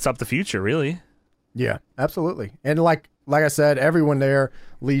just sets up the future, really. Yeah, absolutely. And like I said, everyone there,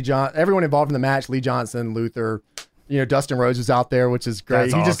 everyone involved in the match, Lee Johnson, Luther. Dustin Rhodes was out there, which is great.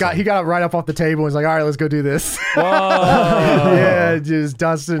 That's awesome. He got right up off the table and was like, all right, let's go do this. Whoa. Yeah, just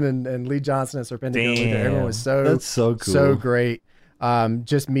Dustin and Lee Johnson and Serpentico. Everyone was that's so cool. So great.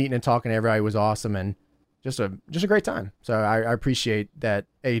 Just meeting and talking to everybody was awesome and just a great time. So I appreciate that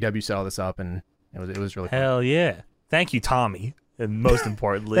AEW set all this up and it was really fun. Hell yeah. Thank you, Tommy. And most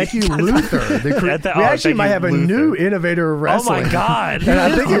importantly, thank you, Luther. We actually might have a new innovator of wrestling. Oh my God. And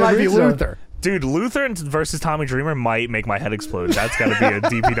I think it might be Luther. Dude, Luther versus Tommy Dreamer might make my head explode. That's got to be a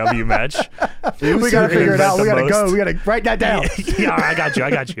DPW match. We got to figure it out. We got to go. We got to write that down. Yeah, I got you.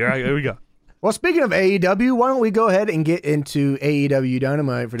 All right, here we go. Well, speaking of AEW, why don't we go ahead and get into AEW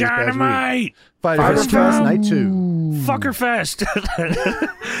Dynamite for this past week? Fighter Fest Night 2. Fucker Fest.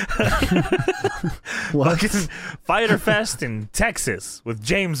 What? Fighter Fest in Texas with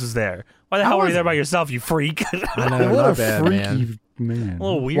James was there. Why the hell were you there by yourself, you freak? I know, What not a bad, freaky man. A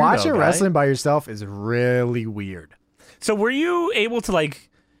little weird. Watching wrestling by yourself is really weird. So were you able to like,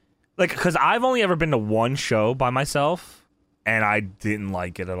 because I've only ever been to one show by myself, and I didn't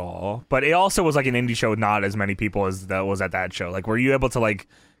like it at all. But it also was like an indie show with not as many people as that was at that show. Like, were you able to like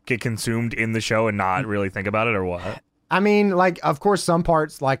get consumed in the show and not really think about it, or what? I mean, like, of course, some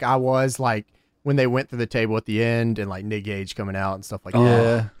parts, like, I was like when they went through the table at the end and like Nick Gage coming out and stuff like that.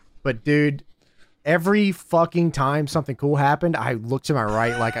 Yeah. But dude, every fucking time something cool happened, I looked to my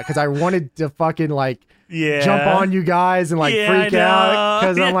right, like, because I wanted to fucking like jump on you guys and like freak out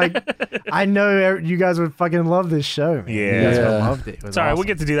because I'm like, I know you guys would fucking love this show. Man. Yeah, you guys would have loved it. It was Sorry, awesome. we'll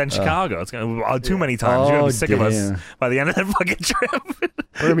get to do that in Chicago. It's gonna too many times. You're gonna be sick of us by the end of that fucking trip.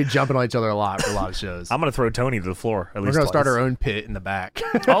 We're gonna be jumping on each other a lot for a lot of shows. I'm gonna throw Tony to the floor. At least we're gonna start our own pit in the back.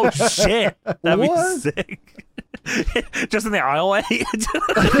 Oh shit, that'd be sick. Just in the aisleway.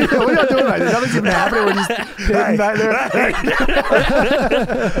 We're not doing that. Nothing's even happening. We're just pitting back there.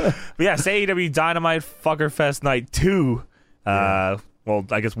 But yeah, AEW Dynamite Fucker Fest Night 2. Well,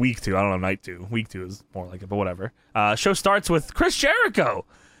 I guess week 2. I don't know, night 2. Week 2 is more like it, but whatever. Show starts with Chris Jericho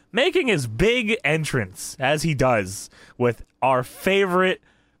making his big entrance, as he does, with our favorite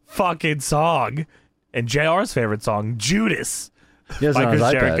fucking song, and JR's favorite song, Judas, by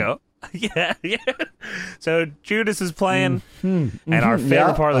Chris Jericho. Yeah. So Judas is playing, and our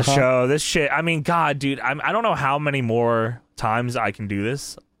favorite part of the show, this shit, I mean, God, dude, I don't know how many more times I can do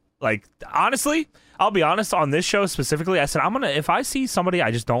this. Like, honestly, I'll be honest, on this show specifically, I said, if I see somebody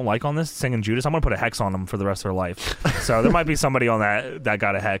I just don't like on this singing Judas, I'm gonna put a hex on them for the rest of their life. So there might be somebody on that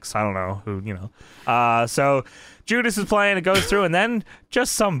got a hex. I don't know who, So Judas is playing, it goes through, and then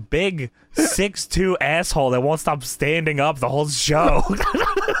just some big 6'2" asshole that won't stop standing up the whole show.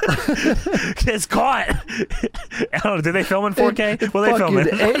 It's caught. I don't know, did they film in 4K? Well, they film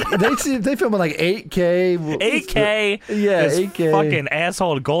it. They film in like 8K. 8K. Yeah, this 8K. Fucking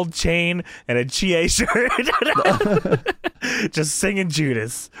asshole, gold chain and a Chie shirt. Just singing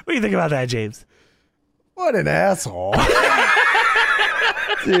Judas. What do you think about that, James? What an asshole.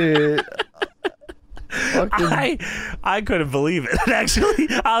 Dude. I couldn't believe it. Actually,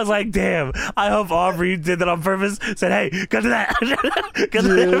 I was like, "Damn! I hope Aubrey did that on purpose." Said, "Hey, cut to that."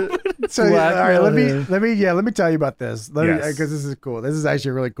 So, all right, let me tell you about this. Because this is cool. This is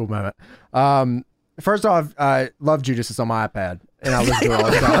actually a really cool moment. First off, I love Judas. It's on my iPad, and I listen to it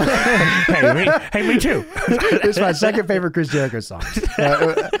all the time. Hey, me too. It's my second favorite Chris Jericho song.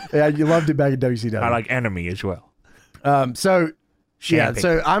 You loved it back in WCW. I like Enemy as well. So Champagne.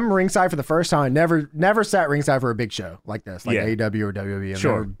 so I'm ringside for the first time. Never sat ringside for a big show like this, like AEW or WWE. I've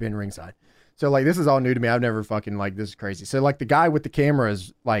never been ringside. So like this is all new to me. I've never fucking like this is crazy. So like the guy with the camera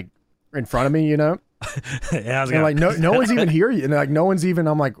is like in front of me, you know? And like no one's even here, and like no one's even.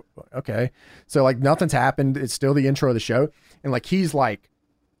 I'm like, okay. So like nothing's happened. It's still the intro of the show, and like he's like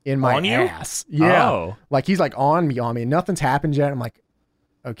in my ass. Yeah, like he's like on me, and nothing's happened yet. I'm like,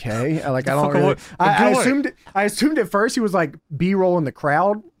 okay. Like I don't really. I assumed at first he was like B-roll in the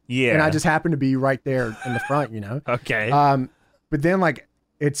crowd. Yeah. And I just happened to be right there in the front, you know. Okay. But then like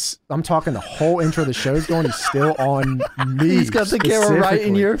I'm talking the whole intro of the show's going. He's still on me. He's got the camera right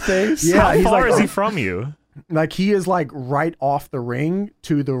in your face. Yeah. How far is he from you? Like he is like right off the ring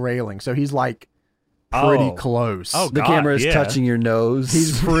to the railing, so he's like pretty close. Oh, the camera is touching your nose.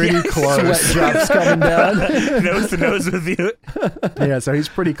 He's pretty close. Sweat drops coming down. Nose to nose with you. Yeah, so he's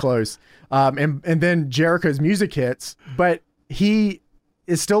pretty close. And then Jericho's music hits, but he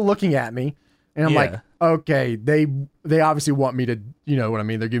is still looking at me, and I'm like, okay, they obviously want me to, you know what I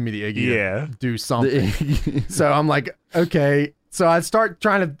mean? They're giving me the Iggy to do something. So I'm like, okay. So I start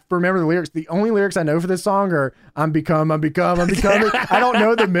trying to remember the lyrics. The only lyrics I know for this song are I'm becoming. I don't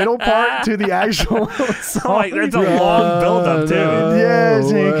know the middle part to the actual song. Like, there's a long build-up, too.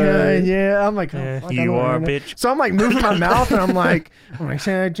 Yeah. I'm like, oh, fuck, you are a bitch. So I'm like moving my mouth, and I'm like, I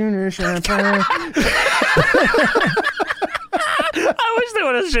wish they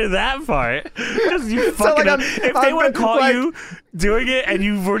would have showed that part. Because you fucking if they would have caught you doing it and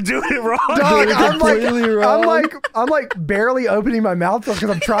you were doing it wrong. Dog, I'm like barely opening my mouth because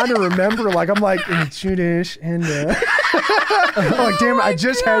I'm trying to remember. Like I'm like Judas and I'm like, damn it, I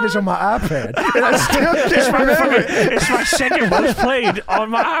just had this on my iPad and I still can't remember it. It's my second most played on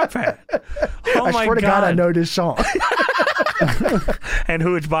my iPad. Oh I my swear to God, I know this song. And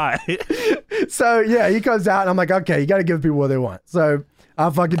who it's by. So yeah, he comes out and I'm like, okay, you got to give people what they want. So I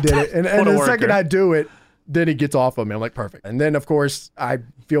fucking did it. And the second I do it, then he gets off of me. I'm like, perfect. And then of course I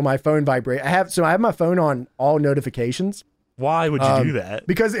feel my phone vibrate. I have my phone on all notifications. Why would you do that?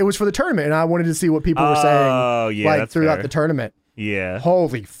 Because it was for the tournament and I wanted to see what people were saying like throughout the tournament. Yeah.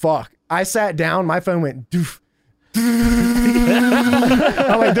 Holy fuck. I sat down, my phone went doof.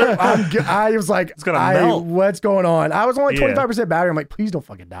 I was like, it's gonna melt. What's going on? I was only 25% battery. I'm like, please don't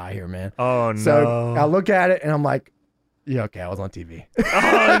fucking die here, man. Oh no. So I look at it and I'm like, yeah, okay, I was on TV.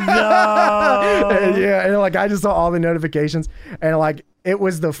 Oh no. and like I just saw all the notifications and like it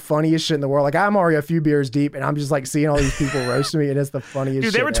was the funniest shit in the world. Like I'm already a few beers deep and I'm just like seeing all these people roast me and it's the funniest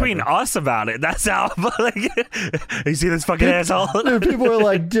shit. Dude, they were tweeting us about it. That's how like you see this fucking asshole. Dude, people were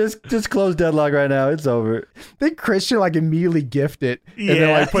like, just close Deadlock right now. It's over. I think Christian like immediately gifted it and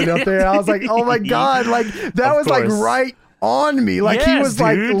then like put it up there. I was like, oh my God, like that was like right on me. Like he was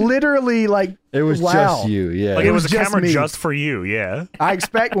like literally like it was just you, yeah. Like it was a camera just for you, yeah. I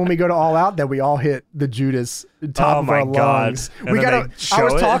expect when we go to All Out that we all hit the Judas top of our lungs. We gotta. I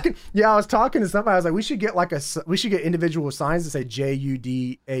was talking to somebody. I was like, we should get individual signs that say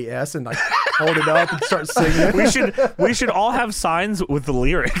JUDAS and like hold it up and start singing. We should all have signs with the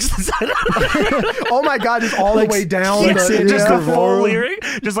lyrics. Oh my God, just all the way down. Just the full lyric.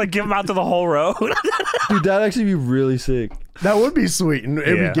 Just like give them out to the whole row. Dude, that'd actually be really sick. That would be sweet, and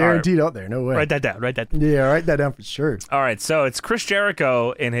it'd be guaranteed up there. No way. Write that down. Yeah, write that down for sure. All right, so it's Chris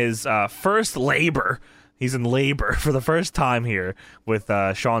Jericho in his first labor. He's in labor for the first time here with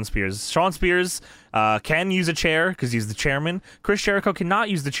Shawn Spears. Shawn Spears can use a chair because he's the chairman. Chris Jericho cannot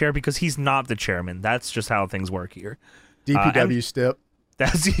use the chair because he's not the chairman. That's just how things work here. DPW step.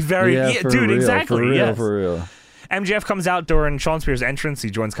 That's very... dude, real, exactly. For real. MJF comes out during Shawn Spears' entrance. He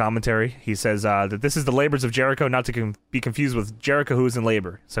joins commentary. He says that this is the labors of Jericho, not to be confused with Jericho, who is in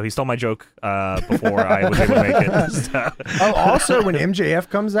labor. So he stole my joke before I was able to make it. So. Oh, also, when MJF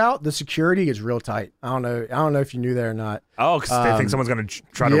comes out, the security is real tight. I don't know if you knew that or not. Oh, because they think someone's going to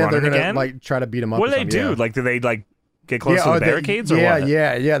try to run it again? Like try to beat him up. What do they do? Like, do they like get close to the barricades? Or what?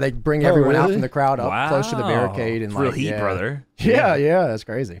 Yeah. They bring everyone out from the crowd up close to the barricade and real heat, brother. Yeah, that's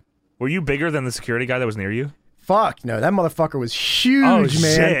crazy. Were you bigger than the security guy that was near you? Fuck no, that motherfucker was huge,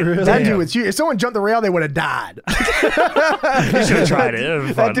 man. Shit. Really? That dude was huge. If someone jumped the rail, they would have died. You should have tried it. It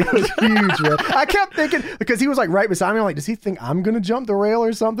was fun. That dude was huge, man. I kept thinking, because he was like right beside me, I'm like, does he think I'm gonna jump the rail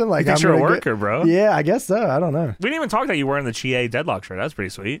or something? Like, I'm you're a worker, bro. Yeah, I guess so. I don't know. We didn't even talk that you were in the Chie Deadlock shirt. That was pretty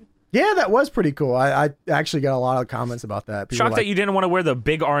sweet. Yeah, that was pretty cool. I actually got a lot of comments about that. People shocked that you didn't want to wear the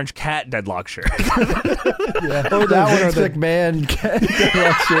big orange cat Deadlock shirt. Yeah, or that one, or the McMahon cat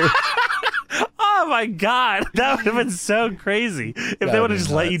Deadlock shirt. Oh my God, that would have been so crazy if they would have just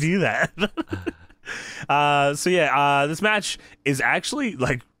let you do that. This match is actually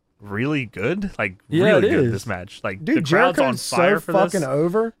like really good, like really good. This match, like dude, the crowd's on fire so for fucking this.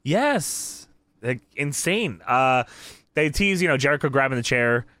 over. Yes, like insane. They tease, Jericho grabbing the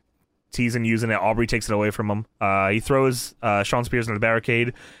chair, teasing using it. Aubrey takes it away from him. He throws Shawn Spears in the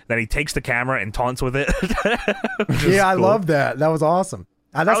barricade. Then he takes the camera and taunts with it. Yeah, I love that. That was awesome.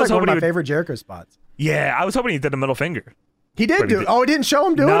 That's like one of my favorite Jericho spots. Yeah, I was hoping he did the middle finger. He did do it. Oh, it didn't show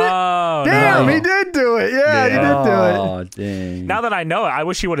him doing it? Damn, he did do it. Yeah, he did do it. Oh, dang. Now that I know it, I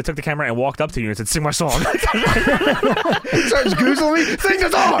wish he would have took the camera and walked up to you and said, "Sing my song." He starts googling me. Sing the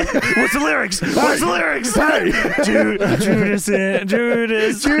song. What's the lyrics? What's the lyrics? Hey,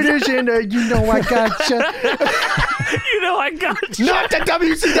 Judas, you know I gotcha. You know I gotcha. Not the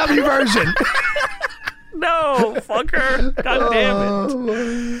WCW version. No, fucker. God damn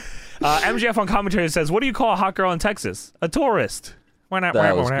it. MJF on commentary says, "What do you call a hot girl in Texas? A tourist." Why not?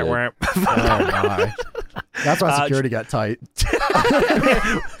 That was good. Oh, my. That's why security got tight.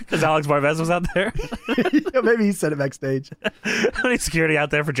 Because Alex Marvez was out there. Yeah, maybe he said it backstage. Any security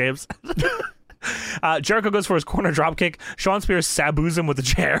out there for James? Jericho goes for his corner dropkick. Sean Spears saboos him with a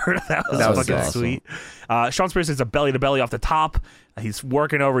chair. that was fucking awesome. sweet. Sean Spears hits a belly to belly off the top. He's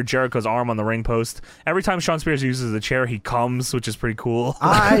working over Jericho's arm on the ring post. Every time Sean Spears uses a chair, he comes, which is pretty cool.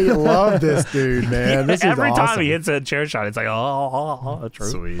 I love this dude, man. This is every awesome. time he hits a chair shot, it's like, oh, true.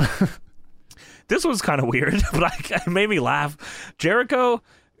 Sweet. This was kind of weird, but it made me laugh. Jericho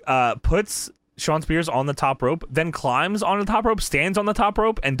puts Sean Spears on the top rope, then climbs on the top rope, stands on the top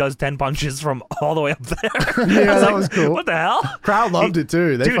rope, and does 10 punches from all the way up there. Yeah, that was cool. What the hell? Crowd loved it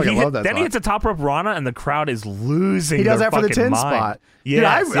too. They fucking loved that. Then he hits a top rope Rana, and the crowd is losing. He does their that for the 10 mind. spot.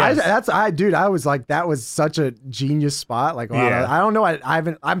 Yes, Dude, I was like, that was such a genius spot. Like, wow, Yeah. I don't know. I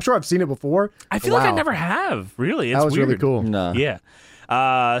haven't. I'm sure I've seen it before. I feel like I never have. Really, it's That was weird. really cool. No. Yeah.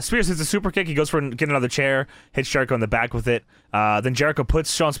 Spears hits a super kick. He goes for get another chair, hits Jericho in the back with it. Then Jericho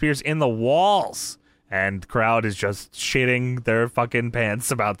puts Sean Spears in the walls. And the crowd is just shitting their fucking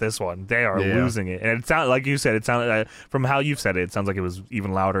pants about this one. They are losing it. And it sounded, like you said, it sounded, from how you've said it, it sounds like it was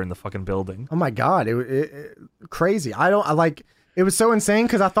even louder in the fucking building. Oh my god, it crazy. It was so insane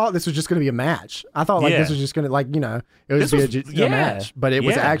because I thought this was just going to be a match. I thought this was just going to it would just be a match. But it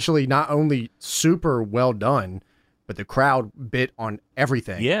was actually not only super well done, but the crowd bit on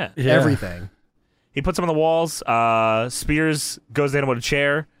everything. Yeah. Everything. He puts him on the walls. Spears goes in with a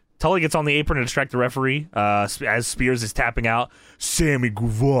chair. Tully gets on the apron to distract the referee as Spears is tapping out. Sammy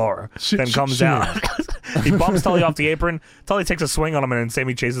Guevara then comes out. He bumps Tully off the apron. Tully takes a swing on him, and then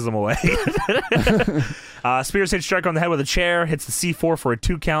Sammy chases him away. Spears hits Jericho on the head with a chair, hits the C4 for a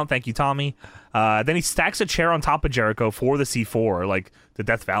 2 count. Thank you, Tommy. Then he stacks a chair on top of Jericho for the C4, like the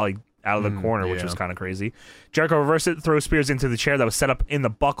Death Valley out of the corner, which was kind of crazy. Jericho reverses it, throws Spears into the chair that was set up in the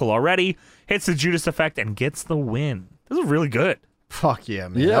buckle already, hits the Judas effect, and gets the win. This is really good. Fuck yeah,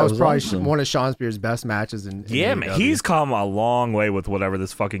 man. Yeah, that was probably awesome. one of Sean Spears' best matches in Yeah, AEW. man. He's come a long way with whatever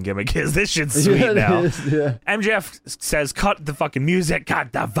this fucking gimmick is. This shit's sweet now. MJF says, cut the fucking music.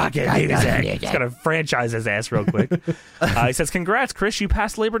 Cut the fucking music. He's going to franchise his ass real quick. He says, congrats, Chris. You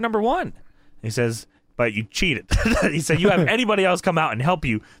passed labor number 1. He says, but you cheated. He said, you have anybody else come out and help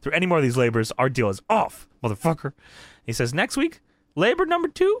you through any more of these labors. Our deal is off, motherfucker. He says, next week, labor number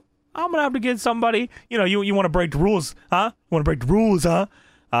 2. I'm going to have to get somebody, you want to break the rules, huh? You want to break the rules, huh?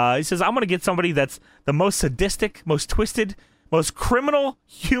 He says, I'm going to get somebody that's the most sadistic, most twisted, most criminal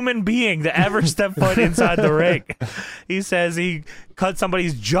human being to ever step foot inside the ring. He says he cut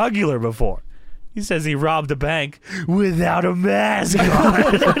somebody's jugular before. He says he robbed a bank without a mask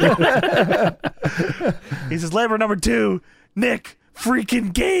on. He says, labor number 2, Nick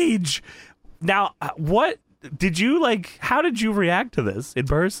freaking Gage. Now, what did you how did you react to this in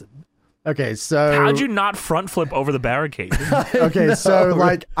person? Okay, so how'd you not front flip over the barricade? Okay, so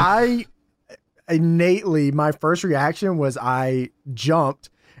I innately, my first reaction was I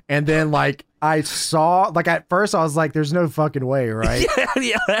jumped, and then I saw, at first I was like, there's no fucking way, right?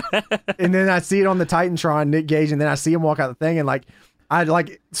 Yeah. And then I see it on the Titantron, Nick Gage, and then I see him walk out the thing, and I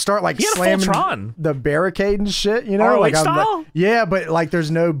start slamming the barricade and shit, ROH style? Yeah, but there's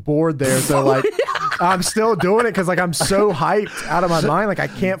no board there, so I'm still doing it because I'm so hyped out of my mind, I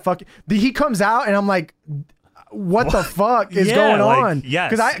can't fucking. He comes out and I'm like, what the fuck is going on? Yes,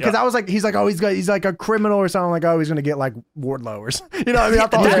 because I was like, he's like a criminal or something. He's gonna get Wardlow or something. You know what I mean? I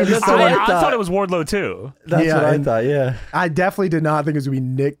thought it was gonna be I thought it was Wardlow too. That's what I thought. Yeah, I definitely did not think it was gonna be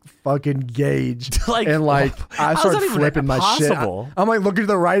Nick fucking Gage. I started flipping my shit. I'm looking to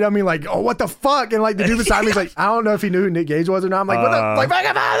the right of me, oh, what the fuck? And the dude beside me is like, I don't know if he knew who Nick Gage was or not. I'm like, what the fuck?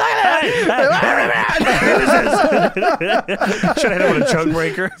 Should have hit him with a choke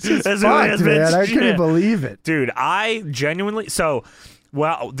breaker. Fucked, man. I couldn't believe it, dude. I genuinely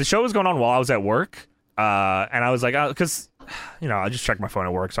the show was going on while I was at work, and I was like, because I just checked my phone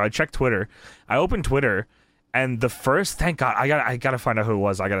at work, so I checked Twitter. I opened Twitter, and the first, thank God, I gotta find out who it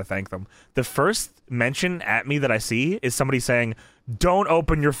was. I gotta thank them. The first mention at me that I see is somebody saying, don't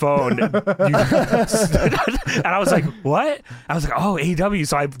open your phone. And I was like, what? I was like, oh, AEW.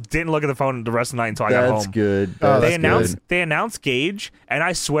 So I didn't look at the phone the rest of the night until I got home. That's good. They announced Gage, and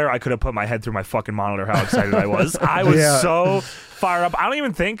I swear I could have put my head through my fucking monitor how excited I was. I was so fired up. I don't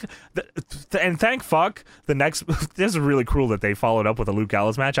even think and thank fuck the next this is really cruel that they followed up with a Luke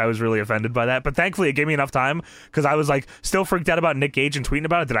Gallows match. I was really offended by that, but thankfully it gave me enough time because I was like still freaked out about Nick Gage and tweeting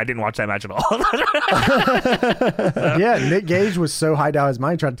about it that I didn't watch that match at all. Yeah, Nick Gage was so high down his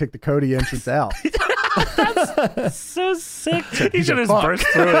mind trying to take the Cody entrance out. That's so sick. He should have just burst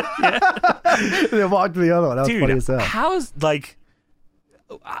through it. Yeah. Then walked to the other one. That was funny as hell. How's like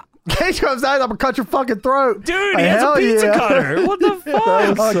Gage comes out, I'm gonna cut your fucking throat. Dude, he has a pizza cutter. What the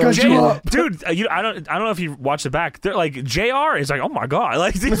fuck? Cut you up. Dude, I don't know if you watched it back. They're like JR is like, oh my god,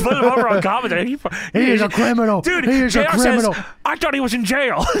 like he's putting him over on commentary. He is a criminal. Dude, he is JR a criminal. Says, I thought he was in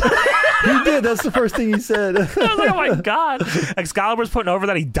jail. He did. That's the first thing he said. I was like, oh my god. Excalibur's putting over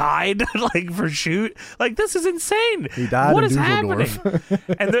that he died like for shoot. Like this is insane. He died. What in is Dusseldorf.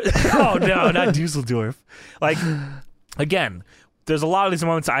 happening? And oh no, not Dusseldorf. Like again. There's a lot of these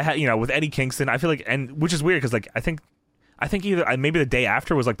moments I had, with Eddie Kingston. I feel like, and which is weird because like I think either maybe the day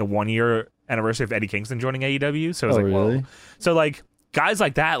after was like the 1 year anniversary of Eddie Kingston joining AEW. So it was like, really? whoa. So like guys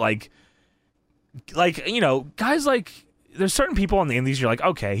like that, like guys like there's certain people on the indies you're like,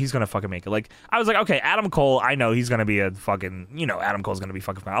 okay, he's gonna fucking make it. Like I was like, okay, Adam Cole, I know he's gonna be a fucking, Adam Cole's gonna be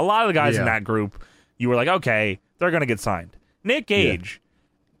fucking fine. A lot of the guys in that group, you were like, okay, they're gonna get signed. Nick Gage. Yeah.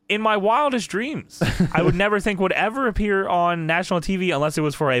 In my wildest dreams, I would never think would ever appear on national TV unless it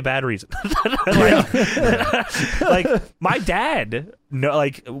was for a bad reason. like my dad,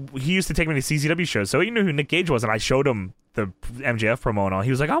 he used to take me to CZW shows, so he knew who Nick Gage was, and I showed him the MJF promo and all.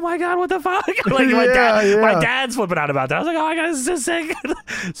 He was like, "Oh my god, what the fuck?" Like my dad's flipping out about that. I was like, "Oh my god, this is so sick."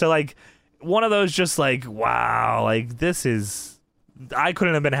 So like one of those, just like, wow, like this is. I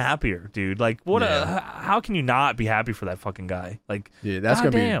couldn't have been happier, dude. Like, how can you not be happy for that fucking guy? Like, that's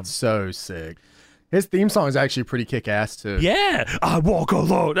gonna be so sick. His theme song is actually pretty kick-ass too. Yeah, I walk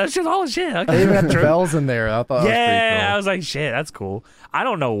alone. That's just all shit. Okay. They even had the bells in there. I thought, that was pretty cool. I was like, shit, that's cool. I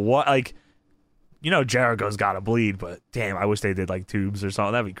don't know what, like, Jericho's got to bleed, but damn, I wish they did like tubes or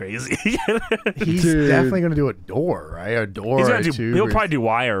something. That'd be crazy. He's definitely gonna do a door, right? A door. He'll probably do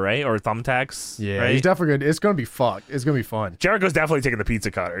wire, right, or thumbtacks. Yeah, right? he's definitely gonna. It's gonna be fucked. It's gonna be fun. Jericho's definitely taking the pizza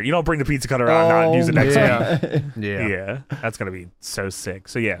cutter. You don't bring the pizza cutter out and not use it next week. Yeah, that's gonna be so sick.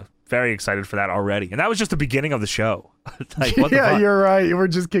 So yeah. Very excited for that already. And that was just the beginning of the show. Like, what the fuck? You're right. We're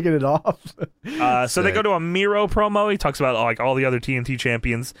just kicking it off. So they go to a Miro promo. He talks about like all the other TNT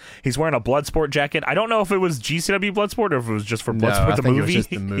champions. He's wearing a Bloodsport jacket. I don't know if it was GCW Bloodsport or if it was just for Bloodsport the movie. It was just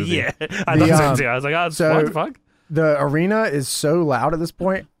the movie. Yeah. I thought so too. I was like, what the fuck? The arena is so loud at this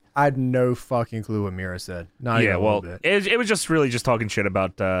point. I had no fucking clue what Miro said. Not even a little bit. It was just really just talking shit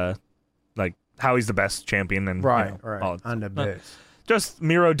about like how he's the best champion and right. I'm the best. Just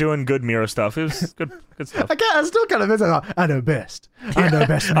Miro doing good Miro stuff. It was good stuff. I still kind of miss it. I know best. I know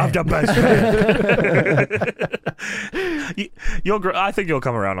best. I'm the best. I think you'll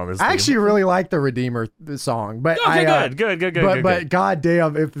come around on this. I actually really like the Redeemer song, but good. But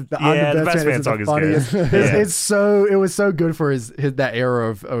goddamn, if the I'm the best man song is the funniest, it was so good for his that era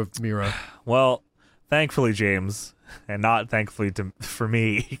of Miro. Well, thankfully, James, and not thankfully for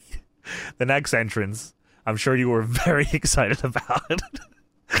me, the next entrance. I'm sure you were very excited about it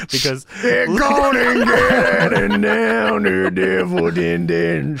because they're going getting down the devil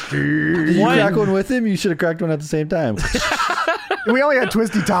den street. Did you crack one with him? You should have cracked one at the same time. We only had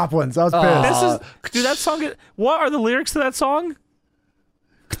twisty top ones. I was pissed. Dude, that song. What are the lyrics to that song?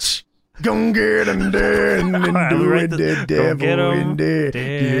 Come get him dead and do it, the devil in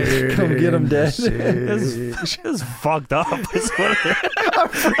there. Come get him dead. This is fucked up. I'm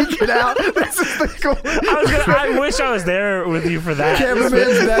freaking out. This is the cool. I wish I was there with you for that.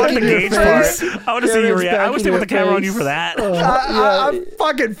 Cameraman's back in your face. I want to see you react. I wish they put the camera on you for that. I'm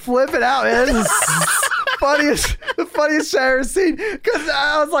fucking flipping out, man. This is the funniest shit I ever seen. Because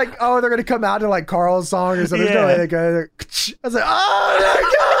I was like, oh, they're gonna come out to like Carl's song or something. There's no way they go. I was like, oh my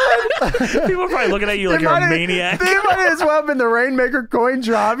god. People are probably looking at you like you're a maniac. They might as well have been the Rainmaker coin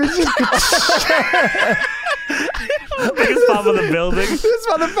drop. It's just biggest pop of the building. This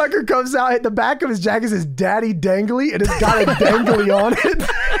motherfucker comes out at the back of his jacket says Daddy Dangly and it's got a dangly on it.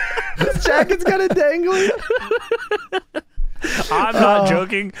 His jacket's got a dangly. I'm not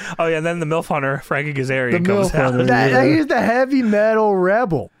joking. Oh yeah, and then the MILF Hunter, Frankie Kazarian, comes out. He's the heavy metal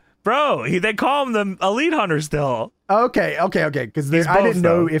rebel. Bro, they call him the Elite Hunter still. Okay. Because I didn't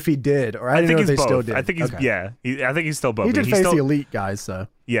know if he did, or I didn't know if they still did. I think he's I think he's still both. He did face the Elite guys, so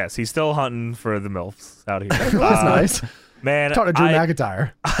yes, he's still hunting for the MILFs out here. That's nice. Man, talk to Drew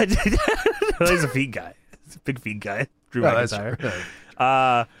McIntyre. He's a feet guy. He's a big feet guy. Drew That's McIntyre. true.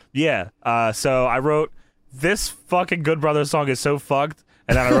 So I wrote, this fucking Good Brothers song is so fucked.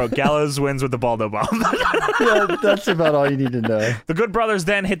 And then I wrote, Gallows wins with the Baldo Bomb. Yeah, that's about all you need to know. The Good Brothers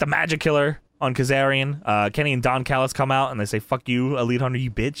then hit the Magic Killer on Kazarian. Kenny and Don Callis come out and they say, fuck you, Elite Hunter,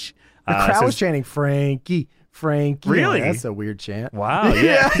 you bitch. The crowd was chanting, Frankie. Really? That's a weird chant. Wow.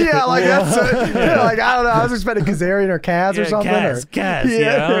 Yeah, like that's like I don't know. I was expecting Kazarian or Kaz or something. Kaz.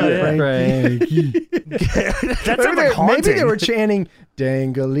 Frankie. That sounds like haunting. Maybe they were chanting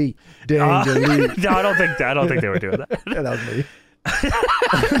Dangly. No, I don't think they were doing that. Yeah, that was me.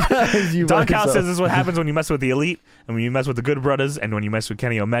 Don Callis says this is what happens when you mess with the Elite, and when you mess with the Good Brothers, and when you mess with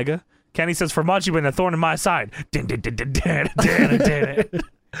Kenny Omega. Kenny says, for months you've been a thorn in my side. He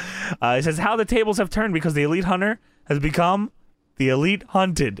says how the tables have turned because the Elite Hunter has become the Elite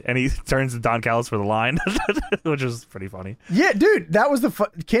Hunted, and he turns to Don Callis for the line, which was pretty funny. Yeah, dude, that was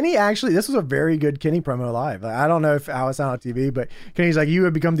Kenny. Actually, this was a very good Kenny promo live. Like, I don't know how it sounded on TV, but Kenny's like, you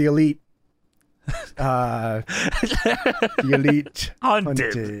have become the Elite. The Elite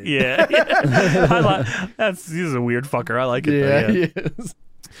Hunted. Yeah. This is a weird fucker. I like it. Yeah, he is.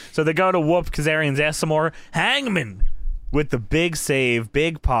 So they go to whoop Kazarian's ass some more. Hangman with the big save,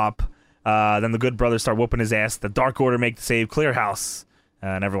 big pop. Then the Good Brothers start whooping his ass. The Dark Order make the save, clear house,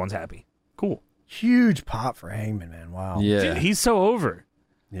 and everyone's happy. Cool. Huge pop for Hangman, man. Wow. Yeah, dude, he's so over.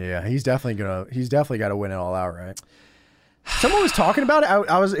 Yeah, he's definitely got to win it all out, right? Someone was talking about it.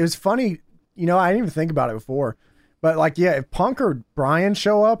 It was funny. You know, I didn't even think about it before, but like, yeah, if Punk or Bryan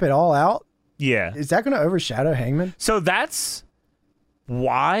show up at All Out, yeah, is that going to overshadow Hangman? So that's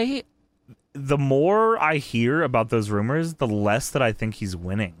why the more I hear about those rumors, the less that I think he's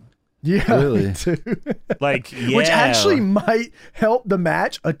winning. Yeah, really? Me too. Like, yeah, which actually might help the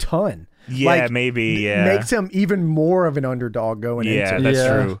match a ton. Yeah, like, maybe. Yeah, makes him even more of an underdog going into. Yeah, that's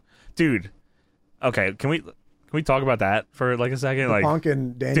true, dude. Okay, can we talk about that for like a second? The like Punk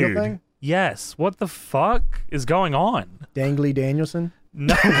and Daniel thing. Yes. What the fuck is going on? Dangly Danielson?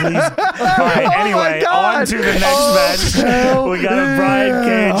 No, please. All right, anyway, on to the next match. We got a Brian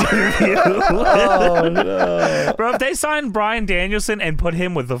Cage interview. Oh, no. Bro, if they signed Bryan Danielson and put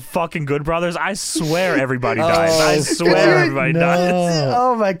him with the fucking Good Brothers, I swear everybody dies. I swear everybody dies.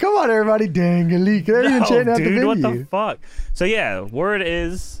 Oh, my. Come on, everybody. Dangly. They're even chanting out the dude, venue. what the fuck? So, yeah, word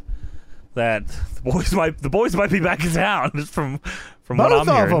is that the boys might be back in town just from what I'm hearing. Both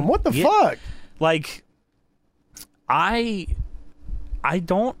of them. What the fuck? Like, I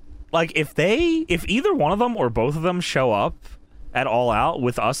don't like if either one of them or both of them show up at All Out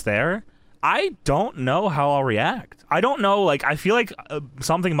with us there. I don't know how I'll react. I don't know. Like, I feel like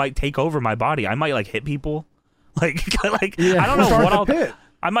something might take over my body. I might like hit people. Like I don't know what I'll.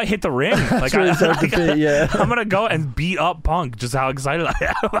 I might hit the ring. Like, I'm gonna go and beat up Punk. Just how excited I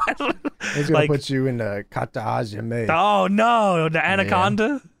am. He's gonna put you in the Kata Hajime. Oh no, the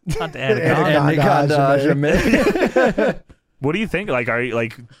Anaconda. Yeah. Not the Anaconda. What do you think? Like, are you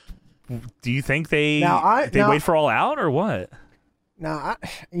like? Do you think they wait for All Out or what? Now,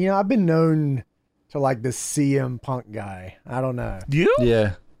 I've been known to like the CM Punk guy. I don't know. You?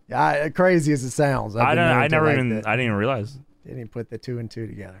 Yeah. Crazy as it sounds. I didn't even realize. Didn't put the 2 and 2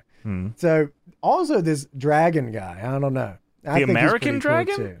 together. So also this Dragon guy. I don't know. I think American he's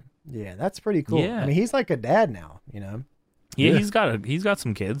Dragon? cool too. Yeah, that's pretty cool. Yeah. I mean, he's like a dad now. You know. Yeah, he's got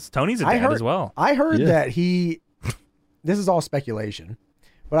some kids. Tony's a dad as well. I heard that he. This is all speculation,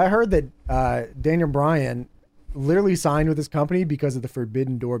 but I heard that Daniel Bryan literally signed with his company because of the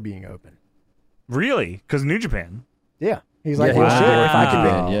Forbidden Door being open. Really? Because New Japan. Yeah, he's like, well, shit.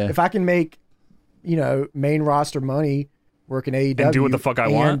 If I can make, main roster money working AEW and do what the fuck I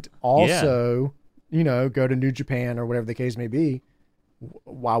want, and also, go to New Japan or whatever the case may be,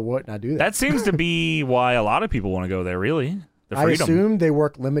 why wouldn't I do that? That seems to be why a lot of people want to go there. Really, I assume they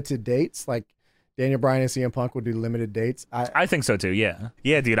work limited dates, like Daniel Bryan and CM Punk will do limited dates. I think so too. Yeah,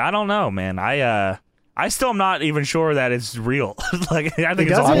 dude. I don't know, man. I still am not even sure that it's real. Like, I think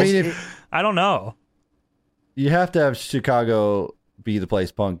it's all. I don't know. You have to have Chicago be the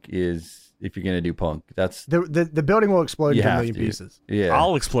place Punk is if you're gonna do Punk. That's the building will explode into a million pieces. Yeah,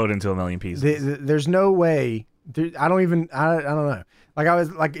 I'll explode into a million pieces. There's no way. I don't know. Like, I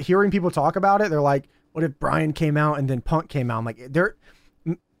was like hearing people talk about it. They're like, what if Bryan came out and then Punk came out? I'm like, you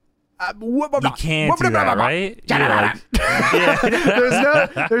can't do that, right?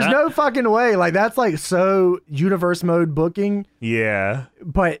 There's no fucking way. Like, that's like so universe mode booking. Yeah.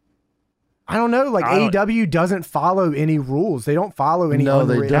 But I don't know. Like, AEW doesn't follow any rules. They don't follow any. No,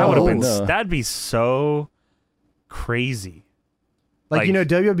 they don't. That'd be so crazy. Like,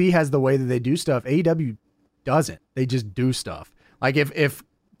 WWE has the way that they do stuff. AEW doesn't. They just do stuff. Like if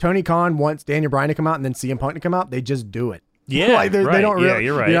Tony Khan wants Daniel Bryan to come out and then CM Punk to come out, they just do it. Yeah, like right. They don't really, yeah,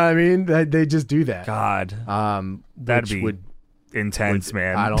 you're right. You know what I mean? They just do that. God, that'd be intense,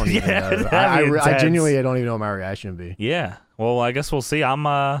 man. I don't even know. I genuinely don't even know what my reaction would be. Yeah. Well, I guess we'll see. I'm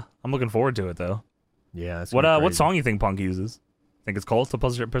looking forward to it though. Yeah. That's what song you think Punk uses? Think it's Cult of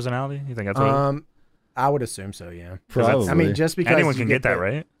Personality? You think that's what? I would assume so. Yeah. Probably. I mean, just because anyone can get that,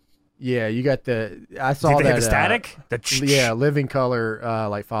 right? Yeah, you got the. I saw Did they that. Hit the static? Yeah, Living Color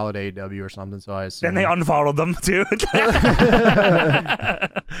like followed AEW or something. So I assume. Then they unfollowed them too.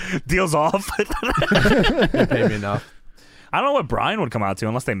 Deals off. They pay me enough. I don't know what Brian would come out to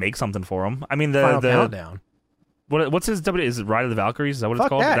unless they make something for him. I mean, the Final Countdown. What's his W? Is it Ride of the Valkyries? Is that what Fuck it's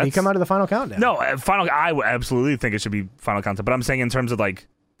called? That. He come out of the Final Countdown. No, I would absolutely think it should be Final Countdown. But I'm saying in terms of like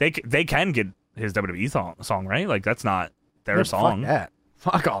they can get his WWE song, right? Like that's not their song. Fuck that.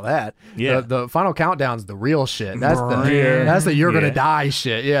 Fuck all that. Yeah. The Final Countdown's the real shit. That's the you're gonna die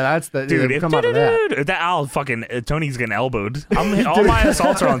shit. Yeah, that's the dude. Come out of that. I'll fucking Tony's getting elbowed. All my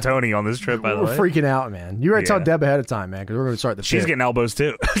assaults are on Tony on this trip. By the way, we're freaking out, man. You gotta tell Deb ahead of time, man, because we're gonna start the. She's getting elbows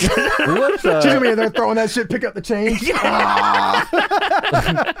too. She's gonna be in there throwing that shit, pick up the change. She's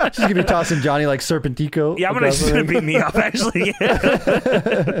gonna be tossing Johnny like Serpentico. Yeah, I'm gonna beat me up actually.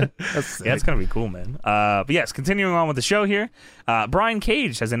 Yeah, it's gonna be cool, man. But yes, continuing on with the show here. Brian Cage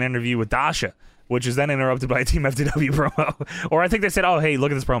has an interview with Dasha, which is then interrupted by a Team FTW promo. Or I think they said, "Oh, hey,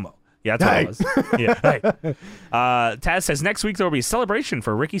 look at this promo." Yeah, that's what it was. Yeah. Hey. Taz says next week there will be a celebration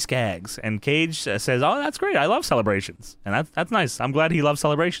for Ricky Skaggs, and Cage says, "Oh, that's great. I love celebrations, and that's nice. I'm glad he loves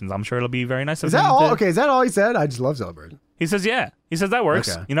celebrations. I'm sure it'll be very nice." Is that all? Okay, is that all he said? I just love celebrations. He says, "Yeah." He says that works.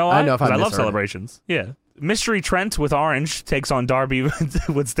 Okay. You know why? I know if I love celebrations. Yeah. Mystery Trent with Orange takes on Darby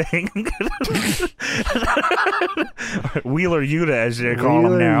with Sting. Wheeler Yuta, as they call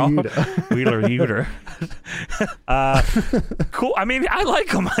him now. Wheeler Yuta. Cool. I mean, I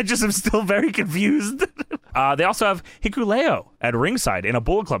like him. I just am still very confused. They also have Hikuleo at ringside in a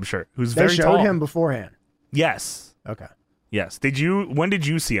Bullet Club shirt, who's very tall. They showed him beforehand. Yes. Okay. Yes. When did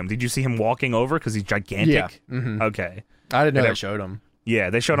you see him? Did you see him walking over? Because he's gigantic? Yeah. Mm-hmm. Okay. I didn't know they showed him.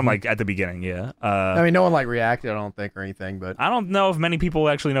 Yeah, they showed him like at the beginning. Yeah, I mean, no one like reacted, I don't think, or anything. But I don't know if many people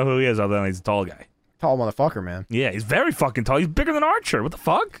actually know who he is, other than he's a tall guy. Tall motherfucker, man. Yeah, he's very fucking tall. He's bigger than Archer. What the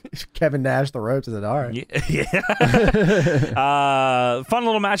fuck? Kevin Nash, the ropes is it? All right. Yeah. Fun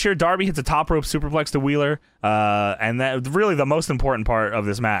little match here. Darby hits a top rope superplex to Wheeler, and that really the most important part of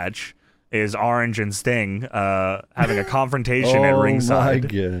this match is Orange and Sting having a confrontation at ringside. Oh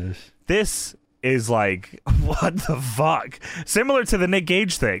my gosh! This is like, what the fuck? Similar to the Nick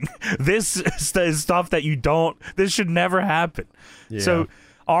Gage thing. This is stuff that this should never happen. Yeah. So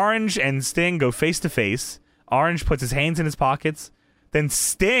Orange and Sting go face to face. Orange puts his hands in his pockets. Then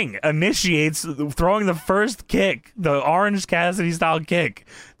Sting initiates throwing the first kick, the Orange Cassidy style kick.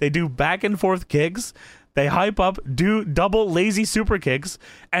 They do back and forth kicks. They hype up, do double lazy super kicks,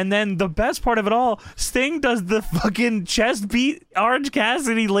 and then the best part of it all, Sting does the fucking chest beat Orange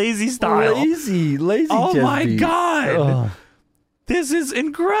Cassidy lazy style. Lazy oh chest my beat. God. Ugh. This is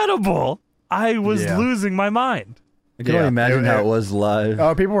incredible. I was losing my mind. I can only imagine how it was live.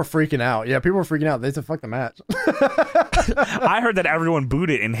 Oh, people were freaking out. Yeah, people were freaking out. They said, fuck the match. I heard that everyone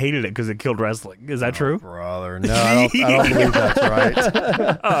booed it and hated it because it killed wrestling. Is that true? Brother, no, I don't believe that's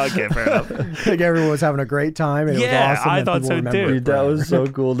right. Oh, okay, fair enough. I think everyone was having a great time. And it was awesome. I thought so too. Dude, that was so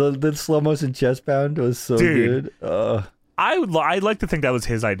cool. The slow motion chest pound was so good. I'd like to think that was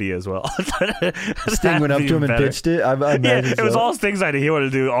his idea as well. Sting went up to him and pitched it. I imagine it was all Sting's idea. He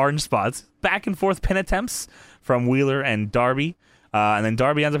wanted to do orange spots. Back and forth pin attempts from Wheeler and Darby. And then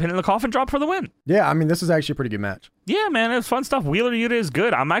Darby ends up hitting the coffin drop for the win. Yeah, I mean, this is actually a pretty good match. Yeah, man, it was fun stuff. Wheeler Yuta is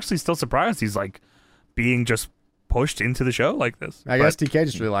good. I'm actually still surprised he's like being just pushed into the show like this. I guess TK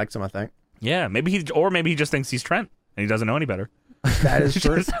just really likes him, I think. Yeah, maybe he just thinks he's Trent and he doesn't know any better. That is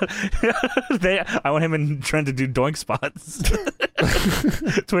true. I want him and Trent to do doink spots.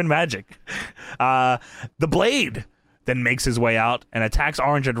 Twin magic. The Blade then makes his way out and attacks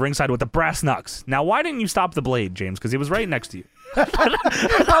Orange at ringside with the brass knucks. Now, why didn't you stop the Blade, James? Because he was right next to you.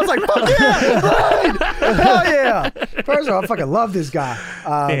 I was like, fuck yeah! Blade! Hell yeah! First of all, I fucking love this guy.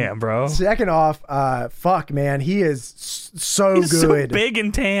 Damn, bro. Second off, fuck, man, he is so He's good. So big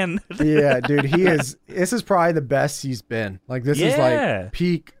and tan. Yeah, dude, he is. This is probably the best he's been. Like, this is like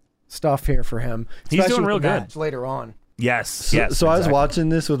peak stuff here for him. He's doing real good. Later on. Yes. So exactly. I was watching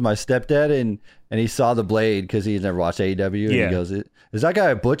this with my stepdad, and he saw the Blade because he's never watched AEW. And he goes, "Is that guy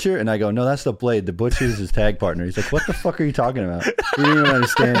a Butcher?" And I go, "No, that's the Blade. The Butcher is his tag partner." He's like, "What the fuck are you talking about?" He didn't even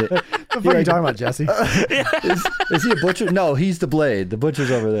understand it. What are you talking about, Jesse? Is he a butcher? No, he's the Blade. The butcher's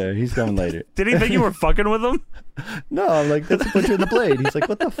over there. He's coming later. Did he think you were fucking with him? No, I'm like, that's the butcher and the Blade. He's like,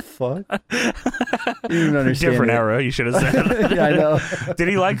 what the fuck? You didn't understand. Different era, you should have said. Yeah, I know. Did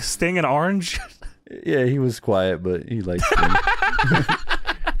he like Sting and Orange? Yeah, he was quiet, but he liked Sting.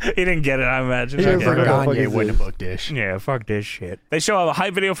 He didn't get it, I imagine. He Okay. forgot Kanye wouldn't have booked this. Yeah, fuck this shit. They show a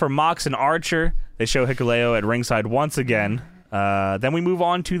hype video for Mox and Archer. They show Hikuleo at ringside once again. Then we move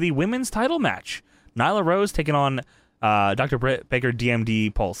on to the women's title match. Nyla Rose taking on Dr. Britt Baker,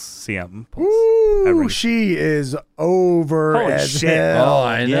 DMD Pulse, CM Pulse. Ooh, she is over Holy as shit. hell. Oh,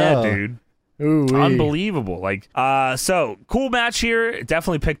 I know. Yeah, dude. Ooh-wee. Unbelievable. Like, so cool match here.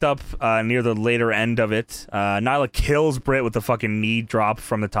 Definitely picked up near the later end of it. Nyla kills Britt with the fucking knee drop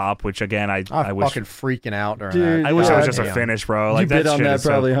from the top, which again, I wish. Fucking freaking out during Dude, that. I wish it was just a Damn. finish, bro. Like You bid that on shit that is so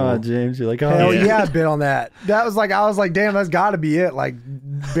probably, huh, cool. James? You're like, oh, Hell yeah. yeah, I bid on that. That was like, I was like, damn, that's got to be it. Like,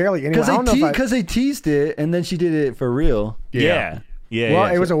 barely anyone. Because they teased it, and then she did it for real. Yeah.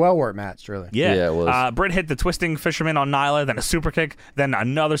 Well, it was a well-worked match, truly. Yeah, Yeah, it was. Britt hit the twisting fisherman on Nyla, then a super kick, then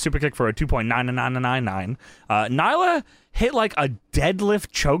another super kick for a 2.9999. Nyla hit like a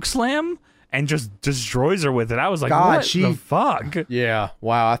deadlift choke slam and just destroys her with it. I was like, God, what the fuck? Yeah,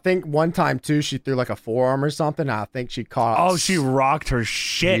 wow. I think one time, too, she threw like a forearm or something. I think she caught... Oh, she rocked her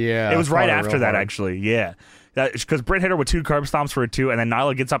shit. Yeah, it was right caught her after real that, hard. actually. Yeah. Because Britt hit her with 2 curb stomps for a 2, and then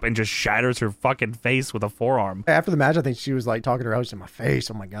Nyla gets up and just shatters her fucking face with a forearm. After the match, I think she was like talking to her host in my face.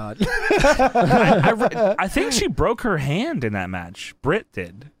 Oh, my God. I think she broke her hand in that match. Britt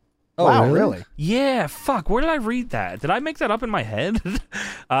did. Oh, wow, really? Yeah, fuck. Where did I read that? Did I make that up in my head?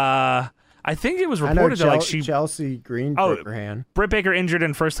 I think it was I know reported that like Chelsea Green broke her hand. Britt Baker injured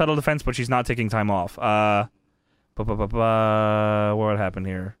in first title defense, but she's not taking time off. What happened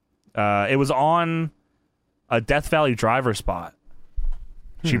here? It was on a Death Valley driver spot.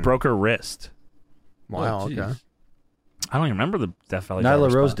 She broke her wrist. Wow, Oh, okay. jeez. I don't even remember the Death Valley driver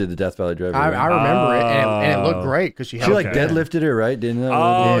Nyla Rose spot. did the Death Valley Driver. I remember it, and it looked Oh. great because she She held like it. deadlifted her, right? Didn't it?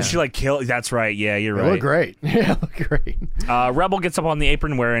 Oh, Yeah. she like killed. That's right. Yeah, you're It right. looked great. Yeah, it looked great. Rebel gets up on the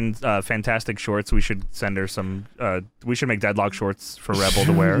apron wearing fantastic shorts. We should send her some. We should make deadlock shorts for Rebel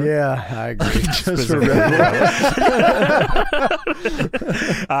to wear. Yeah, I agree. Just for Rebel.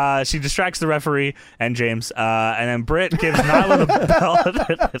 She distracts the referee and James, and then Britt gives Nyla the belt.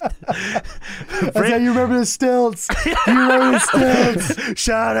 That's how you remember the stilts. You remember the stilts.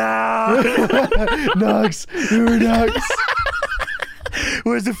 Shout out! Nux. You were Nux.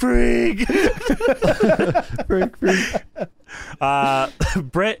 Where's the freak? Freak.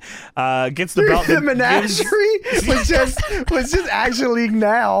 Britt gets the belt. The and menagerie was just Action League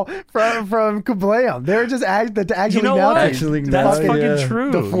Now from Kablam. They're just the Action You know League Now. what? team. Action League That's Now, fucking yeah.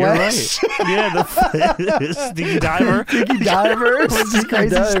 true. The You're Flash. right. Yeah, the Stinky Diver. Stinky Diver. Was just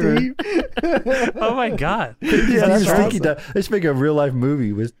Crazy Diver. Steve. Oh my god. Yeah, Steve that's Stinky awesome. They should make a real life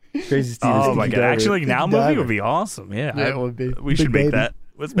movie with Crazy Steve. and Oh Stinky my god. Diver. Action League Now Stinky movie Diver. would be awesome. Yeah. Yeah, it would be. We Big should make Baby. that.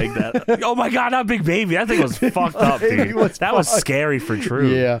 Let's make that. Oh my god, not Big Baby. That thing was fucked up, Baby dude. was That was fucked. scary for true.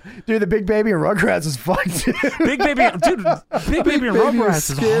 Yeah, dude, the Big Baby and Rugrats is fucked. Big Baby, dude. Big Baby and Baby was Rugrats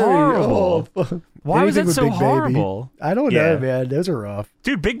is scary. horrible. Oh, fuck. Why was Anything it with so Big Baby. horrible? I don't Yeah. know, man. Those are rough.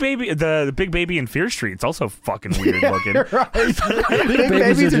 Dude, Big Baby, the Big Baby in Fear Street's also fucking weird looking. You're right. Big babies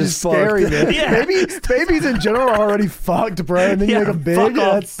babies are are just just scary, fucked. man. Yeah. Babies in general are already fucked, bro. And then you make them big. fuck off,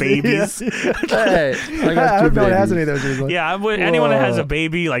 that's- babies. Hey, I got I two hope no one has babies. any of those. Usually. Yeah, anyone that has Whoa. a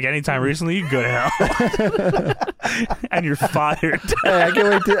baby like anytime recently, you go to hell, and you're fired. Hey, I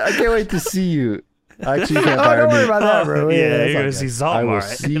can't wait to see you. Actually, you can't Oh, fire don't me. worry about that, bro. yeah, that's you're gonna all see good. I something. will All right.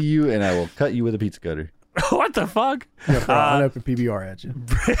 see you, and I will cut you with a pizza cutter. What the fuck? Yeah, bro, I'll open PBR at you.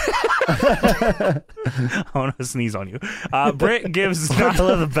 I want to sneeze on you. Britt gives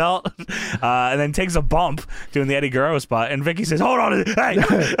Nyla the belt, and then takes a bump doing the Eddie Guerrero spot. And Vicky says, "Hold on, hey,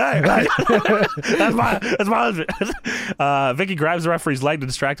 that's my husband." Vicky grabs the referee's leg to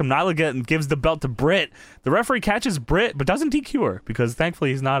distract him. Nyla gives the belt to Britt. The referee catches Britt, but doesn't DQ her because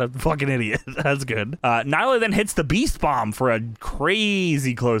thankfully he's not a fucking idiot. That's good. Nyla then hits the Beast Bomb for a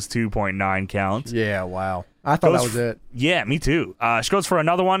crazy close 2.9 count. Yeah, wow. I thought that Goes was it. Yeah, me too. She goes for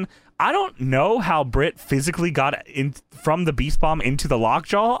another one. I don't know how Britt physically got in from the Beast Bomb into the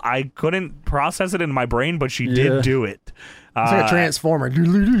lockjaw. I couldn't process it in my brain, but she Yeah. did do it. It's like a transformer.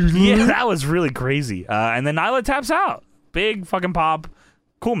 Yeah, that was really crazy. And then Nyla taps out. Big fucking pop.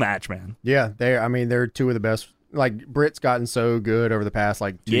 Cool match, man. Yeah, they're two of the best. Like, Britt's gotten so good over the past,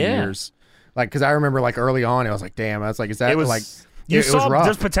 like, 2 Yeah. years. Like, because I remember, like, early on, I was like, damn, that's like, is that, It was like, you it saw was rough.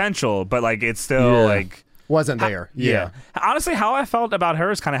 just potential, but like it's still Yeah. like wasn't there. Yeah. Honestly, how I felt about her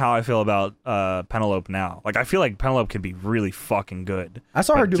is kind of how I feel about Penelope now. Like, I feel like Penelope can be really fucking good. I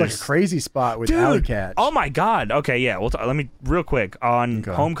saw her do like a crazy spot with Alley Catch. Oh my god. Okay, yeah. Well, let me real quick on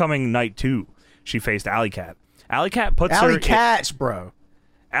Homecoming Night 2. She faced Alley Cat. Alley Cat puts Alley Catch, bro.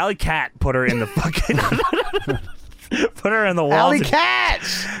 Alley Cat put her in the fucking put her in the wall. Alley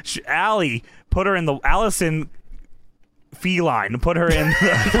Catch. Alley put her in the Allison Feline. Put her in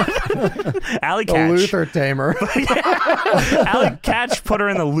the Alley Catch. The Luther Tamer. Alley Catch put her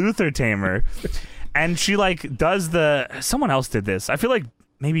in the Luther Tamer, and she like does the. Someone else did this. I feel like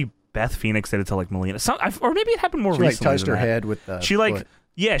maybe Beth Phoenix did it to like Melina, or maybe it happened more recently. She like touched her head with the. She like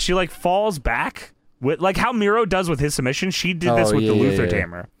foot. She like falls back. With, like how Miro does with his submission, she did this with the Luther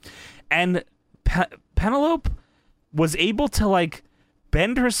Tamer. And Penelope was able to like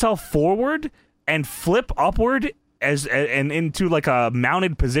bend herself forward and flip upward and into like a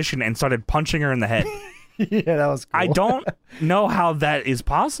mounted position and started punching her in the head. Yeah, that was cool. I don't know how that is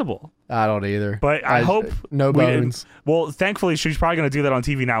possible. I don't either. But I hope no bones. Well, thankfully, she's probably going to do that on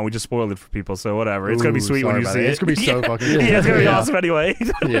TV now. We just spoiled it for people, so whatever. It's going to be sweet when you see it. It's going to be so fucking cool. Yeah, it's going to be awesome anyway.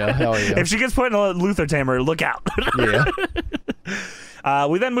 Yeah, hell yeah. If she gets put in a Luther Tamer, look out. Yeah.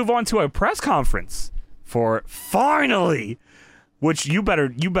 We then move on to a press conference for finally, which you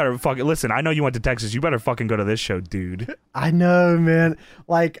better fucking listen. I know you went to Texas. You better fucking go to this show, dude. I know, man.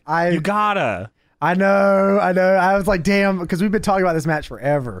 Like you gotta. I know. I was like, damn, because we've been talking about this match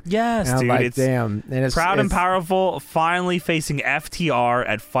forever. Yes, and dude. Like, it's damn. And it's Proud and Powerful finally facing FTR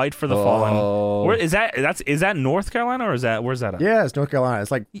at Fight for the Fallen. Where is that? Is that North Carolina or where's that at? Yeah, it's North Carolina. It's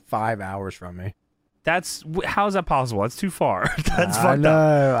like 5 hours from me. How is that possible? That's too far. That's fucked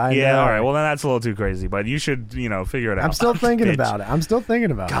up. I know. All right. Well, then that's a little too crazy. But you should, figure it out. I'm still thinking about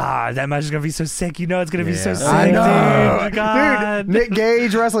it. God, that match is gonna be so sick. You know it's gonna be so sick. I know, dude. God. Dude, Nick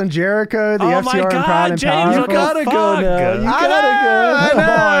Gage wrestling Jericho. The FTR my God, and Proud and James, Powerful. You gotta go now. You gotta go. I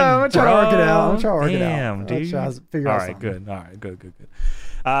know. I'm trying to work it out. Damn, dude. I'm trying to figure out something. Good. All right, good.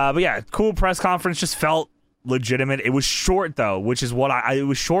 But yeah, cool press conference. Just felt legitimate. It was short though, which is what it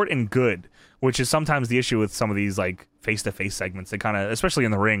was short and good. Which is sometimes the issue with some of these like face-to-face segments. They kind of, especially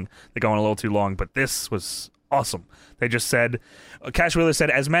in the ring, they go on a little too long. But this was awesome. They just said, Cash Wheeler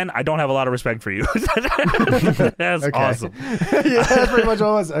said, "As men, I don't have a lot of respect for you." That's awesome. Yeah, that's pretty much what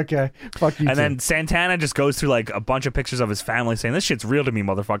it was. Okay, fuck you. And then Santana just goes through like a bunch of pictures of his family, saying, "This shit's real to me,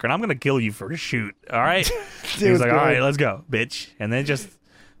 motherfucker, and I'm gonna kill you for a shoot." All right. He was like, "All right, let's go, bitch." And then just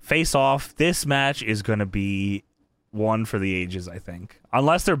face off. This match is gonna be one for the ages, I think.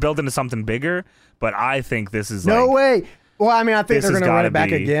 Unless they're building to something bigger, but I think this is no way. Well, I mean, I think they're going to run it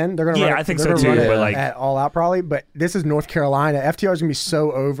back again. They're going to run it, I think so too. But like at All Out probably. But this is North Carolina. FTR is going to be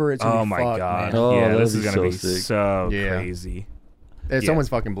so over. It's going to be fucked, god! Man. Oh, yeah, this is going to be sick. so crazy. Someone's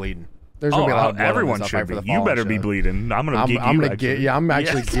fucking bleeding. There's going to be a lot of blood. Everyone should be. You better be bleeding. I'm going to gig you. I'm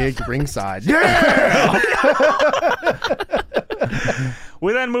actually gigged ringside. Yeah.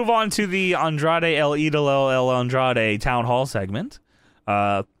 We then move on to the Andrade El Idolo El Andrade town hall segment.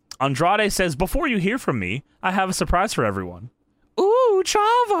 Andrade says, "Before you hear from me, I have a surprise for everyone." Ooh,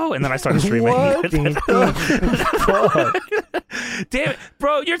 Chavo! And then I started screaming. Damn it,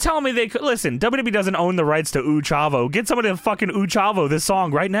 bro! You're telling me they could listen? WWE doesn't own the rights to Ooh Chavo. Get somebody to fucking Ooh Chavo this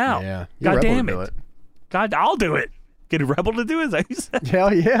song right now. Yeah, God damn it. God, I'll do it. Get a Rebel to do it, is that you said?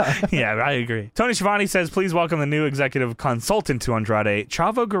 Hell yeah. Yeah, I agree. Tony Schiavone says, "Please welcome the new executive consultant to Andrade,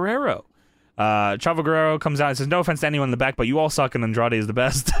 Chavo Guerrero." Chavo Guerrero comes out and says, "No offense to anyone in the back, but you all suck and Andrade is the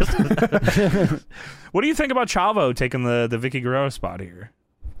best." What do you think about Chavo taking the Vicky Guerrero spot here?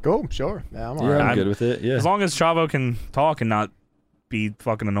 Cool, sure. Yeah, I'm all right. I'm good with it. Yeah. As long as Chavo can talk and not be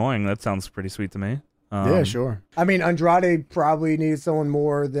fucking annoying, that sounds pretty sweet to me. Yeah, sure. I mean, Andrade probably needed someone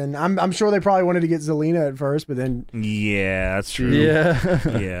more than I'm sure they probably wanted to get Zelina at first, but then yeah, that's true. Yeah,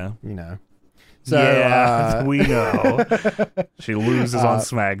 yeah. So yeah, we know she loses on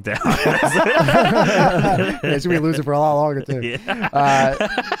SmackDown. Yeah, she'll be losing for a lot longer too. Yeah.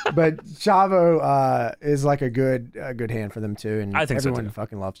 But Chavo is like a good hand for them too, and I think everyone so too.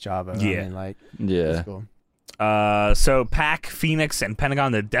 fucking loves Chavo. Yeah, I mean, like yeah. That's cool. So Pac, Phoenix, and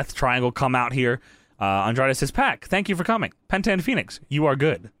Pentagon, the Death Triangle, come out here. Andrade says, "Pac, thank you for coming. Penta and Phoenix, you are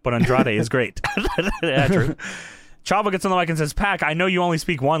good, but Andrade is great." Yeah, true. Chavo gets on the mic and says, "Pac, I know you only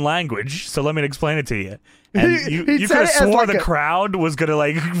speak one language, so let me explain it to you." And you could have swore the crowd was gonna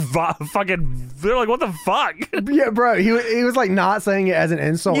like fucking. They're like, "What the fuck?" Yeah, bro. He was like not saying it as an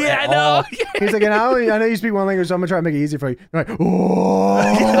insult. Yeah, at I know. All. He's like, I know you speak one language, so I'm gonna try to make it easy for you. I'm like, oh.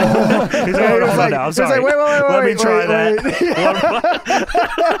 He's like, hold on now. I'm sorry. Like, wait, let me try that.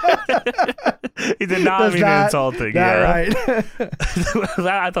 He did not mean insulting. Yeah, right.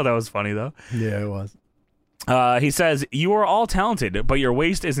 I thought that was funny though. Yeah, it was. He says, you are all talented, but your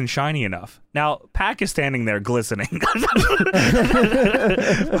waist isn't shiny enough. Now, Pac is standing there glistening.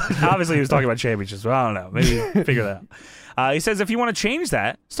 Obviously, he was talking about championships, but I don't know. Maybe figure that out. He says, if you want to change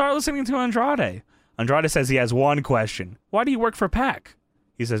that, start listening to Andrade. Andrade says he has one question. Why do you work for Pac?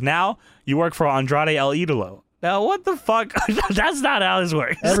 He says, now you work for Andrade El Idolo. Now, what the fuck? That's not how this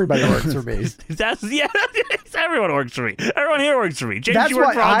works. Everybody works for me. Everyone works for me. Everyone here works for me. James, you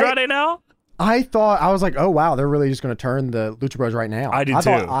work for Andrade now? I was like, oh, wow, they're really just going to turn the Lucha Bros right now. I did too.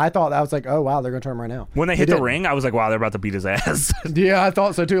 I thought I was like, oh, wow, they're going to turn them right now. When they hit the ring, I was like, wow, they're about to beat his ass. Yeah, I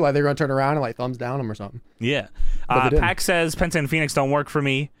thought so too. Like they're going to turn around and like thumbs down him or something. Yeah. Pac says, Penta and Phoenix don't work for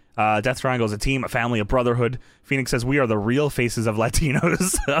me. Death Triangle is a team, a family, a brotherhood. Phoenix says, we are the real faces of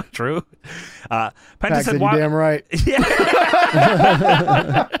Latinos. True. Penta said, why? Damn right. Yeah.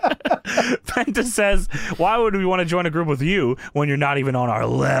 Penta says, why would we want to join a group with you when you're not even on our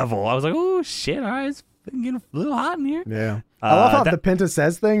level? I was like, oh, shit. All right. It's getting a little hot in here. Yeah. I love how the Penta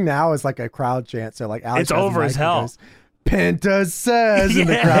says thing now is like a crowd chant. So like Alex it's over as hell. Goes, Penta says, and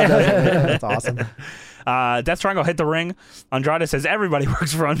the crowd does it. Yeah, that's awesome. Death Triangle hit the ring. Andrade says everybody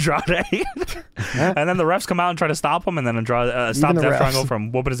works for Andrade. And then the refs come out and try to stop him, and then Andrade stop Death Triangle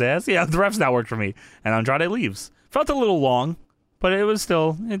from whooping his ass. Yeah, the refs now work for me. And Andrade leaves. Felt a little long, but it was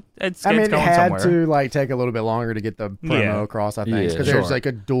still, it's going it had somewhere. to like take a little bit longer to get the promo across, I think. Because there's like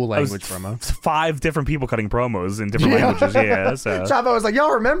a dual language promo. 5 different people cutting promos in different languages. Yeah, so. Chavo was like,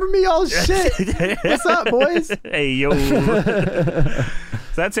 y'all remember me? Oh, shit. What's up, boys? Hey, yo. So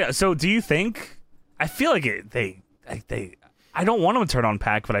that's it. So do you think... I feel like I don't want them to turn on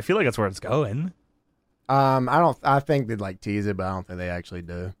Pac, but I feel like that's where it's going. I think they'd like tease it, but I don't think they actually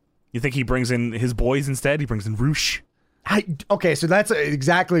do. You think he brings in his boys instead? He brings in Roosh. Okay, so that's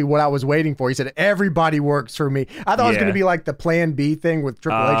exactly what I was waiting for. He said everybody works for me. I thought it was going to be like the Plan B thing with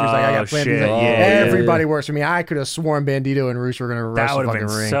Triple H. He's like, I got Plan B. Like, everybody works for me. I could have sworn Bandito and Roosh were going to wrestle the fucking ring.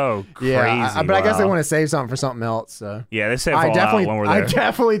 That would have been so crazy. Yeah, but I guess they want to save something for something else. So. Yeah, they saved all out when we're there. I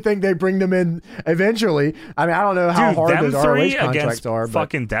definitely think they bring them in eventually. I mean, I don't know how hard those ROH contracts are. But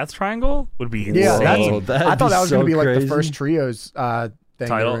fucking Death Triangle would be insane. Yeah, I thought that was going to be like the first trios title.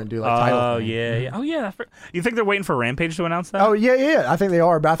 Title thing. Yeah. You think they're waiting for Rampage to announce that? Oh yeah. I think they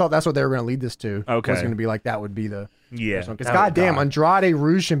are, but I thought that's what they were going to lead this to. Okay, it's going to be like that would be the because goddamn Andrade,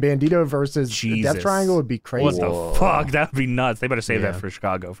 Roosh, and Bandito versus the Death Triangle would be crazy. What the fuck? That would be nuts. They better save that for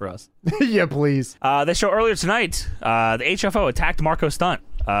Chicago for us. Yeah, please. They show earlier tonight. The HFO attacked Marco Stunt.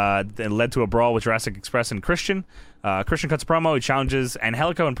 It led to a brawl with Jurassic Express and Christian. Christian cuts a promo. He challenges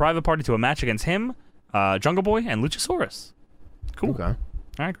Angelico and Private Party to a match against him, Jungle Boy, and Luchasaurus. Cool. Okay.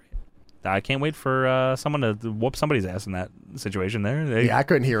 All right, great. I can't wait for someone to whoop somebody's ass in that situation there. I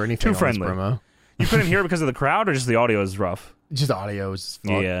couldn't hear anything too friendly. On this promo. You couldn't hear it because of the crowd, or just the audio is rough? Just the audio is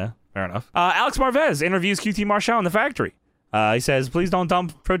fucked. Yeah, fair enough. Alex Marvez interviews QT Marshall in the factory. He says, please don't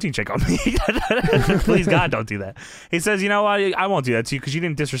dump protein shake on me. Please, God, don't do that. He says, you know what? I won't do that to you because you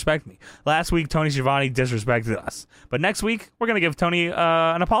didn't disrespect me. Last week, Tony Schiavone disrespected us. But next week, we're going to give Tony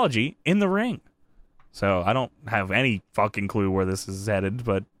an apology in the ring. So I don't have any fucking clue where this is headed,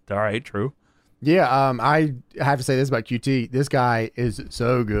 but all right, true. Yeah, I have to say this about QT. This guy is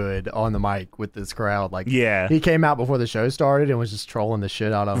so good on the mic with this crowd. Like, he came out before the show started and was just trolling the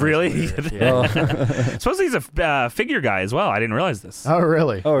shit out of him. Really? Supposedly he's a figure guy as well. I didn't realize this. Oh,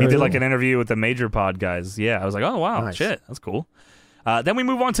 really? He did like an interview with the Major Pod guys. Yeah, I was like, oh, wow, nice. Shit, that's cool. Then we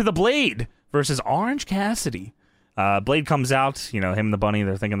move on to the Blade versus Orange Cassidy. Blade comes out, him and the bunny,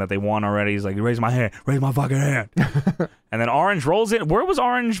 they're thinking that they won already. He's like, raise my hand, raise my fucking hand. And then Orange rolls in. Where was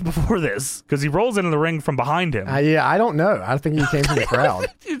Orange before this? Because he rolls into the ring from behind him. I don't know. I think he came from the crowd.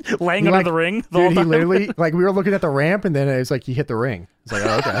 Laying under the ring the whole time. He literally, like, we were looking at the ramp, and then it was like he hit the ring. It's like,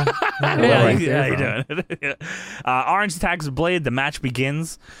 oh, okay. He did. Orange attacks Blade. The match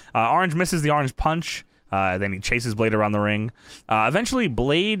begins. Orange misses the orange punch. Then he chases Blade around the ring. Eventually,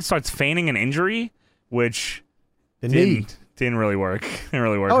 Blade starts feigning an injury, which... Didn't really work. Didn't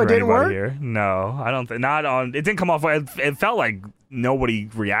really work. Oh, it didn't work here. No, I don't think. Not on. It didn't come off. It felt like nobody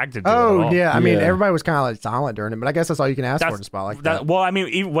reacted to it. Oh yeah, I mean everybody was kind of like silent during it, but I guess that's all you can ask for in a spot like that. Well, I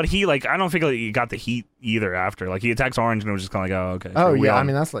mean, what he like, I don't think he got the heat either after. Like he attacks Orange and it was just kind of like, oh okay. Oh yeah, I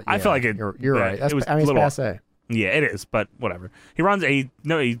mean that's like. I feel like it. You're right. That's, it's passe. Yeah, it is, but whatever. He runs. He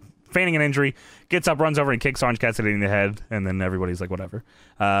feigning an injury, gets up, runs over, and kicks Orange Cassidy in the head, and then everybody's like, whatever.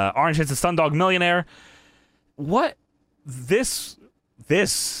 Orange hits a Stun Dog Millionaire. What? This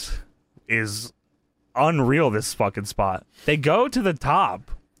is unreal, this fucking spot. They go to the top,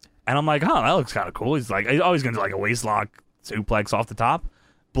 and I'm like, oh, that looks kind of cool. He's like, he's always going to do like a waist lock suplex off the top.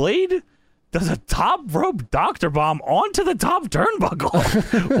 Blade does a top rope Dr. Bomb onto the top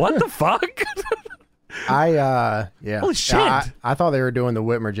turnbuckle. What the fuck? Yeah. Holy shit. I thought they were doing the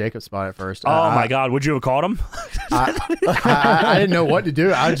Whitmer Jacob spot at first. Oh my God. Would you have called him? I didn't know what to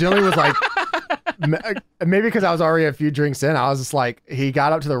do. I generally was like, maybe because I was already a few drinks in, I was just like, he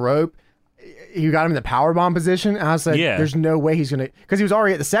got up to the rope. He got him in the powerbomb position. And I was like, there's no way he's going to, because he was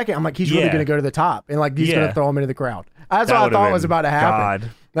already at the second. I'm like, he's really going to go to the top. And like, he's going to throw him into the crowd. That's what I thought was about to happen.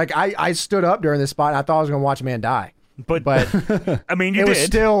 God. Like, I stood up during this spot and I thought I was going to watch a man die. But I mean, you it did. Was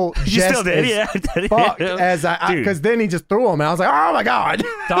still you still did, as because then he just threw him, and I was like, oh my God.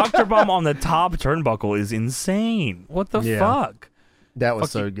 Dr. Bomb on the top turnbuckle is insane. What the fuck? That was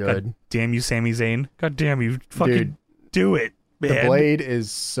so good. God damn you, Sami Zayn. God damn you, fucking do it, man. The Blade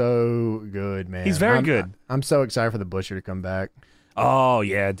is so good, man. He's very good. I'm so excited for the Butcher to come back. Oh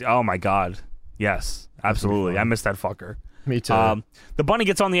yeah. Oh my God. Yes, absolutely. I missed that fucker. Me too. The Bunny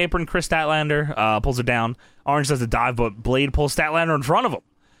gets on the apron. Chris Statlander pulls it down. Orange does a dive, but Blade pulls Statlander in front of him.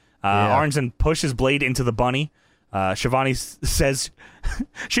 Orange then pushes Blade into the Bunny. Shivani says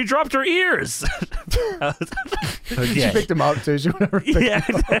she dropped her ears. She picked him up too. She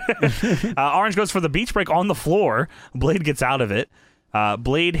Orange goes for the beach break on the floor. Blade gets out of it.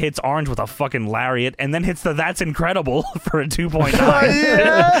 Blade hits Orange with a fucking lariat and then hits the That's Incredible for a 2.9.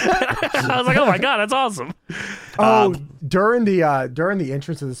 I was like, oh my God, that's awesome. During the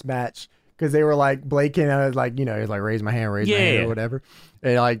entrance of this match, because they were like, Blade came out like, he was like, raise my hand or whatever.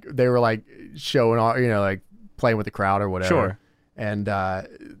 And like, they were like showing all, like playing with the crowd or whatever. Sure. And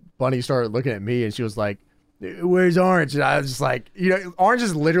Bunny started looking at me and she was like, where's Orange? And I was just like, Orange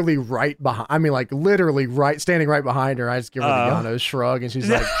is literally right behind. I mean, like literally standing right behind her. I just give her the Yano shrug, and she's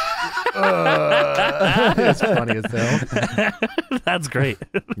like, it's funny as hell. That's great.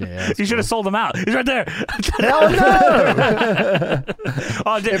 Yeah, you should have sold him out. He's right there. Hell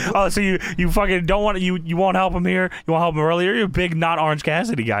no. So you fucking don't want you won't help him here. You won't help him earlier. You're a big not Orange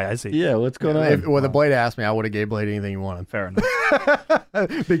Cassidy guy. I see. Yeah, what's going on? Well, the Blade asked me, I would have gave Blade anything he wanted. Fair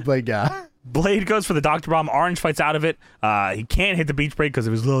enough. Big Blade guy. Blade goes for the Dr. Bomb. Orange fights out of it. He can't hit the beach break because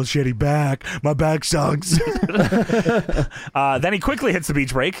of his little shitty back. My back sucks. Then he quickly hits the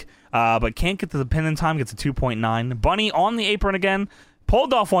beach break, but can't get to the pin in time. Gets a 2.9. Bunny on the apron again.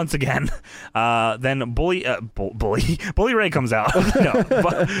 Pulled off once again. Then Bully Ray comes out.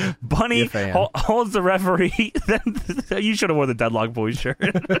 No, Bunny holds the referee. Then you should have worn the Deadlock Boys shirt.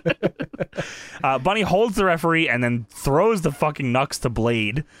 Bunny holds the referee and then throws the fucking Nux to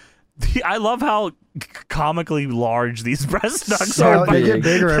Blade. I love how comically large these breast nuts are. They get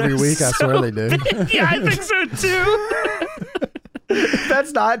bigger every week. I swear they do. Yeah, I think so too. If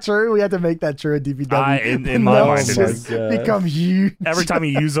that's not true, we have to make that true at DPW. In my mind, it just become huge. Every time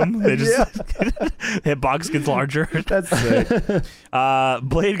you use them, they just hitbox gets larger. That's sick.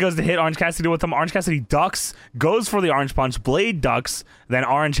 Blade goes to hit Orange Cassidy with him. Orange Cassidy ducks, goes for the orange punch. Blade ducks, then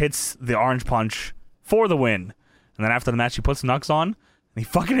Orange hits the orange punch for the win. And then after the match, he puts Nux on. And he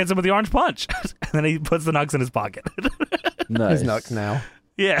fucking hits him with the orange punch. And then he puts the Nux in his pocket. Nice. His Nux now.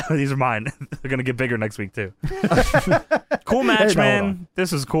 Yeah, these are mine. They're going to get bigger next week, too. Cool match, man.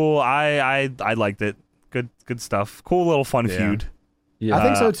 This was cool. I liked it. Good stuff. Cool little fun feud. Yeah. I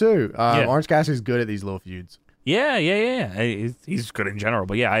think so, too. Orange Cassidy's good at these little feuds. Yeah. He's good in general,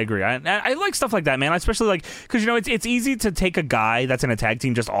 but yeah, I agree. I like stuff like that, man. Especially like because it's easy to take a guy that's in a tag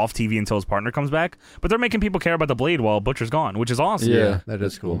team just off TV until his partner comes back, but they're making people care about the Blade while Butcher's gone, which is awesome. Yeah, that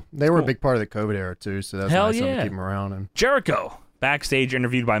is cool. They were a big part of the COVID era too, so that's nice to keep them around. And Jericho backstage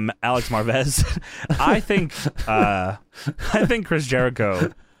interviewed by Alex Marvez. I think Chris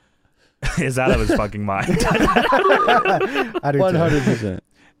Jericho is out of his fucking mind. I do 100%.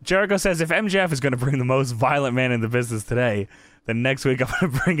 Jericho says if MJF is going to bring the most violent man in the business today, then next week I'm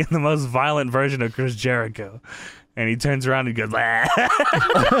going to bring in the most violent version of Chris Jericho. And he turns around and goes,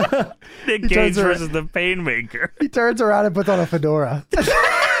 Nick Gage versus the Painmaker. He turns around and puts on a fedora.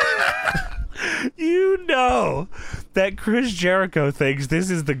 You know that Chris Jericho thinks this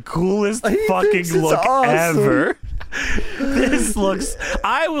is the coolest fucking look ever. This looks...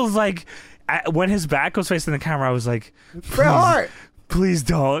 I was like... When his back was facing the camera, I was like... Bret Hart! Please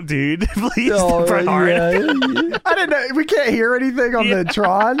don't, dude. Please don't, Bret Hart. I didn't know. We can't hear anything on the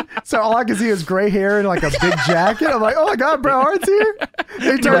Tron, so all I can see is gray hair and like a big jacket. I'm like, oh my God, Bret Hart's here.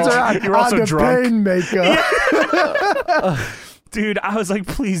 He turns around. You're also drunk. Painmaker. Dude, I was like,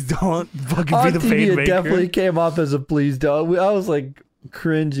 please don't fucking On be the TV, Painmaker. It definitely came off as a please don't. I was like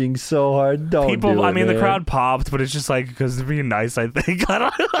cringing so hard. Don't do it, the man. crowd popped, but it's just like because they're being nice. I think I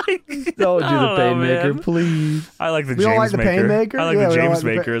don't like. Don't do the Painmaker, please. I like the we James don't like the Maker. Painmaker. I like the James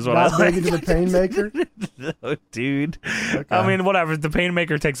Maker is what I like. To the Painmaker. No, dude. Okay. I mean, whatever. The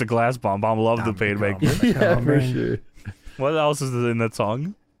Painmaker takes a glass bomb. I love the Painmaker. Yeah, for sure. What else is in that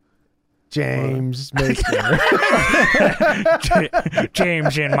song? James Maker.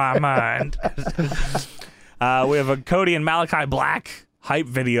 James in my mind. We have a Cody and Malachi Black hype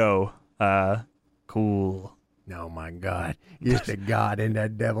video. Cool. Oh my God. It's the God and the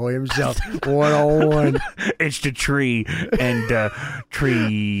devil himself. 1-on-1. It's the tree and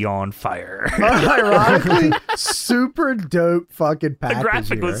tree on fire. Ironically, super dope fucking package. The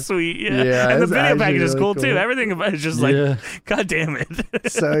graphic here. was sweet. Yeah. And the video package is cool too. Everything about it is just like, God damn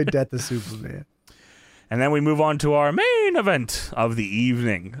it. So Death of Superman. And then we move on to our main event of the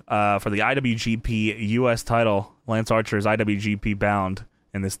evening for the IWGP US title. Lance Archer is IWGP bound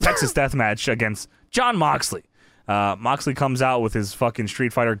in this Texas death match against Jon Moxley. Moxley comes out with his fucking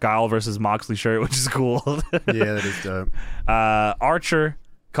Street Fighter Guile versus Moxley shirt, which is cool. Yeah, that is dope. Archer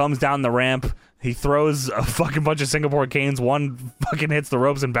comes down the ramp. He throws a fucking bunch of Singapore canes. One fucking hits the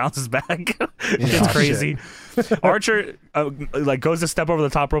ropes and bounces back. It's crazy. Archer goes to step over the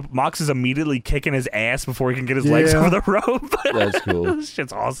top rope. Mox is immediately kicking his ass before he can get his legs over the rope. That's cool. This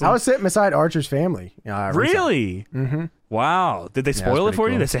shit's awesome. I was sitting beside Archer's family. Really? Mm-hmm. Wow. Did they spoil it for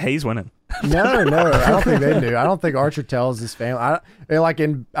you? They say, hey, he's winning. No. I don't think they knew. I don't think Archer tells his family.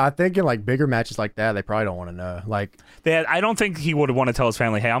 I think in like bigger matches like that, they probably don't want to know. Like, I don't think he would want to tell his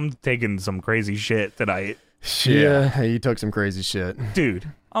family, hey, I'm taking some crazy shit tonight. Yeah, he took some crazy shit.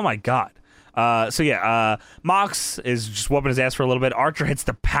 Dude, oh my God. Mox is just whooping his ass for a little bit. Archer hits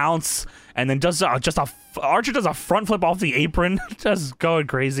the pounce and then Archer does a front flip off the apron, just going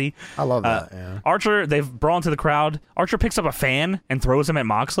crazy. I love that. Yeah. Archer, they've brought into the crowd. Archer picks up a fan and throws him at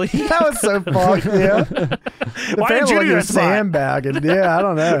Moxley. That was so fucked. Yeah. Why did you do that? Sandbag and I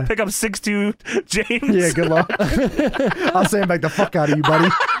don't know. Pick up 6'2" James. Yeah, good luck. I'll sandbag the fuck out of you, buddy.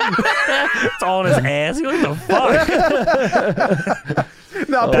 It's all in his ass. He what the fuck?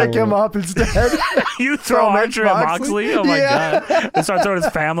 I'll pick him up instead. You throw Archer at Moxley? Oh my God. And start throwing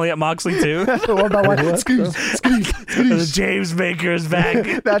his family at Moxley too. What about what? Scooch. James Maker is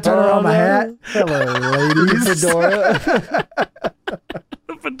back. That turn around my hat. Hello, ladies. The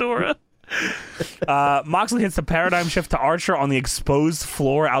fedora. Moxley hits the paradigm shift to Archer on the exposed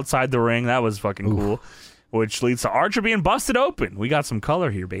floor outside the ring. That was fucking cool. Which leads to Archer being busted open. We got some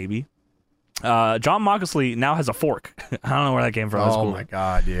color here, baby. Jon Moxley now has a fork. I don't know where that came from. That's cool. My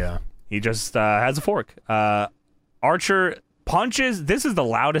God, yeah. He just has a fork. Archer punches. This is the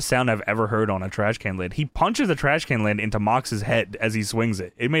loudest sound I've ever heard on a trash can lid. He punches a trash can lid into Mox's head as he swings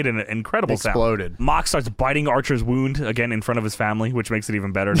it. It made an incredible sound. Exploded. Mox starts biting Archer's wound again in front of his family, which makes it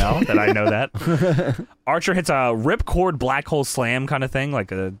even better now that I know that. Archer hits a ripcord black hole slam kind of thing,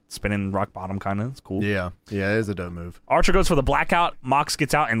 like a spinning rock bottom kind of. It's cool. Yeah, it is a dope move. Archer goes for the blackout. Mox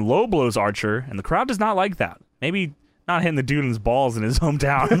gets out and low blows Archer, and the crowd does not like that. Maybe not hitting the dude in his balls in his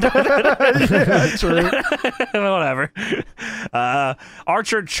hometown. Yeah, true. Whatever.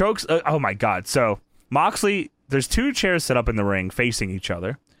 Archer chokes. Oh my God. So Moxley, there's two chairs set up in the ring facing each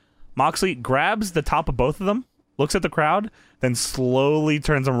other. Moxley grabs the top of both of them, looks at the crowd, then slowly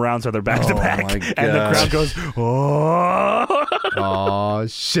turns them around so they're back to back. And the crowd goes, oh. Oh,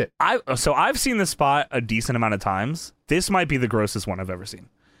 shit. I've seen this spot a decent amount of times. This might be the grossest one I've ever seen.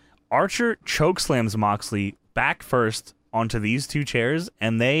 Archer chokeslams Moxley back first onto these two chairs,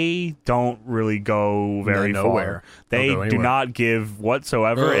 and they don't really go very far. They do not give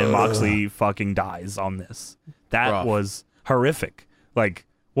whatsoever, and Moxley fucking dies on this. That was horrific. Like,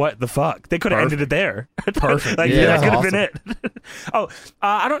 what the fuck? They could have ended it there. Perfect. Like, that could have been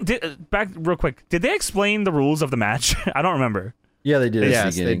it. Back real quick. Did they explain the rules of the match? I don't remember. Yeah, they did.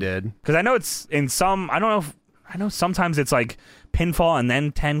 Yes, they did. Because I know it's in some. I know sometimes it's like pinfall and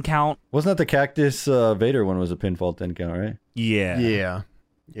then 10 count. Wasn't that the Cactus Vader one was a pinfall 10 count, right? Yeah. Yeah.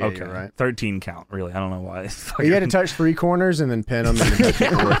 Yeah, okay. You're right. 13 count, really. I don't know why. You had to touch three corners and then pin them.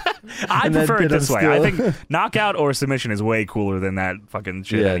 I prefer it this way. I think knockout or submission is way cooler than that fucking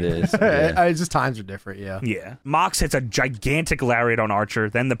shit. Yeah, it is. Yeah. It's just times are different, yeah. Yeah. Mox hits a gigantic lariat on Archer,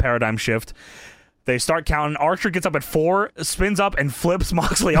 then the paradigm shift. They start counting. Archer gets up at 4, spins up, and flips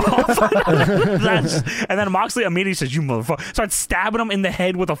Moxley off. And then Moxley immediately says, you motherfucker. Starts stabbing him in the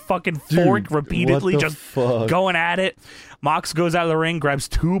head with a fucking fork repeatedly, just going at it. Mox goes out of the ring, grabs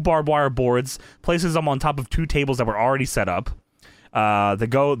 2 barbed wire boards, places them on top of 2 tables that were already set up. They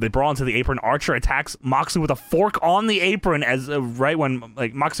brawl into the apron. Archer attacks Moxley with a fork on the apron as right when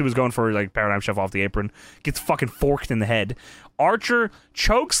like Moxley was going for like paradigm shift off the apron, gets fucking forked in the head. Archer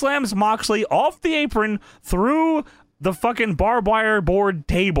chokeslams Moxley off the apron through the fucking barbed wire board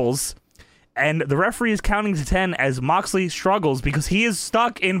tables, and the referee is counting to 10 as Moxley struggles because he is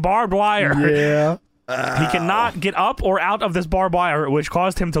stuck in barbed wire. Yeah. He cannot get up or out of this barbed wire, which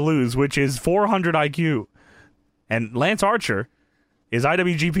caused him to lose, which is 400 IQ. And Lance Archer is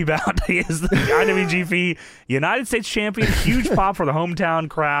IWGP bound. He is the IWGP United States champion. Huge pop for the hometown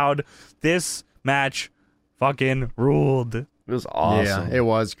crowd. This match fucking ruled. It was awesome. Yeah, it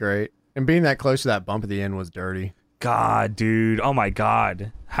was great. And being that close to that bump at the end was dirty. God, dude. Oh my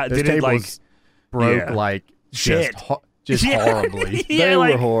God. How Those did it like broke yeah. like shit? Just Yeah. horribly. Yeah, They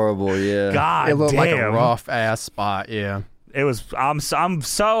like, were horrible, yeah. God It looked damn. like a rough ass spot. Yeah. It was. I'm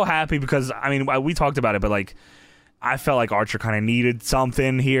so happy because I mean we talked about it, but like I felt like Archer kind of needed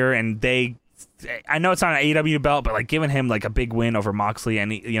something here, and I know it's not an AEW belt, but like giving him like a big win over Moxley,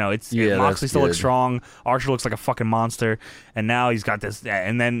 and Moxley still looks strong. Archer looks like a fucking monster, and now he's got this,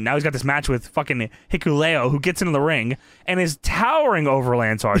 match with fucking Hikuleo, who gets into the ring and is towering over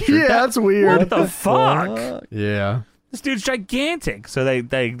Lance Archer. Yeah, that's weird. What the fuck? Yeah. This dude's gigantic. So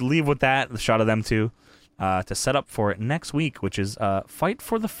they leave with that, the shot of them two, to set up for next week, which is Fight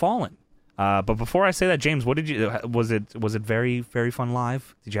for the Fallen. But before I say that, James, what did you? Was it very, very fun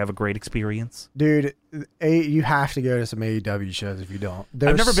live? Did you have a great experience, dude? You have to go to some AEW shows if you don't.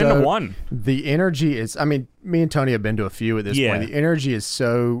 I've never been to one. The energy is. I mean, me and Tony have been to a few at this point. The energy is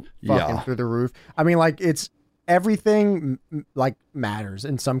so fucking through the roof. I mean, like it's everything like matters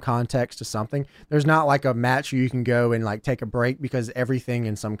in some context to something. There's not like a match where you can go and like take a break because everything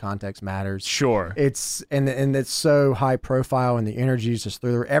in some context matters. Sure. It's and it's so high profile and the energy is just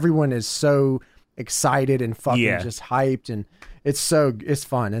through there. Everyone is so excited and fucking just hyped, and it's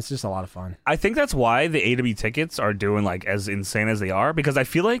fun. It's just a lot of fun. I think that's why the AEW tickets are doing like as insane as they are, because I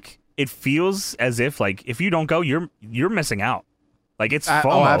feel like it feels as if like if you don't go, you're missing out. Like it's FOMO.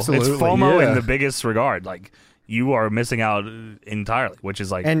 Oh, absolutely. It's FOMO in the biggest regard. Like you are missing out entirely, which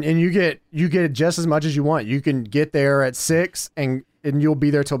is like and you get just as much as you want. You can get there at 6 and you'll be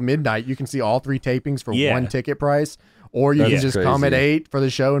there till midnight. You can see all 3 tapings for one ticket price, or you can just come at 8 for the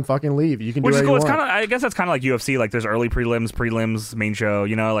show and fucking leave. You can which do is cool. It's kind of, I guess that's kind of like UFC. Like there's early prelims, main show.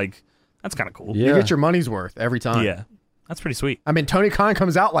 You know, like that's kind of cool. You get your money's worth every time. Yeah, that's pretty sweet. I mean, Tony Khan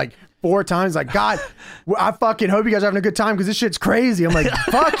comes out like 4 times. Like, God, I fucking hope you guys are having a good time because this shit's crazy. I'm like,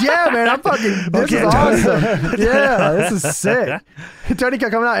 fuck yeah, man. This is awesome. Yeah, this is sick. Tony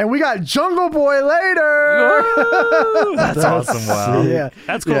kept coming out, and we got Jungle Boy later. That's awesome. Wow. Yeah,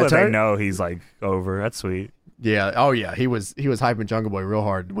 that's cool that they know he's like over. That's sweet. Yeah. Oh yeah. He was hyping Jungle Boy real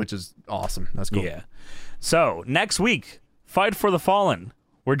hard, which is awesome. That's cool. Yeah. So next week, Fight for the Fallen,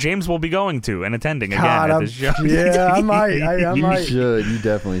 where James will be going to and attending again at this show. Yeah, I might. I you might. should. You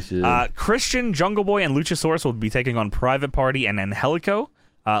definitely should. Christian, Jungle Boy, and Luchasaurus will be taking on Private Party and Angelico.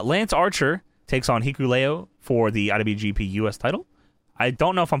 Lance Archer takes on Hikuleo for the IWGP US title. I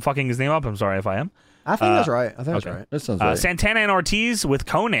don't know if I'm fucking his name up. I'm sorry if I am. I think that's right. I think that's right. That sounds right. Santana and Ortiz with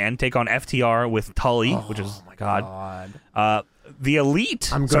Conan take on FTR with Tully, which is my God. The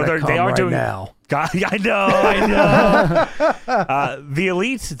Elite. I'm gonna come right now. God, I know. The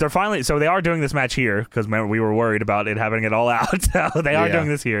Elite. They're finally. So they are doing this match here because remember we were worried about it having it all out. So they are doing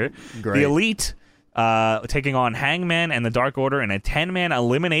this here. Great. The Elite taking on Hangman and the Dark Order in a 10-man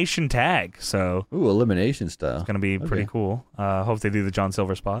elimination tag. So elimination style. It's gonna be pretty cool. Hope they do the John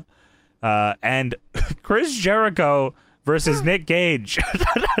Silver spot. And Chris Jericho versus Nick Gage.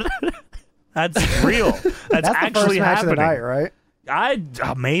 That's real. That's actually the first match happening. Of the night, right?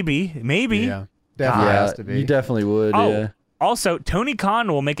 Maybe. Yeah, definitely has to be. You definitely would. Oh, yeah. Also, Tony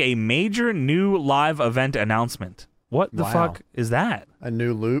Khan will make a major new live event announcement. What the fuck is that? A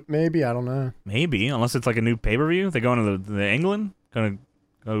new loop, maybe? I don't know. Maybe, unless it's like a new pay-per-view. They going to the England? Gonna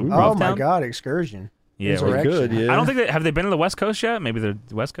go Oh my God, Excursion. Yeah, we could. Yeah. I don't think have they been to the West Coast yet? Maybe they're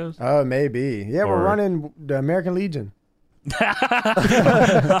the West Coast. Oh, maybe. Yeah, we're running the American Legion.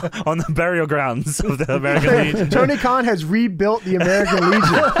 On the burial grounds of the American Legion. Tony Khan has rebuilt the American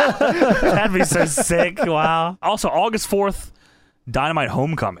Legion. That'd be so sick. Wow. Also, August 4th, Dynamite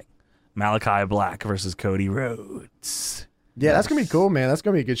Homecoming. Malachi Black versus Cody Rhodes. Yeah, that's going to be cool, man. That's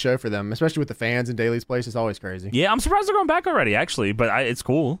going to be a good show for them, especially with the fans in Daly's place. It's always crazy. Yeah, I'm surprised they're going back already, actually, but it's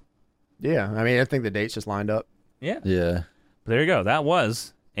cool. Yeah, I mean, I think the dates just lined up. Yeah. Yeah. But there you go. That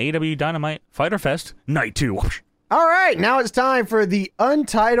was AEW Dynamite Fyter Fest Night 2. All right, now it's time for the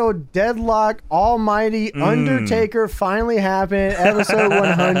Untitled Deadlock Almighty Undertaker Finally Happened Episode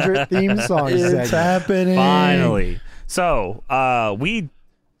 100 theme song segment. It's happening. Finally. So, we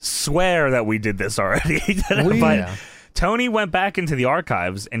swear that we did this already. But Tony went back into the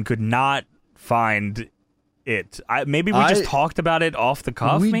archives and could not find it. Maybe we just talked about it off the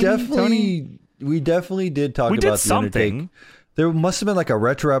cuff. We Tony? definitely did talk about the Undertaker. There must have been like a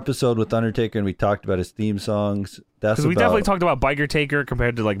retro episode with Undertaker, and we talked about his theme songs. Because we definitely talked about Biker Taker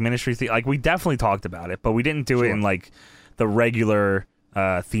compared to like Ministry theme. Like we definitely talked about it, but we didn't do it in like the regular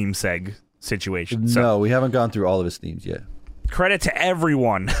theme seg situation. No, we haven't gone through all of his themes yet. credit to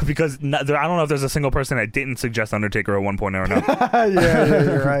everyone because I don't know if there's a single person that didn't suggest Undertaker at one point or another. yeah,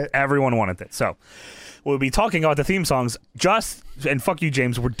 you're right. Everyone wanted it. So we'll be talking about the theme songs and fuck you,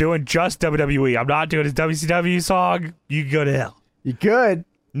 James. We're doing just WWE. I'm not doing his WCW song. You can go to hell. You good?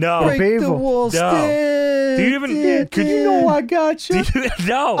 No. Break the wall stand. Do you even? Could you know I got you?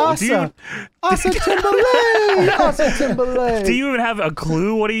 No. Asa Timberlake. Asa Timberlake. Do you even have a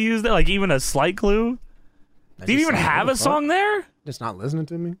clue what he used there? Like even a slight clue? Do you even have a song there? Just not listening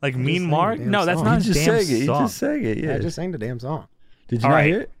to me. Like Mean Mark? No, that's not his just damn sang it. song. He just sang it. Yeah. I just sang the damn song. Did you not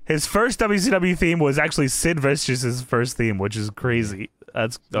hear it? His first WCW theme was actually Sid Vicious' first theme, which is crazy.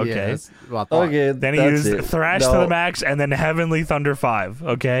 That's okay. Yeah, that's what I thought. Okay. Then he used Thrash to the Max and then Heavenly Thunder 5.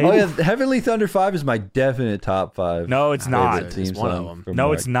 Okay. Oh yeah, Heavenly Thunder 5 is my definite top 5. No, it's not. It's one of them.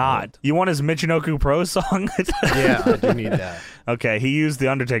 No, it's not. You want his Michinoku Pro song? Yeah, I do need that. Okay, he used the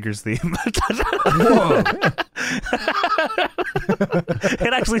Undertaker's theme. Whoa.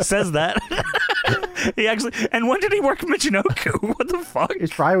 It actually says that. And when did he work Michinoku? What the fuck?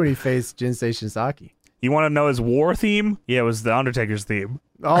 It's probably when he faced Jinsei Shinsaki. You want to know his war theme? Yeah, it was the Undertaker's theme.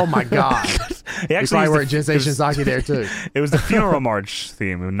 Oh my god. He He probably worked Jinsei Shinsaki there too. It was the Funeral March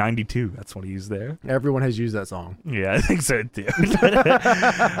theme in '92. That's what he used there. Everyone has used that song. Yeah, I think so too.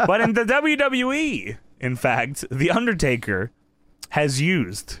 But in the WWE, in fact, the Undertaker has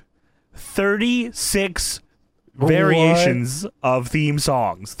used 36 variations of theme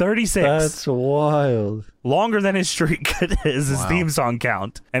songs. 36. That's wild. Longer than his streak is his theme song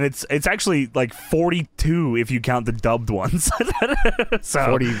count. And it's actually like 42 if you count the dubbed ones. So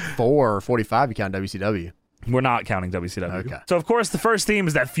 44 or 45 you count WCW. we're not counting WCW. Okay. So of course the first theme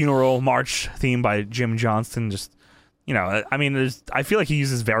is that Funeral March theme by Jim Johnston. Just, you know, I mean, I feel like he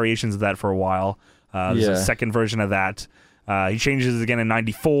uses variations of that for a while. There's a second version of that. He changes it again in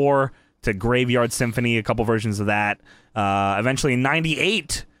 '94 to Graveyard Symphony, a couple versions of that. Eventually in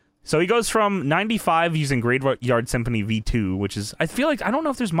 '98, so he goes from '95 using Graveyard Symphony V2, which is, I feel like, I don't know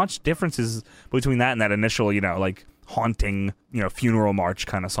if there's much differences between that and that initial, you know, like haunting, you know, Funeral March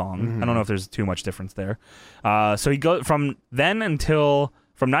kind of song. Mm-hmm. I don't know if there's too much difference there. So he goes from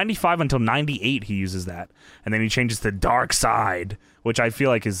 95 until '98, he uses that, and then he changes to Dark Side, which I feel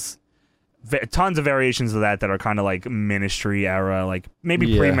like is tons of variations of that are kind of like Ministry era, like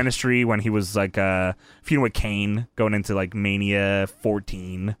maybe pre-Ministry when he was like feuding with Kane going into like Mania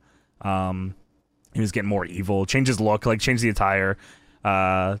 14. He was getting more evil, changed his look, like changed the attire.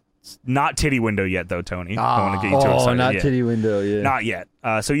 Not Titty Window yet though, Tony. I don't want to get you too excited. Not Titty Window, yeah. Not yet.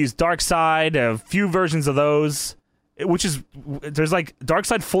 So he used Dark Side, a few versions of those, which is, there's like Dark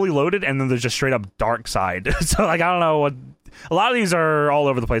Side fully loaded and then there's just straight up Dark Side. So like, I don't know what. A lot of these are all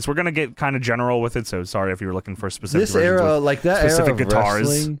over the place. We're gonna get kind of general with it, so sorry if you were looking for specific. This era, like that specific era of guitars.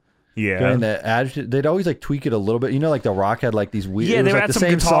 Wrestling, Yeah, during the they'd always like tweak it a little bit. You know, like The Rock had like these weird. Yeah, it was they like had the some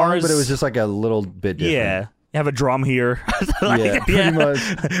same song, guitars. but it was just like a little bit different. yeah. You have a drum here. Like, Yeah, pretty much.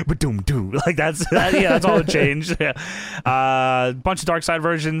 But doom. Like that's all it changed. Yeah. Bunch of Dark Side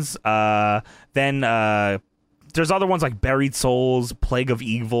versions. Then there's other ones like Buried Souls, Plague of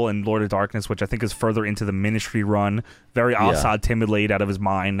Evil, and Lord of Darkness, which I think is further into the Ministry run. Very Assad Timberlake out of his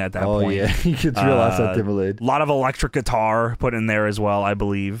mind at that point. Oh yeah, he gets real Assad Timberlake. A lot of electric guitar put in there as well, I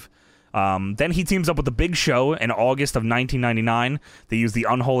believe. Then he teams up with The Big Show in August of 1999. They use the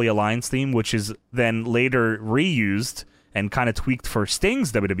Unholy Alliance theme, which is then later reused and kind of tweaked for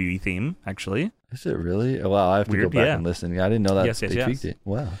Sting's WWE theme, actually. Is it really? Oh, wow, I have to Weird, go back and listen. I didn't know that they tweaked it.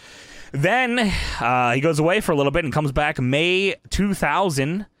 Wow. Then he goes away for a little bit and comes back May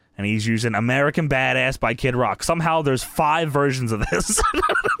 2000, and he's using American Badass by Kid Rock. Somehow there's 5 versions of this.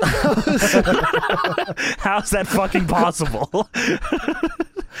 How's that fucking possible?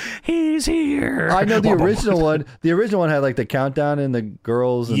 He's here. I know the original one. The original one had like the countdown and the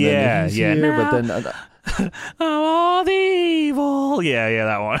girls. And then he's here, now, but then all the evil. Yeah,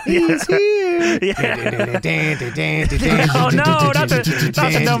 that one. He's here. Oh no, not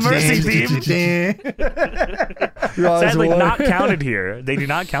the No Mercy theme. Sadly, not counted here. They do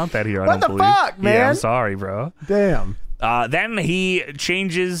not count that here. I don't believe. Fuck, man? Yeah, I'm sorry, bro. Damn. Then he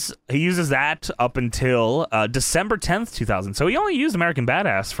uses that up until December 10th, 2000. So he only used American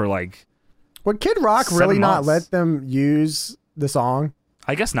Badass for like. Would Kid Rock 7 really not months. let them use the song?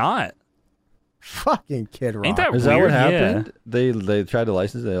 I guess not. Fucking Kid Rock. Ain't that is weird? that what Yeah. happened? They tried to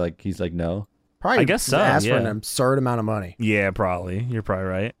license it. He's like no. Probably I guess so, asked for yeah. an absurd amount of money. Yeah, probably. You're probably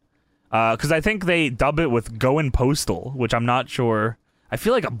right. Because I think they dub it with Goin' Postal, which I'm not sure. I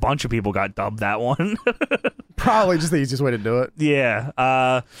feel like a bunch of people got dubbed that one. Probably just the easiest way to do it.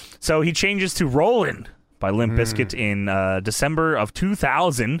 Yeah. So he changes to Rollin' by Limp Bizkit in December of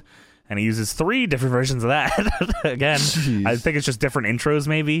 2000. and he uses 3 different versions of that. Again, Jeez. I think it's just different intros,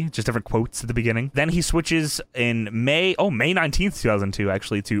 maybe just different quotes at the beginning. Then he switches in May 19th, 2002,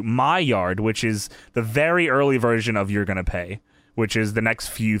 actually, to My Yard, which is the very early version of You're Gonna Pay, which is the next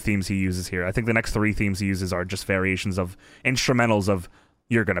few themes he uses here. I think the next 3 themes he uses are just variations of instrumentals of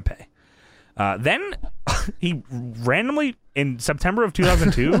You're Gonna Pay. Then he randomly, in September of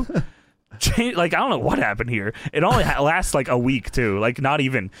 2002, changed, like, I don't know what happened here. It only lasts like a week, too. Like, not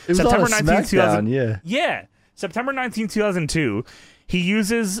even. It was September on 19th, 2000. SmackDown, Yeah. September 19th, 2002. He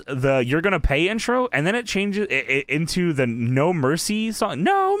uses the You're Gonna Pay intro, and then it changes it into the No Mercy song.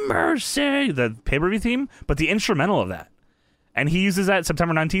 No Mercy! The pay-per-view theme, but the instrumental of that. And he uses that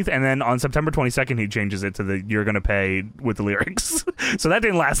September 19th, and then on September 22nd, he changes it to the You're Gonna Pay with the lyrics. So that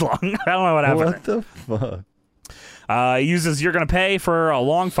didn't last long. I don't know what happened. What the fuck? He uses You're Gonna Pay for a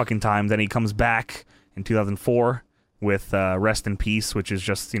long fucking time. Then he comes back in 2004 with Rest in Peace, which is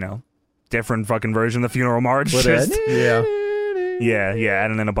just, different fucking version of the Funeral March. Yeah,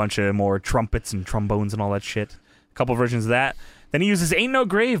 adding in a bunch of more trumpets and trombones and all that shit. A couple versions of that. Then he uses Ain't No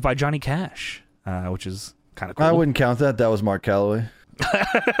Grave by Johnny Cash, which is kind of cool. I wouldn't count that. That was Mark Calloway.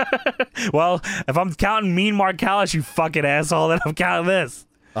 Well, if I'm counting Mean Mark Callis, you fucking asshole, then I'm counting this.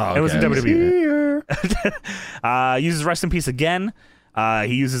 Oh, okay. It was in WWE. Uses Rest in Peace again.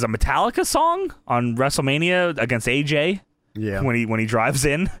 He uses a Metallica song on WrestleMania against AJ. Yeah. When he drives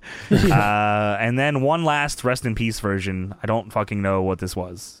in. And then one last Rest in Peace version. I don't fucking know what this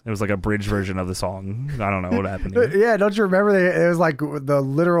was. It was like a bridge version of the song. I don't know what happened here. Yeah, don't you remember? It was like the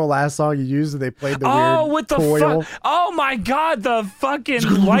literal last song you used, and they played the weird with the coil. Oh my god, the fucking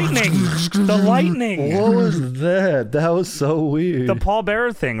lightning. The lightning. What was that? That was so weird. The Paul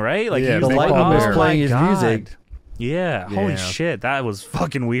Bearer thing, right? Like, Yeah, he the was lightning was playing his music. Yeah, Yeah. holy shit, that was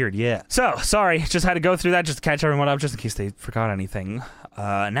fucking weird, yeah. So, sorry, just had to go through that just to catch everyone up, just in case they forgot anything.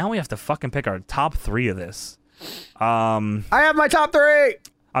 Now we have to fucking pick our top 3 of this. I have my top 3!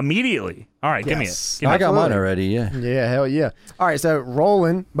 Immediately. All right, give me Yes. it. Give me I it. got mine already, yeah. Yeah, hell yeah. All right, so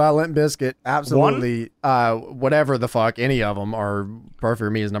Rollin' by Limp Bizkit, absolutely, whatever the fuck, any of them are perfect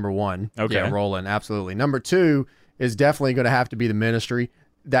for me as number 1. Okay. Yeah, Rollin', absolutely. Number 2 is definitely going to have to be The Ministry.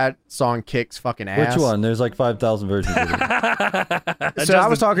 That song kicks fucking ass. Which one? There's like 5,000 versions of it. So I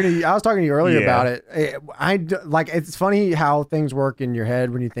was talking to you earlier Yeah. about it. It's funny how things work in your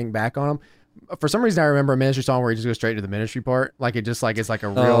head when you think back on them. For some reason, I remember a Ministry song where you just go straight to the Ministry part. Like it just like it's like a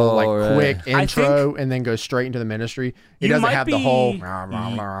real right. quick intro and then goes straight into the Ministry. It You doesn't might have the be- whole.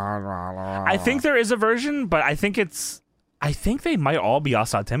 I think there is a version, but I think they might all be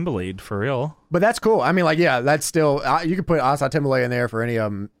Asa Timbaland for real. But that's cool. I mean, like, yeah, that's still you can put Asa Timbaland in there for any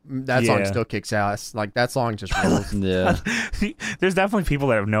of them. That song Yeah. still kicks ass. Like that song just rules. Yeah. There's definitely people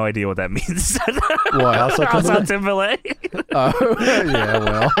that have no idea what that means. What? Asa Asa Timbaland? Timbaland. Oh, yeah,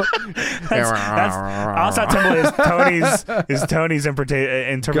 well. That's Asa Timbaland is Tony's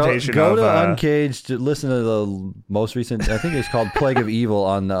interpretation Go of to Uncaged. Listen to the most recent. I think it's called Plague of Evil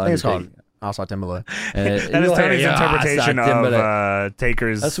on the. I think it's called Asa Timbaland. that is Tony's interpretation of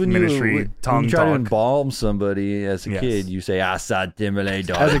Taker's Ministry tongue when you try to talk. embalm somebody as a Yes. kid, you say Asa Timbaland.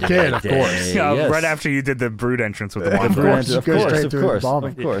 As a kid, of course. Yeah, Yes. right after you did the Brood entrance with the Of one. course. Of Go course, straight of to course,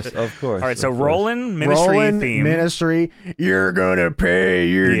 embalming. of course, of course. All right, so of course. Rollin' Ministry Rollin' theme. Ministry, you're gonna pay.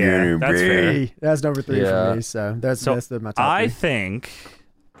 You're Yeah, gonna that's pay. fair. That's number 3 Yeah. for me. So that's my top I 3. think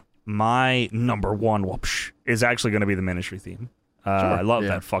my number 1 whoopsh is actually going to be the Ministry theme. I love yeah.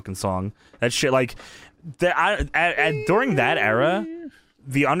 that fucking song. That shit, like, during that era,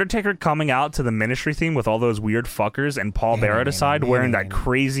 The Undertaker coming out to the Ministry theme with all those weird fuckers and Paul Bearer aside wearing that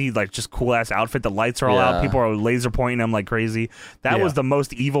crazy, like, just cool ass outfit. The lights are all out. Yeah. People are laser pointing him like crazy. That Yeah. was the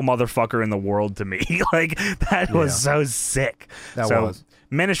most evil motherfucker in the world to me. Like, that was so sick. That so, was.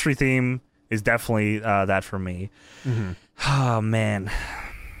 Ministry theme is definitely that for me. Mm-hmm. Oh, man.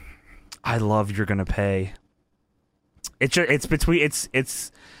 I love You're Gonna Pay. It's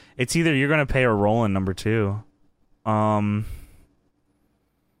either You're Gonna Pay or Rollin' number 2. You've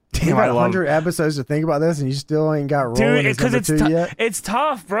Damn, I got love 100 episodes to think about this, and you still ain't got Dude, Rollin' as because number 2 yet. it's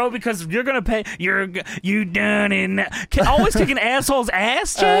tough, bro. Because You're Gonna Pay. You done it. Always kicking assholes'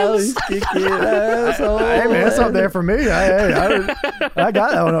 ass, James. Hey Hey man, it's up there for me. I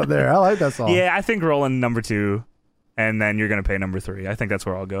got that one up there. I like that song. Yeah, I think Rollin' number 2, and then You're Gonna Pay number 3. I think that's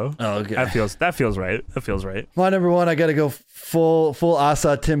where I'll go. Oh, okay. That feels right. That feels right. My number 1, I gotta go full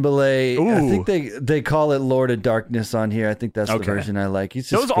Asa Timbaland. I Ooh. think they call it Lord of Darkness on here. I think that's the Okay. version I like. He's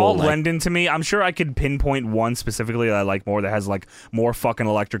just Those full, all like, lend into me. I'm sure I could pinpoint one specifically that I like more that has like more fucking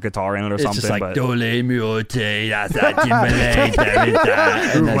electric guitar in it or it's something. just like but Dole Mute, Asa Timbaland.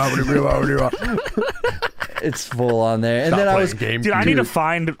 It's full on there. And Stop then I playing was game. Dude, I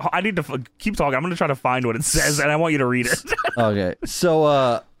need to keep talking. I'm going to try to find what it says, and I want you to read it. Okay.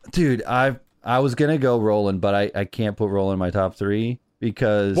 So, dude, I was going to go Roland, but I can't put Roland in my top 3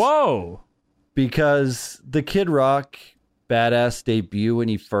 because... Whoa! Because the Kid Rock badass debut when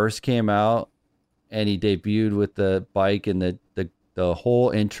he first came out, and he debuted with the bike and the whole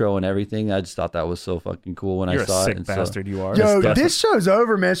intro and everything. I just thought that was so fucking cool when You're I saw a it. sick bastard, you are. Yo, this show's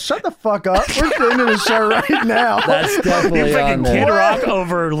over, man. Shut the fuck up. We're ending the show right now. That's definitely You're picking on there. Kid Rock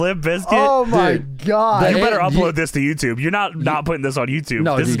over Limp Bizkit? Oh my Dude, god. You better upload this to YouTube. You're not putting this on YouTube.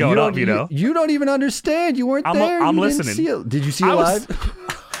 No, this dude, is going up, you know? You don't even understand. You weren't there. I'm You didn't listening. see it. Did you see it live?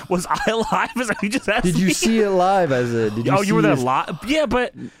 Was I live? Is that what you just asked Did you me? see it live as a... Did you Oh, you were see there his- live? Yeah,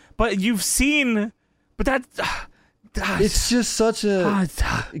 but you've seen... But that... It's just such a...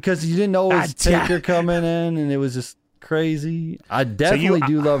 Because you didn't know it was Taker coming in, and it was just crazy. I definitely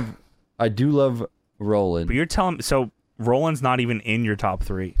do love Roland. But you're telling me... So, Roland's not even in your top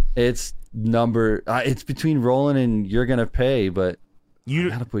 3. It's it's between Roland and You're Gonna Pay, but You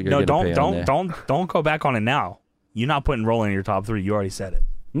gotta put You're no, Gonna Pay on there. don't go back on it now. You're not putting Roland in your top 3. You already said it.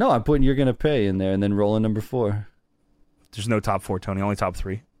 No, I'm putting You're Gonna Pay in there, and then Roland number 4. There's no top 4, Tony. Only top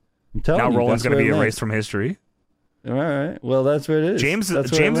 3. I'm telling Now you, Roland's that's going to where be it erased from history. lands. All right, well that's where it is. James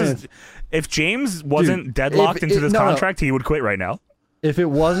That's where it lands. is. If James wasn't Dude, deadlocked into this no. contract, he would quit right now. If it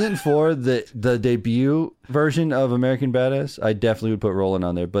wasn't for the debut version of American Badass, I definitely would put Roland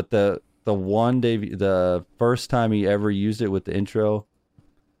on there. But the first time he ever used it with the intro,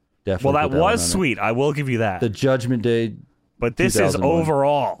 definitely. Well, put that one was on sweet. I will give you that. The Judgment Day. But this is 2001.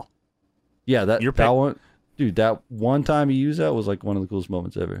 overall. Yeah, that Your pick. one, dude. That one time he used that was like one of the coolest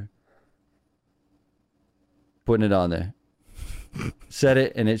moments ever. Putting it on there. Set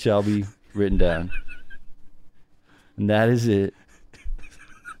it, and it shall be written down. And that is it.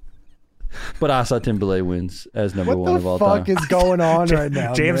 But Asa Timberlake wins as number one of all time. What the fuck is going on right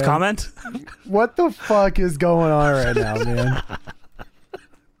now, James, man? comment? What the fuck is going on right now, man?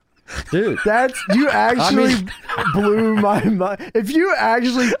 Dude, You actually blew my mind. If you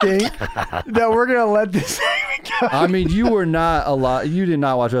actually think that we're gonna let this go, I mean, you were not a lot. You did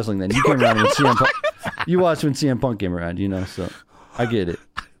not watch wrestling then. You came around when CM Punk. You watched when CM Punk came around, so I get it.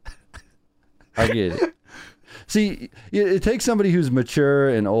 See, it takes somebody who's mature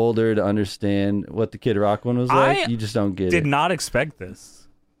and older to understand what the Kid Rock one was like. You just don't get it. Did not expect this.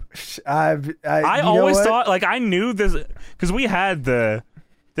 I I always thought, like, I knew this because we had the.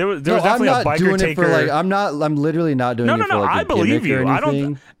 There was definitely I'm not a biker doing taker. it for like. I'm literally not doing it for like I a believe gimmick or you. I don't.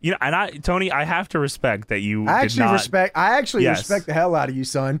 anything. And Tony, I have to respect that you. I did not, respect the hell out of you,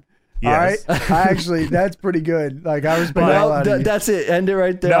 son. Yes. All right, that's pretty good. Like I respect the hell out of you. That's it. End it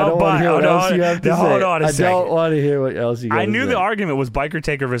right there. No, I don't want to hear what else you have to say. hold on a I second. don't want to hear what else you. I gotta knew say. the argument was biker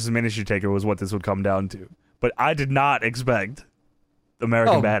taker versus ministry taker was what this would come down to, but I did not expect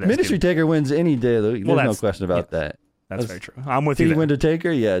American Badass. Ministry Taker wins any day. There's no that's- question about that. That's very true. I'm with Did you. he there. win to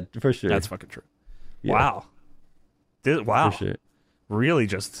Taker? Yeah, for sure. That's fucking true. Yeah. Wow. Wow. For sure. Really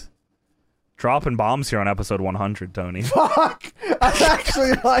just dropping bombs here on episode 100, Tony. Fuck! I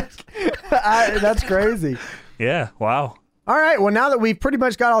actually that's crazy. Yeah. Wow. All right. Well, now that we've pretty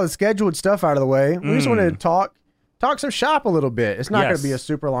much got all the scheduled stuff out of the way, we just want to talk some shop a little bit. It's not going Yes. to be a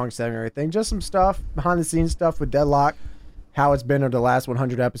super long segment or anything. Just some stuff, behind the scenes stuff with Deadlock, how it's been over the last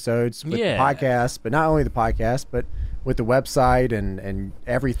 100 episodes with the podcast, but not only the podcast, but with the website and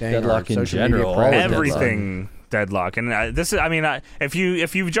everything. Deadlock our in social general, media presence. Everything Deadlock. And this is, I mean, if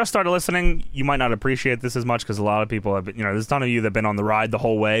you've just started listening, you might not appreciate this as much because a lot of people have been, there's a ton of you that have been on the ride the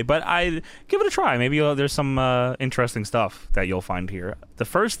whole way, but I give it a try. Maybe there's some interesting stuff that you'll find here. The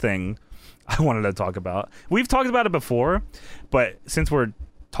first thing I wanted to talk about, we've talked about it before, but since we're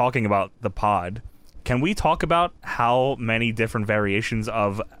talking about the pod, can we talk about how many different variations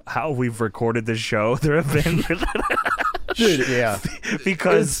of how we've recorded this show there have been? Dude, yeah.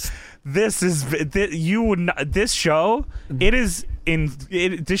 Because this is you would not, this show this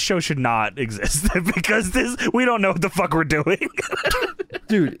show should not exist because we don't know what the fuck we're doing.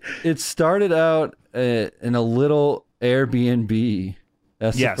 Dude, it started out in a little Airbnb.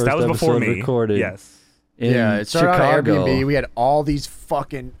 That's Yes, the first that was before episode me. recorded. Yes. In It started out on Chicago. Airbnb. We had all these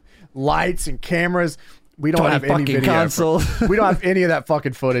fucking lights and cameras. We don't Tony have any fucking video. console. We don't have any of that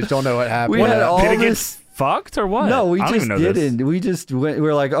fucking footage. Don't know what happened. We had all Did it get this. fucked or what? No, we I don't just even know this. didn't. We just went. We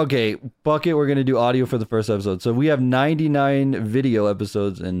were like, okay, fuck it. We're gonna do audio for the first episode. So we have 99 video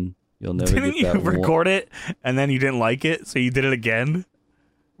episodes, and you'll never Didn't get you that one. record it and then you didn't like it, so you did it again?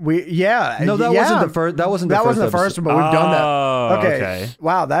 No, that wasn't the first. That wasn't the That first. wasn't the first one, but we've done that. Oh, Okay. okay.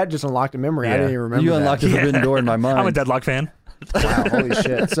 Wow, that just unlocked a memory. I Yeah. didn't even remember You that. unlocked a forbidden door in my mind. I'm a Deadlock fan. Wow, holy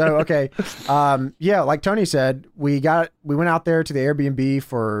shit. So, okay. Yeah, like Tony said, we went out there to the Airbnb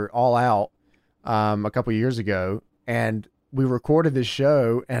for All Out a couple years ago, and we recorded this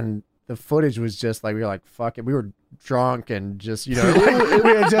show, and the footage was just like, we were like, fuck it. We were drunk and just, we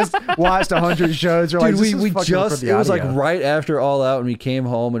had just watched 100 shows. We're Dude, like, it was like right after All Out, and we came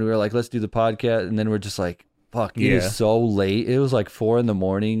home and we were like, let's do the podcast. And then we're just like, fuck, it is so late. It was like 4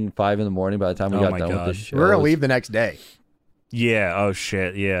 a.m, 5 a.m. by the time we got done with the show. We were going to leave the next day. Yeah. Oh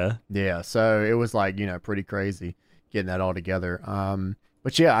shit. Yeah. Yeah. So it was like, pretty crazy getting that all together.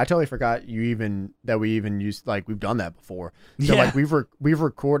 But yeah, I totally forgot that we even used, like, we've done that before. So like we've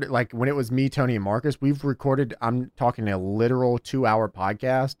recorded, like when it was me, Tony, and Marcus, we've recorded, I'm talking a literal 2-hour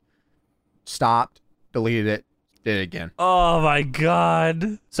podcast, stopped, deleted it, did it again. Oh my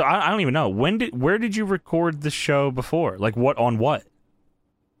God. So I don't even know. Where did you record the show before? Like on what?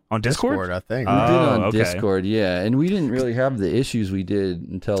 On Discord? I think. We did on Discord, yeah. And we didn't really have the issues we did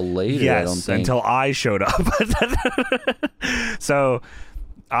until later, I don't think. Until I showed up. So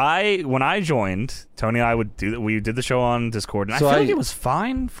when I joined, Tony and I we did the show on Discord, and I feel like it was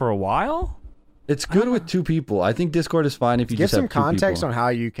fine for a while. It's good with 2 people. I think Discord is fine if you just have 2 people. Give some context on how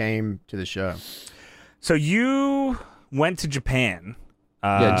you came to the show. So you went to Japan.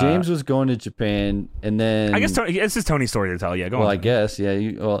 Yeah, James was going to Japan, and then I guess this is Tony's story to tell. Yeah, go on. Well, I guess,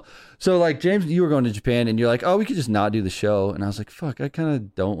 yeah. So like James, you were going to Japan, and you're like, oh, we could just not do the show, and I was like, fuck, I kind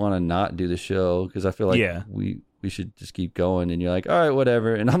of don't want to not do the show because I feel like we should just keep going, and you're like, all right,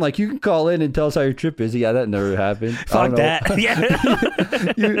 whatever, and I'm like, you can call in and tell us how your trip is. Yeah, that never happened. Fuck that. Yeah.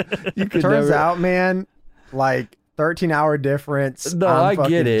 you could Turns out, man, like 13-hour difference. No, I'm I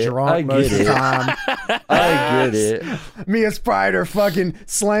get it. Drunk most of the time. I get it. Me and Sprite are fucking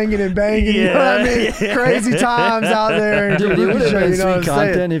slanging and banging. You know what I mean? Yeah. Crazy times out there. Dude, it would have been sweet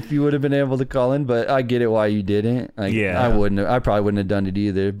content if you would have been able to call in, but I get it why you didn't. Like, yeah. I probably wouldn't have done it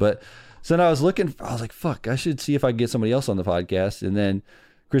either. But so then I was like, fuck, I should see if I can get somebody else on the podcast. And then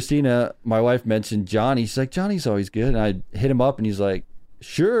Christina, my wife, mentioned Johnny. She's like, Johnny's always good. And I hit him up, and he's like,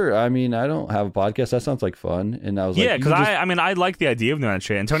 sure. I mean, I don't have a podcast. That sounds like fun. And I was like, because I like the idea of doing that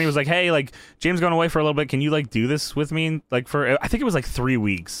shit. And Tony was like, hey, like, James going away for a little bit. Can you like do this with me? Like I think it was like 3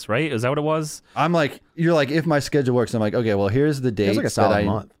 weeks, right? Is that what it was? I'm like, you're like, if my schedule works, I'm like, okay, well, here's the dates. It was like a solid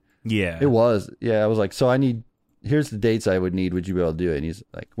month. Yeah. It was. Yeah. I was like, so here's the dates I would need. Would you be able to do it? And he's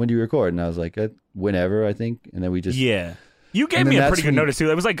like, when do you record? And I was like, whenever, I think. And then we just. Yeah. You gave me a pretty good notice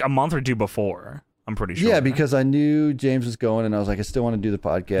too. It was like a month or 2 before. I'm pretty sure. Yeah, because I knew James was going, and I was like, I still want to do the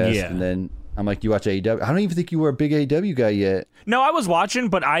podcast. Yeah. And then I'm like, you watch AEW? I don't even think you were a big AEW guy yet. No, I was watching,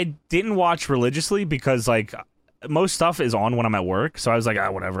 but I didn't watch religiously because like most stuff is on when I'm at work. So I was like,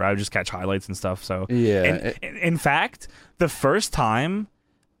 whatever. I would just catch highlights and stuff. So yeah. In fact, I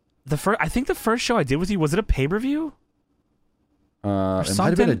think the first show I did with you, was it a pay-per-view? It might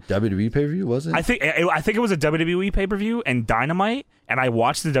have been a WWE pay-per-view, wasn't it? I think it was a WWE pay-per-view and Dynamite, and I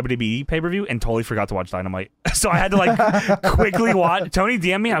watched the WWE pay-per-view and totally forgot to watch Dynamite. So I had to like quickly watch. Tony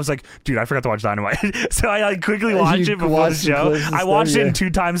DM'd me. I was like, dude, I forgot to watch Dynamite. So I like quickly watched it before the show. I watched it in 2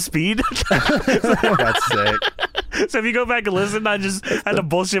 times speed. That's sick. So if you go back and listen, I just had to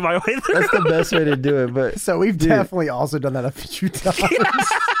bullshit my way through. That's the best way to do it. But so we've definitely also done that a few times.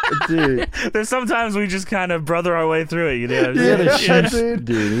 Dude, there's sometimes we just kind of brother our way through it, you know?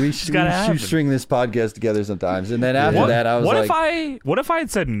 Dude, we should string this podcast together sometimes. And then after that, I was what if I had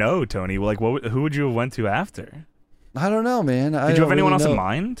said no, Tony? Like, who would you have went to after? I don't know, man. Did you have anyone else in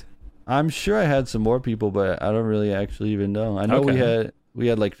mind? I'm sure I had some more people, but I don't really actually even know. I know we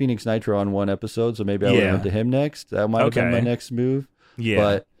had like Phoenix Nitro on one episode, so maybe I would have went to him next. That might have been my next move. Yeah,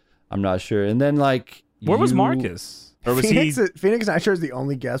 but I'm not sure. And then like, where was Marcus? Or was Phoenix Nitro is the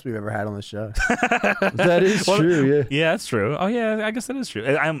only guest we've ever had on the show. That is true. Yeah. Yeah, that's true. Oh yeah, I guess that is true.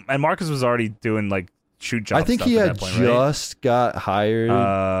 And Marcus was already doing like shoot jobs. I think he had just got hired.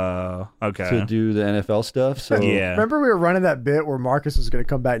 To do the NFL stuff. So yeah. Remember we were running that bit where Marcus was going to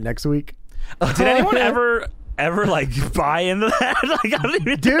come back next week. Did anyone ever like buy into that? Like, I don't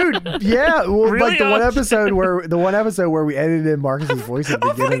even dude, yeah. Well, really? Like the one episode where we edited in Marcus's voice at the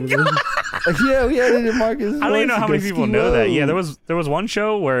beginning of the yeah, we edited Marcus's voice. I don't even know how many people know that. Yeah, there was one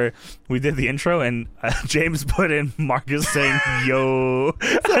show where we did the intro and James put in Marcus saying "Yo."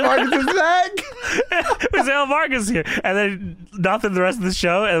 So Marcus is back. We said, "Oh, Marcus here," and then nothing the rest of the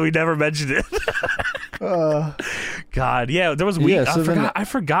show, and we never mentioned it. God, yeah, there was weeks. Yeah, I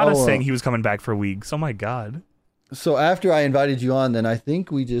forgot us saying he was coming back for weeks. Oh my God. So after I invited you on, then I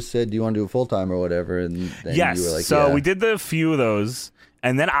think we just said, "Do you want to do a full time or whatever?" And then yes, you were like, so yeah. We did the few of those,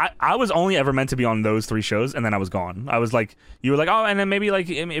 And then I was only ever meant to be on those 3 shows, and then I was gone. I was like, you were like, oh, and then maybe like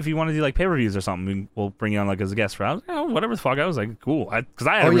if you want to do like pay-per-views or something, we'll bring you on like as a guest for. I was like, oh, whatever the fuck. I was like, cool, because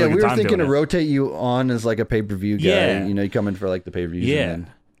I had a really good we were time thinking to doing it. rotate you on as like a pay-per-view guy. Yeah. You come in for like the pay-per-views. Yeah, And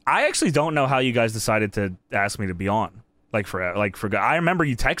then... I actually don't know how you guys decided to ask me to be on. Like for I remember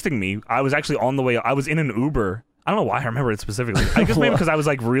you texting me. I was actually on the way. I was in an Uber. I don't know why I remember it specifically. I guess maybe because I was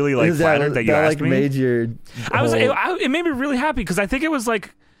like really like flattered that you asked like me. Made your It made me really happy because I think it was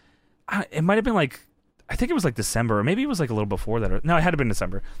like, it might have been like, I think it was like December, or maybe it was like a little before that. No, it had to have been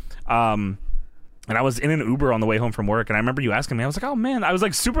December. And I was in an Uber on the way home from work, and I remember you asking me. I was like, oh man, I was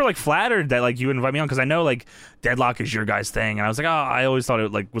like super like flattered that like you would invite me on because I know like Deadlock is your guys' thing, and I was like, oh, I always thought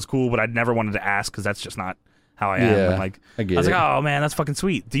it like was cool, but I'd never wanted to ask because that's just not how I am. Yeah, and, like I was it. like, oh man, that's fucking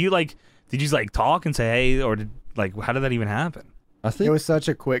sweet. Did you like talk and say hey, or how did that even happen? I think It was such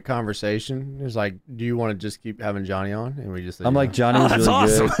a quick conversation. It was like, do you want to just keep having Johnny on? And we just said, I'm like, Johnny was that's really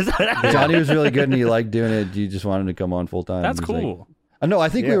awesome. good. Johnny was really good, and he liked doing it. You just wanted to come on full time. That's He's like- cool. I know. I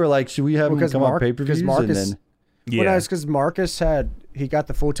think we Yeah. were like, should we have him Because come on Mark- pay-per-views? because Marcus- And then Yeah. Well, no, it's because Marcus he got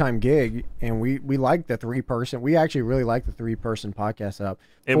the full-time gig, and we liked the 3-person. We actually really like the 3-person podcast setup.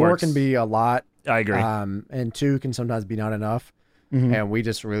 It 4 works. can be a lot. I agree. And 2 can sometimes be not enough. And we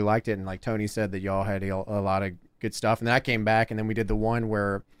just really liked it. And like Tony said, that y'all had a lot of good stuff. And then I came back, and then we did the one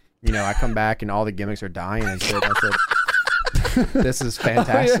where, I come back and all the gimmicks are dying and shit. I said, this is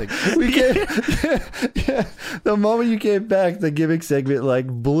fantastic. we came, yeah, the moment you came back, the gimmick segment like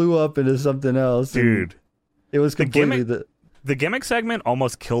blew up into something else. and Dude, it was completely gimmick- the gimmick segment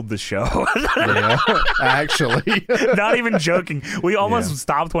almost killed the show. Yeah, actually. Not even joking. We almost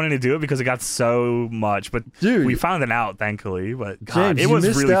stopped wanting to do it because it got so much, but Dude. we found it out, thankfully. But God, James, it you was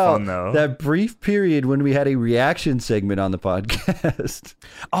missed really out fun though. That brief period when we had a reaction segment on the podcast.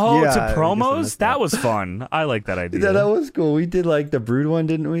 Oh, Yeah, I to guess I promos? missed That that. was fun. I like that idea. Yeah, that was cool. We did like the Brood one,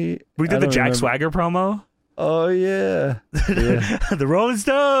 didn't we? We I did the don't Jack remember. Swagger promo. Oh yeah. Yeah. The Rolling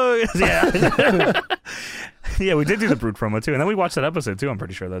Stones. Yeah. Yeah, we did do the Brood promo too. And then we watched that episode too, I'm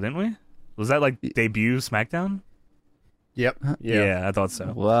pretty sure, though, didn't we? Was that like debut SmackDown? Yep. Yeah, I thought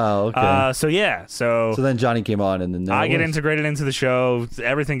so. Wow. Okay. So So then Johnny came on, and then I get integrated into the show.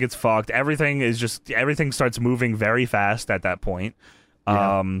 Everything gets fucked. Everything starts moving very fast at that point.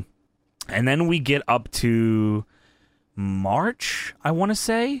 Yeah. And then we get up to March, I want to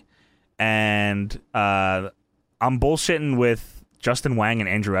say, and I'm bullshitting with Justin Wang and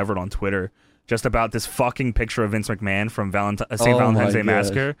Andrew Everett on Twitter just about this fucking picture of Vince McMahon from St. Oh Valentine's my Day gosh.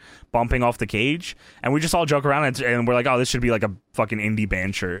 Massacre bumping off the cage, and we just all joke around and we're like, oh, this should be like a fucking indie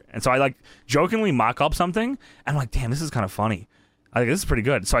band shirt. And so I like jokingly mock up something, and I'm like, damn, this is kind of funny. I think this is pretty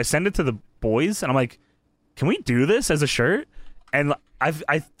good. So I send it to the boys, and I'm like, can we do this as a shirt? And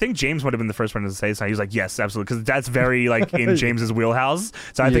I think James would have been the first one to say so. He was like, yes, absolutely, because that's very like in James's wheelhouse.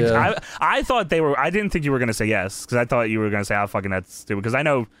 So I think Yeah. I thought they were. I didn't think you were going to say yes, because I thought you were going to say, oh, fucking that's stupid. Because I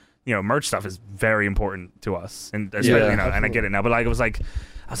know, merch stuff is very important to us, and especially, Yeah. and I get it now. But like, I was like,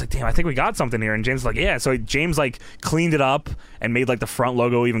 damn, I think we got something here. And James was like, yeah. So James like cleaned it up and made like the front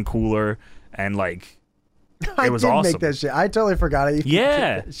logo even cooler, and like. I It was did awesome. make that shit. I totally forgot it.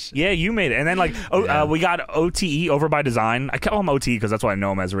 Yeah, yeah, you made it, and then like, we got OTE, Over by Design. I call him OTE because that's what I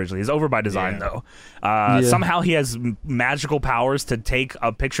know him as originally. He's Over by Design though. Somehow he has magical powers to take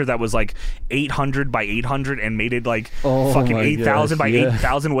a picture that was like 800 by 800 and made it like Oh fucking my 8,000 by gosh, yeah.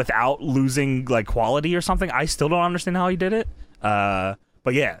 8,000 without losing like quality or something. I still don't understand how he did it. But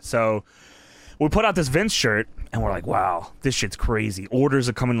yeah, so we put out this Vince shirt, and we're like, wow, this shit's crazy. Orders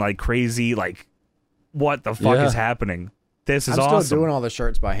are coming like crazy. Like, what the fuck Yeah. is happening? This is I'm awesome. still doing all the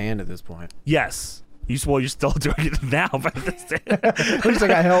shirts by hand at this point. Yes. You're still doing it now. But At least I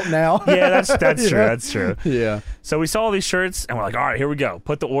got help now. yeah, that's true. Yeah. That's true. Yeah. So we saw all these shirts, and we're like, all right, here we go.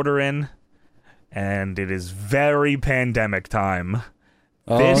 Put the order in, and it is very pandemic time.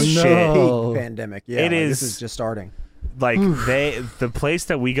 Oh, This no. shit, Peak pandemic. Yeah. It This is- is just starting. like the place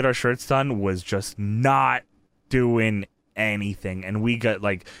that we get our shirts done was just not doing anything, and we got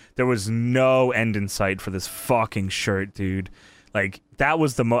like there was no end in sight for this fucking shirt, dude. Like that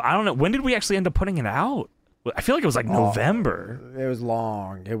was the I don't know, when did we actually end up putting it out? I feel like it was like November. It was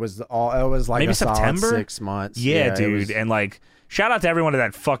long. It was like Maybe a solid September? 6 months. Yeah, it dude. was- And like, shout out to everyone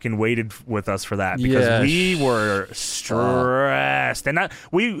that fucking waited with us for that, because Yeah. we were stressed. And that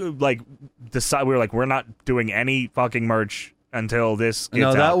we like we were like, we're not doing any fucking merch until this gets No,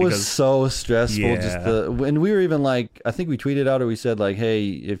 out. that was because- so stressful. Yeah. Just when we were even like, I think we tweeted out or we said like, "Hey,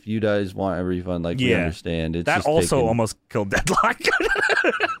 if you guys want a refund, like we Yeah. understand." It's that just also taken- almost killed Deadlock.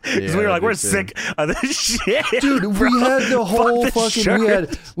 Because Yeah, we were like, me we're too. sick of this shit. Dude, bro. we had the whole Fuck this fucking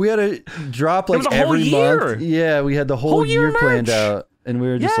shirt. we had a drop like was a whole every year. month. Yeah, we had the whole Whole year year planned merch. out. and we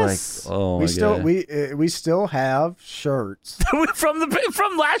were just Yes. like, oh my god. we still have shirts.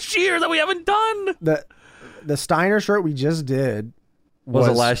 from last year that we haven't done. The Steiner shirt we just did was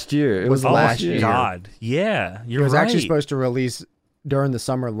it last year? It was was last last year. year. God, yeah, It you're was right. actually supposed to release during the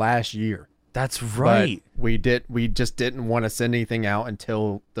summer last year. That's right. But we just didn't want to send anything out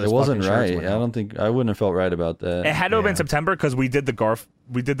until those It wasn't fucking shirts right. went I out. don't think I wouldn't have felt right about that. It had to have been Yeah. September because we did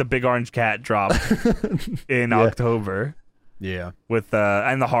the big orange cat drop in October Yeah. with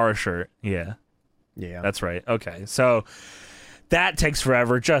and the horror shirt. Yeah, Yeah. that's right. Okay, so that takes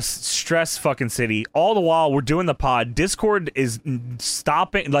forever. Just stress fucking city. All the while we're doing the pod, Discord is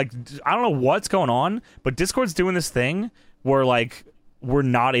stopping. Like, I don't know what's going on, but Discord's doing this thing where like we're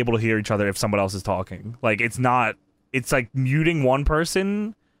not able to hear each other if someone else is talking. Like, it's like muting one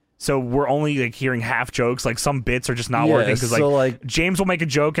person. So we're only like hearing half jokes. Like, some bits are just not Yeah, working because so, like- James will make a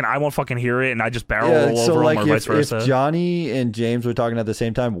joke and I won't fucking hear it, and I just barrel Yeah, roll so over like him, or vice if versa. Johnny and James were talking at the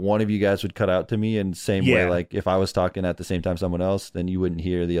same time, one of you guys would cut out to me, and same way, Yeah. like if I was talking at the same time someone else, then you wouldn't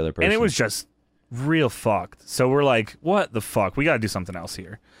hear the other person. And it was just real fucked. So we're like, what the fuck? We got to do something else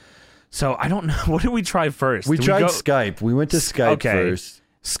here. So I don't know. What did we try first? we Did tried go- Skype. We went to Skype Okay. first.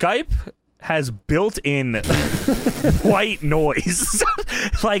 Skype has built-in white noise.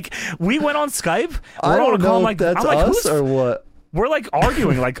 Like, we went on Skype. I We're on a don't call, know I'm if like, that's I'm like, us or what. we're like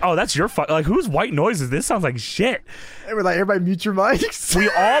arguing. Like, oh, that's your like, whose white noise is this? Sounds like shit. They were like, everybody mute your mics. We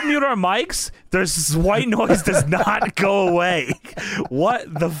all mute our mics. This white noise does not go away.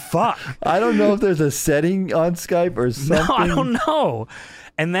 What the fuck? I don't know if there's a setting on Skype or something. No, I don't know.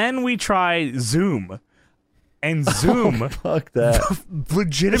 And then we try Zoom. And Zoom Fuck that.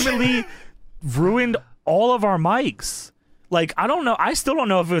 legitimately ruined all of our mics. Like, I don't know. I still don't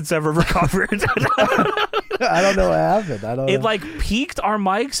know if it's ever recovered. I don't know what happened. I don't know. It like peaked our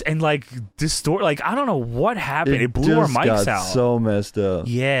mics and like distort. Like, I don't know what happened. It blew our just mics got out. so messed up.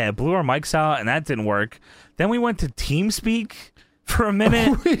 Yeah, it blew our mics out, and that didn't work. Then we went to TeamSpeak for a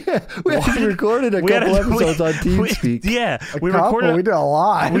minute. we actually recorded a We had couple a- episodes on TeamSpeak. Yeah, we Couple, recorded. we did a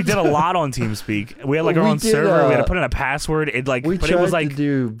lot. We did a lot on TeamSpeak. We had like our We own did, server. We had to put in a password. It like, We but tried it was like to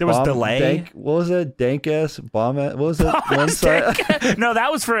do there was delay. What was that? Dank ass bomb. What was that one side? No,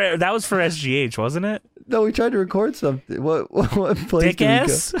 that was for SGH, wasn't it? No, we tried to record something. What place Dick did we go?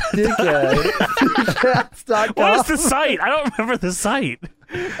 ass? Dick ass. What is the site? I don't remember the site.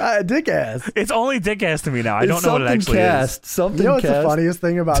 Dick ass. It's only dick ass to me now. I don't It's know what it something actually cast. is. Something You know what's cast. the funniest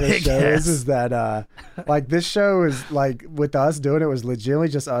thing about this Dick show ass. is that like this show is like with us doing it was legitimately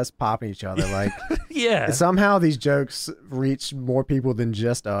just us popping each other. Like Yeah. somehow these jokes reach more people than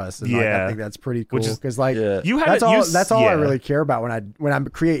just us. And like, Yeah. I think that's pretty cool Which is- because like Yeah. You had that's it- you all. s- That's all I yeah. really care about when I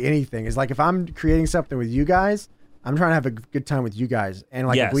create anything. Is like if I'm creating something with you guys, I'm trying to have a good time with you guys, and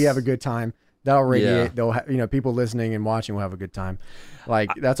like if we Yes. have a good time, that'll radiate. Yeah. They'll people listening and watching will have a good time. Like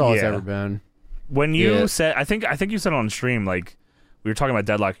that's all it's yeah. ever been. When you Yeah. said, I think you said on stream, like, we were talking about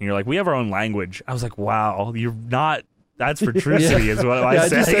Deadlock, and you're like, we have our own language. I was like, wow, you're not. That's for Tricity, is what Yeah, I I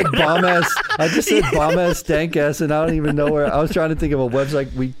said. just said bomb ass. I just said bomb ass, dank ass, and I don't even know where. I was trying to think of a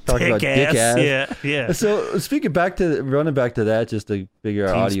website we talked about. Dick ass. Yeah, yeah. So running back to that, just to figure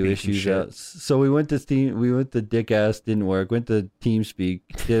our audio TeamSpeak and issues shit. out. So we went to Dick ass, didn't work. Went to TeamSpeak,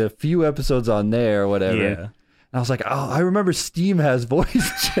 did a few episodes on there or whatever. Yeah. And I was like, oh, I remember Steam has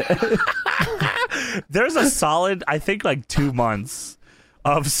voice chat. There's a solid, I think, like 2 months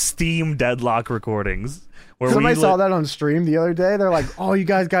of Steam Deadlock recordings. Where Somebody we saw that on stream the other day. They're like, "Oh, you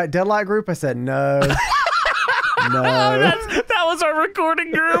guys got Deadlock group?" I said, "No, no." That was our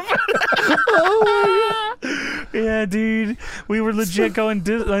recording group. Yeah, dude. We were legit going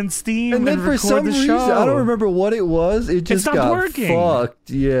on Steam And then for record some the reason, show. I don't remember what it was. It just stopped got working. fucked.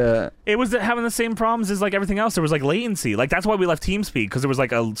 Yeah. It was having the same problems as like everything else. There was like latency. Like that's why we left TeamSpeak, because there was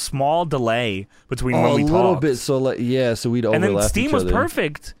like a small delay between when Oh, we a little talked. bit. So like, yeah, so we'd overlap And then Steam each was other.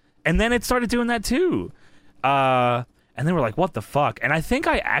 perfect, and then it started doing that too. And then we're like, what the fuck? And I think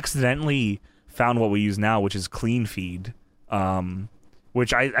I accidentally found what we use now, which is Clean Feed.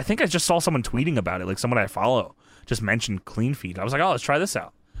 Which I think I just saw someone tweeting about it, like someone I follow just mentioned Clean Feed. I was like, oh, let's try this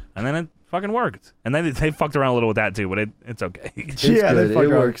out, and then it fucking worked. And then they fucked around a little with that too, but it's okay. It's Yeah, they good. fucked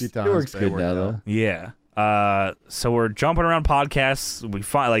It around a works. few It times, works but it good worked now out. though. Yeah. So we're jumping around podcasts. We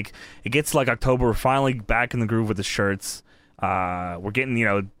find like it gets to, like October. We're finally back in the groove with the shirts. We're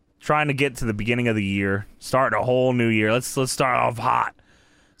getting trying to get to the beginning of the year, starting a whole new year. Let's start off hot.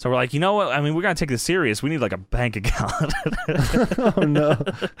 So we're like, you know what? I mean, we're gonna take this serious. We need like a bank account. Oh no.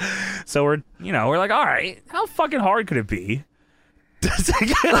 So we're like, all right, how fucking hard could it be?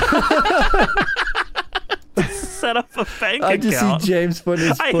 set up a bank I just account. see James putting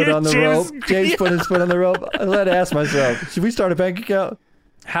his I foot hear on the James- rope. James putting his foot on the rope. I let ask myself, should we start a bank account?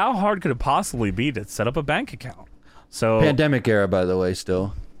 How hard could it possibly be to set up a bank account? So Pandemic era, by the way,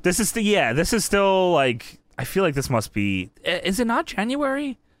 still. this is still like, I feel like this must be. Is it not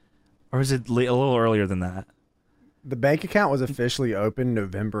January, or is it a little earlier than that? The bank account was officially opened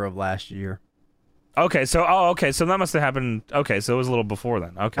November of last year. Okay, so so that must have happened. Okay, so it was a little before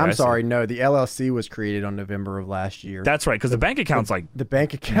then. Okay, I I'm see. sorry, no, the LLC was created on November of last year. That's right, because the bank account's like The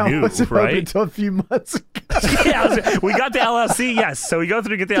bank account new, wasn't right? open until a few months ago. we got the LLC. Yes, so we go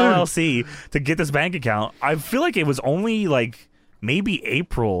through to get the LLC to get this bank account. I feel like it was only like maybe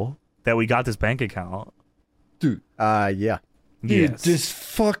April that we got this bank account. Dude, Yeah. dude, Yes. just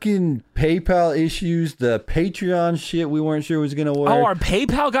fucking PayPal issues, the Patreon shit we weren't sure was going to work. Oh, our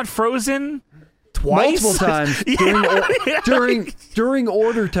PayPal got frozen twice. Multiple times Yeah. during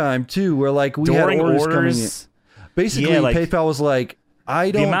order time too, where like we During had orders coming in. orders. Basically, Yeah, like- PayPal was like,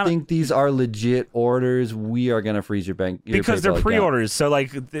 I don't amount of- think these are legit orders. We are gonna freeze your bank your Because PayPal they're account." pre-orders, so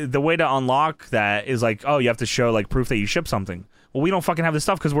like the way to unlock that is like, oh, you have to show like proof that you ship something. Well, we don't fucking have this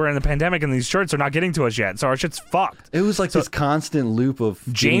stuff because we're in the pandemic and these shirts are not getting to us yet, so our shit's fucked. It was like this constant loop of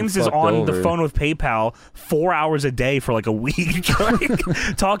getting James is fucked on the over. phone with PayPal 4 hours a day for like a week,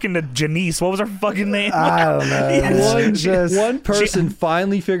 like, talking to Janice. What was her fucking name? I don't know. Yeah, One, Just one person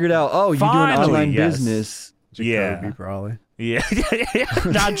finally figured out, oh, you do an Finally, online yes. business. Yeah. Jacoby, probably. Yeah,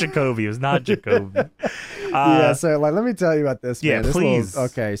 not Jacoby. It was not Jacoby. Yeah, so like, let me tell you about this. yeah, man. This please.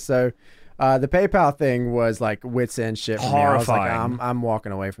 okay, so the PayPal thing was like wits end shit for me. I was like, Horrifying. I'm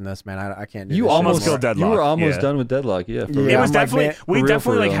walking away from this, man. I can't do You this shit almost almost anymore. killed Deadlock. You were almost Yeah. done with Deadlock. Yeah, for Yeah, It real. was I'm like, definitely man, we for real,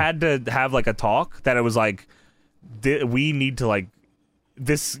 definitely for like real. had to have like a talk that it was like we need to like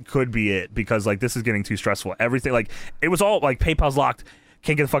this could be it because like this is getting too stressful. Everything like it was all like PayPal's locked.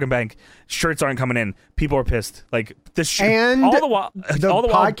 Can't get the fucking bank. Shirts aren't coming in. People are pissed. Like this And all the while the all the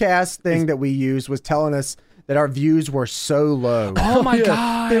while podcast thing that we used was telling us that our views were so low. Oh my Yeah,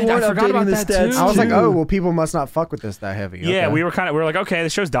 god! they I weren't forgot about updating the that stats, too. I was like, too. oh, well, people must not fuck with this that heavy. Yeah, Okay. we were like, okay, the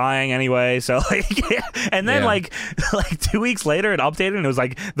show's dying anyway. So like, yeah. And then Yeah. like 2 weeks later, it updated and it was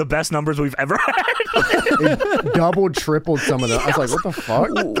like the best numbers we've ever had. It doubled, tripled some of them. I was like, what the fuck?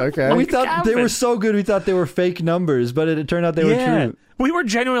 Okay. We thought they were happened? so good. We thought they were fake numbers, but it turned out they were true. We were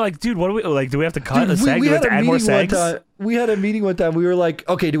genuinely like, dude, what do we like? Do we have to cut Dude, a seg? Do we have had to a add more meeting one segs? time. We had a meeting one time. We were like,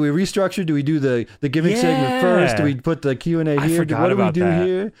 okay, do we restructure? Do we do the gimmick segment first? Do we put the Q&A I here? forgot What do we about do that.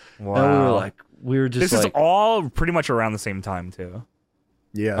 here? Wow. And we were like, we were just This is like, all pretty much around the same time too.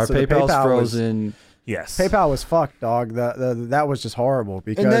 Yeah. our so the PayPal's PayPal was- frozen. Yes. PayPal was fucked, dog. That was just horrible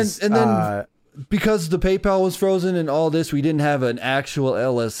because and then because the PayPal was frozen and all this, we didn't have an actual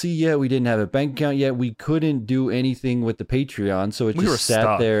LLC yet. We didn't have a bank account yet. We couldn't do anything with the Patreon, so it We were just sat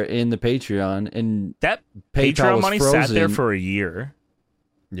stuck. there in the Patreon. And That PayPal Patreon was money sat there frozen. for a year.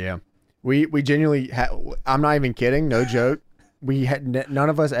 yeah, we genuinely I'm not even kidding, no joke. We had none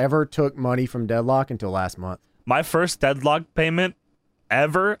of us ever took money from Deadlock until last month. My first Deadlock payment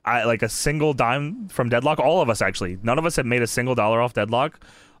ever, I like a single dime from Deadlock. All of us actually, none of us had made a single dollar off Deadlock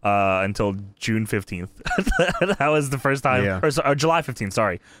until June 15th. That was the first time, Yeah. or July 15th.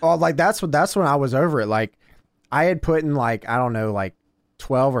 Sorry. Oh, like that's when I was over it. Like I had put in like I don't know like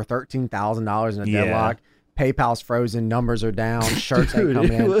 $12,000 or $13,000 in a Yeah. Deadlock. PayPal's frozen, numbers are down, shirts ain't Dude,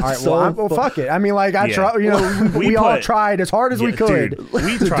 coming it in. All was right, so well, fuck it. I mean, like I Yeah. try, you know, we all put- tried as hard as we Yeah, could dude,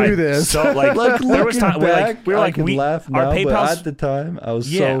 we to tried do this. So like, like there was looking time back, we were I like can laugh our now, but PayPal's at the time, I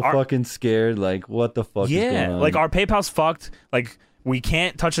was Yeah, so our- fucking scared. Like, what the fuck is going yeah, on? like our PayPal's fucked. Like we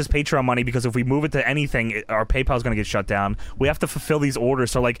can't touch this Patreon money because if we move it to anything, our PayPal's gonna get shut down. We have to fulfill these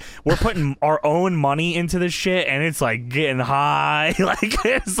orders. So like we're putting our own money into this shit, and it's like getting high. Like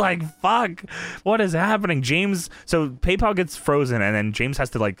it's like fuck, what is happening, James? So PayPal gets frozen, and then James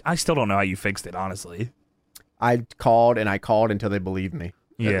has to like. I still don't know how you fixed it, honestly. I called until they believed me.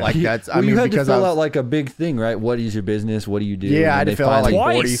 Yeah. like that's. I well, mean, you had because to I fill was, out like a big thing, right? What is your business? What do you do? Yeah, And I had they to fill out, finally-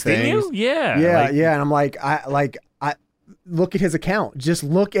 like, 40 Twice, didn't you? things. Yeah, yeah, like- yeah, and I'm like, I look at his account. Just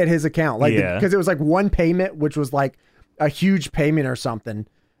look at his account, like Yeah. because it was like one payment, which was like a huge payment or something.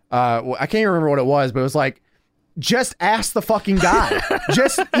 I can't even remember what it was, but it was like. Just ask the fucking guy.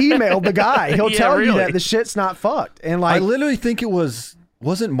 Just email the guy. He'll Yeah, tell you really. that the shit's not fucked. And I like, literally think it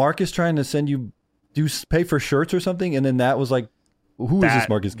wasn't Marcus trying to send you pay for shirts or something, and then that was like, who is That- this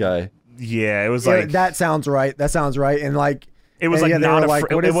Marcus guy? Yeah, it was yeah, like that sounds right. That sounds right. And like, It was And like they were not. like,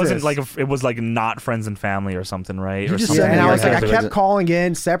 what It is wasn't this? like. It was like not friends and family or something, right? You Or just something. sent And me I was like, I guys, kept calling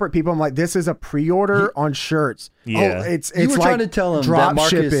in separate people. I'm like, this is a pre-order on shirts. Yeah. Oh, it's You were like trying to tell him drop that Marcus,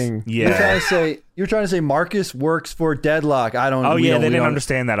 shipping. Yeah. You're trying to say Marcus works for Deadlock. I don't. Oh we yeah, don't- they we didn't don't-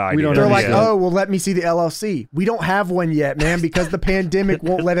 understand that idea. we don't They're like, understand. oh, well, let me see the LLC. We don't have one yet, man, because the pandemic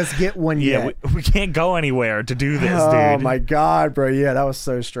won't let us get one Yeah, yet. we can't go anywhere to do this, dude. Oh my god, bro! Yeah, that was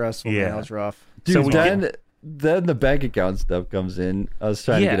so stressful. Yeah. Man. That was rough. Dude, So we then the bank account stuff comes in. I was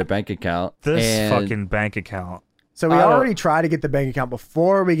trying Yeah. to get a bank account. This and fucking bank account. So we I don't- already tried to get the bank account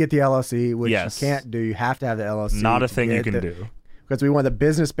before we get the LLC, which Yes. you can't do. You have to have the LLC. Not a to thing you get can the- do. Because we want the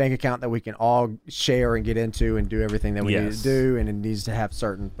business bank account that we can all share and get into and do everything that we need Yes. to do, and it needs to have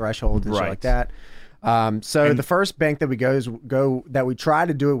certain thresholds and shit Right. like that. So And- the first bank that we go that we try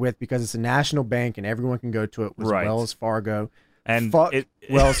to do it with, because it's a national bank and everyone can go to it, was Right. Wells Fargo. And Fuck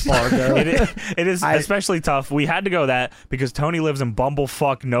Wells Fargo. it is especially tough. We had to go that because Tony lives in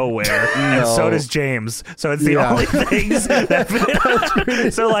bumblefuck nowhere, and No. so does James. So it's the Yeah. only things that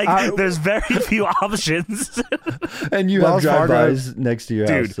fit. So like, there's very few options. and you Wells have Fargo- drive-bys next to your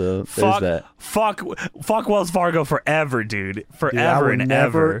Dude, house. So there's fuck, that. fuck Wells Fargo forever, dude. Dude, I Forever will and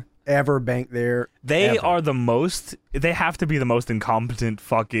never, ever. ever bank there. They ever. are the most. They have to be the most incompetent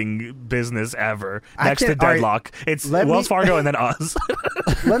fucking business ever. I Next to can't- all right, Deadlock, it's let Wells me- Fargo and then us.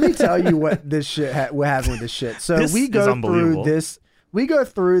 Let me tell you what this shit what happened with this shit. So This we is go unbelievable. through this. We go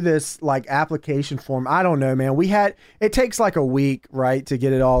through this like application form. I don't know, man. It takes like a week, right, to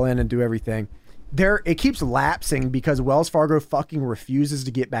get it all in and do everything. It keeps lapsing because Wells Fargo fucking refuses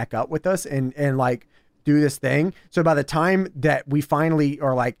to get back up with us and like do this thing. So by the time that we finally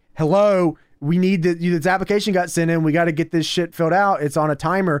are like, hello, we need this application got sent in. We got to get this shit filled out. It's on a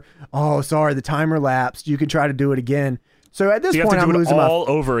timer. Oh, sorry, the timer lapsed. You can try to do it again. So at this You have point, to I'm do it losing all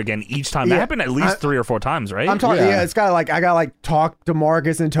over again each time. Yeah, That happened at least 3 or 4 times, right? I'm talking. Yeah. Yeah, it's got like I got like talk to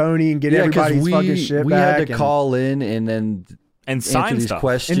Marcus and Tony and get Yeah, because everybody's fucking shit we back had to call in and then and answer sign these stuff.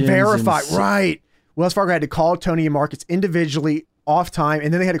 questions and verify. s- Right, Wells Fargo had to call Tony and Marcus individually off time,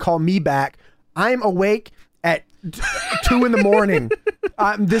 and then they had to call me back. I'm awake at 2 in the morning.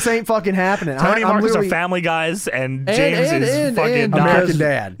 This ain't fucking happening. Tony and I'm Marcus are literally family guys, and James is fucking and not. American because-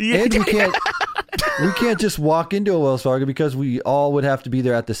 Dad. And we can't just walk into a Wells Fargo because we all would have to be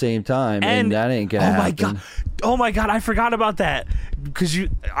there at the same time, and that ain't gonna happen. Oh my god, I forgot about that. Because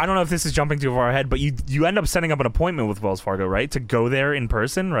I don't know if this is jumping too far ahead, but you end up setting up an appointment with Wells Fargo, right? To go there in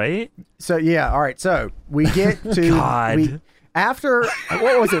person, right? So yeah, all right. So we get to God. after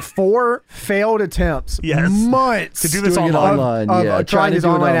what was it? 4 failed attempts. Yes. Months To do this Doing it online. online, yeah, trying trying to this do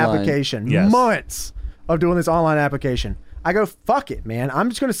it online online. application. Yes. Months of doing this online application. I go, fuck it, man. I'm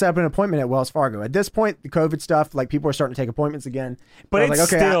just going to set up an appointment at Wells Fargo. At this point, the COVID stuff, like people are starting to take appointments again. But I was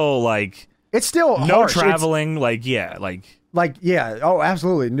it's like, okay, still like it's still no harsh. It's traveling. Like yeah, like yeah. Oh,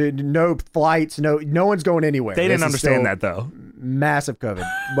 absolutely. No flights. No one's going anywhere. they This didn't is still understand that though. massive COVID.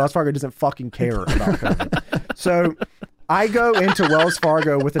 Wells Fargo doesn't fucking care about COVID. So I go into Wells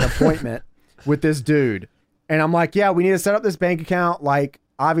Fargo with an appointment with this dude. And I'm like, yeah, we need to set up this bank account. Like,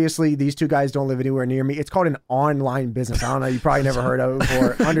 obviously, these 2 guys don't live anywhere near me. It's called an online business. I don't know. You probably never heard of it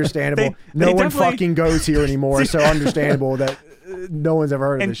before. Understandable. They No one definitely- fucking goes here anymore. So understandable that no one's ever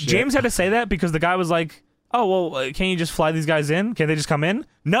heard of And this shit. James had to say that because the guy was like, "Oh well, can you just fly these guys in? Can they just come in?"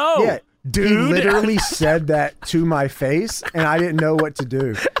 No, Yeah, dude. He literally said that to my face, and I didn't know what to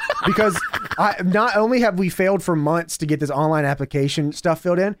do because not only have we failed for months to get this online application stuff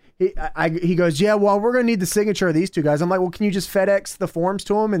filled in. He goes, yeah, well, we're gonna need the signature of these 2 guys. I'm like, well, can you just FedEx the forms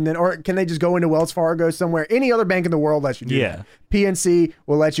to them, and then, or can they just go into Wells Fargo somewhere? Any other bank in the world lets you do Yeah. that. PNC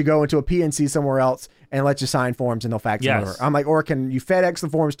will let you go into a PNC somewhere else and let you sign forms, and they'll fax them Yes. over. I'm like, or can you FedEx the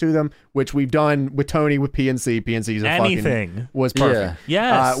forms to them, which we've done with Tony with PNC. PNC's a Anything. fucking was perfect.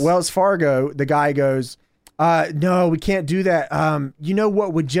 Yes. Wells Fargo, the guy goes, no, we can't do that. You know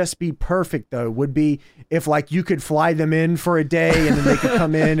what would just be perfect though would be if like you could fly them in for a day and then they could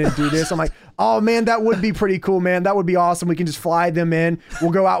come in and do this. I'm like, oh man, that would be pretty cool, man. That would be awesome. We can just fly them in.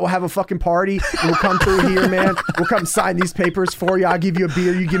 We'll go out. We'll have a fucking party. And we'll come through here, man. We'll come sign these papers for you. I'll give you a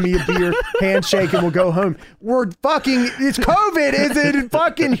beer. You give me a beer. Handshake, and we'll go home. We're fucking. It's COVID. Is it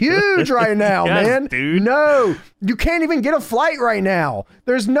fucking huge right now, Yes, man? dude. No, you can't even get a flight right now.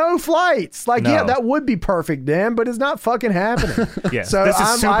 There's no flights. Like, No. yeah, that would be perfect, Dan, but it's not fucking happening. Yeah. So this is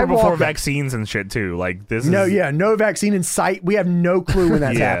I super before walk up- vaccines and shit too. Like this No, is yeah, no vaccine in sight. We have no clue when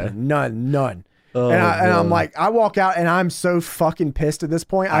that's Yeah. happening. None. Oh, and I'm no. like, I walk out and I'm so fucking pissed at this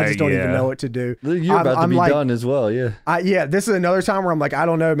point. I just don't even yeah. know what to do. You're about to I'm be like, done as well, yeah. yeah, this is another time where I'm like, I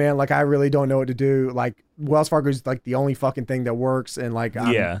don't know, man. Like, I really don't know what to do. Like, Wells Fargo's like the only fucking thing that works, and like,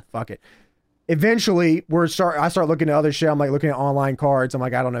 Yeah. fuck it. eventually I start looking at other shit. I'm like looking at online cards. I'm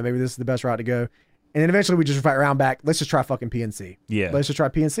like, I don't know, maybe this is the best route to go. And then eventually we just fight around back. Let's just try fucking PNC. Yeah. Let's just try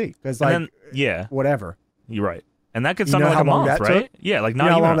PNC. Because whatever. You're right. And that could You sound know like how a long month, that right? took? Yeah, like You not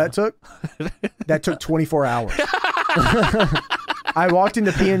know how even. long that took? That took 24 hours. I walked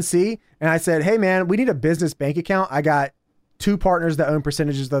into PNC and I said, hey man, we need a business bank account. I got 2 partners that own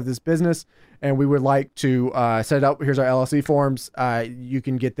percentages of this business, and we would like to set it up. Here's our LLC forms. You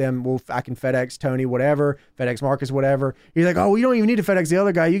can get them. I can FedEx Tony, whatever, FedEx Marcus, whatever. He's like, oh, we don't even need to FedEx the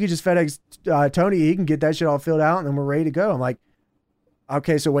other guy. You can just FedEx Tony. He can get that shit all filled out, and then we're ready to go. I'm like,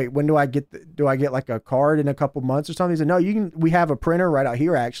 okay, so wait, when do I get? Do I get like a card in a couple months or something? He said, no, you can. We have a printer right out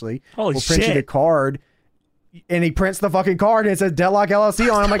here. Actually, Holy we'll print you shit. the card. And he prints the fucking card and it says Deadlock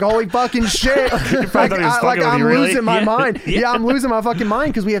LLC on it. I'm like, holy fucking shit. I'm losing my mind. Yeah, I'm losing my fucking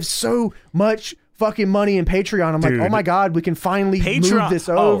mind because we have so much fucking money in Patreon. I'm Dude. like, oh my God, we can finally move this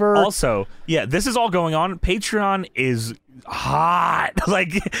over. Also, yeah, this is all going on. Patreon is hot. Like,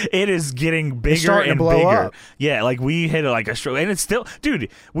 it is getting bigger starting and to blow bigger. up. Yeah, like we hit like a stroke, and it's still, dude.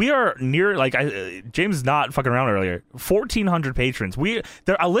 We are near like James is not fucking around earlier. 1,400 patrons.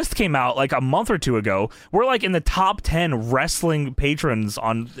 A list came out like a month or two ago. We're like in the top 10 wrestling patrons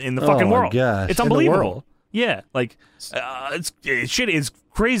in the fucking my world. gosh. It's In the unbelievable. world. Yeah, like shit is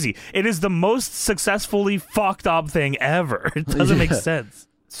crazy. It is the most successfully fucked up thing ever. It doesn't make sense.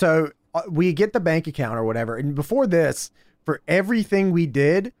 So we get the bank account or whatever. And before this, for everything we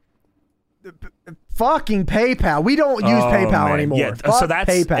did, fucking PayPal. We don't use PayPal man. anymore. Yeah, Fuck so that's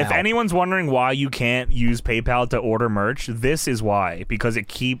PayPal. if anyone's wondering why you can't use PayPal to order merch, this is why. Because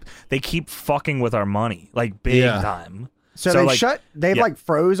they keep fucking with our money like big time. So they've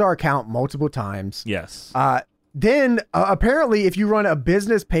froze our account multiple times. Yes. Then apparently, if you run a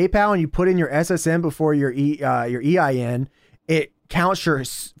business PayPal and you put in your SSN before your EIN, it counts your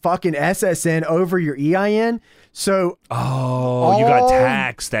fucking SSN over your EIN. So you got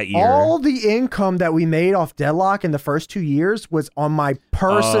taxed that year. All the income that we made off Deadlock in the first 2 years was on my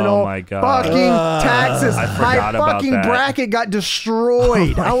personal fucking taxes. I My forgot about fucking that. bracket got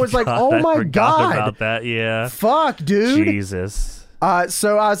destroyed. I was like, oh my I forgot God. about that. Yeah. Fuck, dude. Jesus.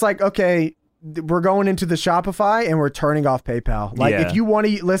 So I was like, okay, we're going into the Shopify and we're turning off PayPal. Like, if you want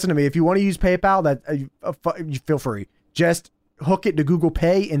to listen to me, if you want to use PayPal, you feel free. Just hook it to Google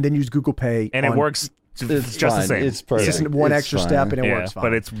Pay and then use Google Pay, And it works. It's just fine. the same. It's perfect. It's just one It's extra fine. step and it works fine.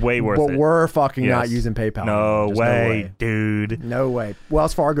 But it's way worth But it. we're fucking not Yes. using PayPal. No Just way, dude. No way.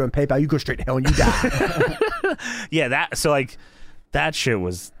 Wells Fargo and PayPal, you go straight to hell and you die. Yeah, that shit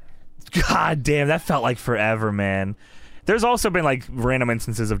was, god damn, that felt like forever, man. There's also been like random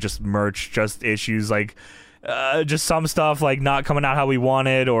instances of just merch, just issues, like just some stuff like not coming out how we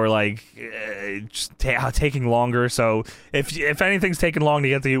wanted, or like just taking longer. So if anything's taking long to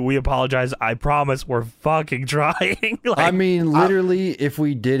get to you, we apologize. I promise we're fucking trying. Like, I mean, literally, if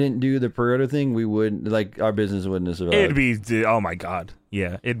we didn't do the pre-order thing, we wouldn't, like, our business wouldn't have survived. it'd be, oh my god,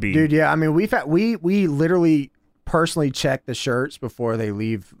 yeah, it'd be, Dude, yeah, I mean, we literally personally check the shirts before they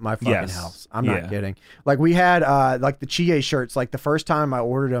leave my fucking Yes. house. I'm not kidding. Like, we had like the Chie shirts. Like, the first time I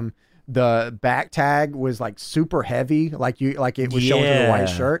ordered them, the back tag was like super heavy, like it was showing through the white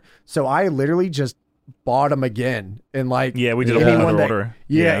shirt. So I literally just bought them again, and like we did a whole anyone other that, order.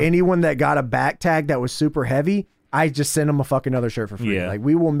 anyone that got a back tag that was super heavy, I just sent them a fucking other shirt for free. Yeah. Like,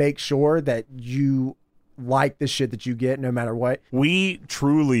 we will make sure that you like the shit that you get no matter what. We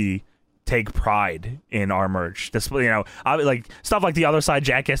truly take pride in our merch. This, like stuff like the Other Side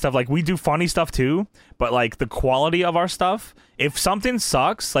Jackass stuff. Like, we do funny stuff too, but like the quality of our stuff. If something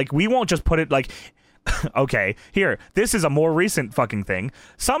sucks, like, we won't just put it like, okay, here. This is a more recent fucking thing.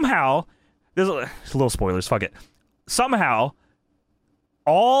 Somehow, there's a little spoilers. Fuck it. Somehow,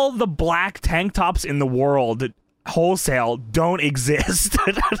 all the black tank tops in the world wholesale don't exist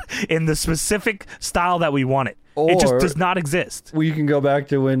in the specific style that we want it. It just Or- does not exist. Well, you can go back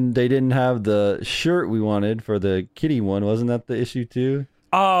to when they didn't have the shirt we wanted for the kitty one. Wasn't that the issue too?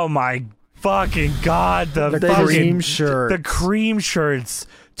 Oh my fucking god! The cream shirts. The cream shirts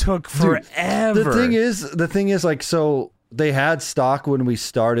took forever. The thing is, like, so they had stock when we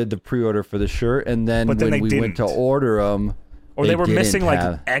started the pre-order for the shirt, and then But then when they we went to didn't. order them, or they were missing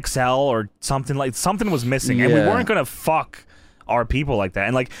have. like XL or something. Like, something was missing, and we Yeah. weren't gonna fuck our people like that.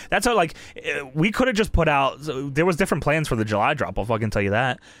 And like, that's how, like, we could have just put out, so there was different plans for the July drop, I'll fucking tell you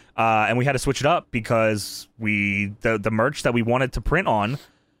that, and we had to switch it up because the merch that we wanted to print on,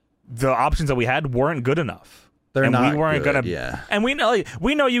 the options that we had weren't good enough. They're and not we weren't good, gonna. yeah. And we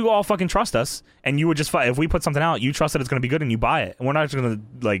know you all fucking trust us, and you would just if we put something out, you trust that it's gonna be good, and you buy it, and we're not just gonna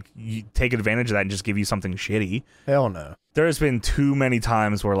take advantage of that and just give you something shitty. Hell no. There's been too many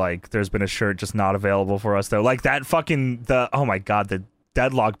times where like there's been a shirt just not available for us though. Like that fucking oh my god, the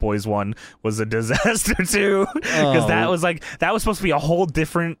Deadlock Boys one was a disaster too, because that was supposed to be a whole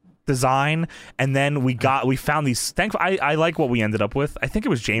different design, and then we found these. I like what we ended up with. I think it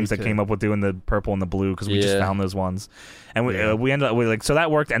was James that came up with doing the purple and the blue because we just found those ones, and we ended up with so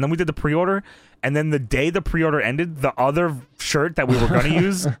that worked. And then we did the pre-order, and then the day the pre-order ended, the other shirt that we were going to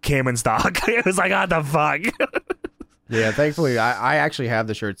use came in stock. It was like, what the fuck. Yeah, thankfully, I actually have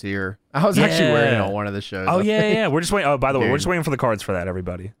the shirts here. I was actually wearing it on one of the shows. Oh, yeah. We're just waiting. Oh, by the way, we're just waiting for the cards for that,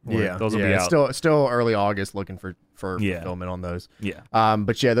 everybody. Those will be out. Still early August looking for fulfillment on those. Yeah.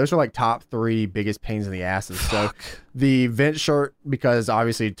 But yeah, those are like top 3 biggest pains in the asses. So the Vince shirt, because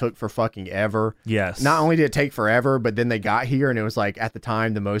obviously it took for fucking ever. Yes. Not only did it take forever, but then they got here and it was like at the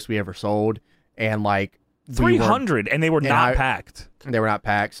time the most we ever sold. And like 300, and they were not packed. They were not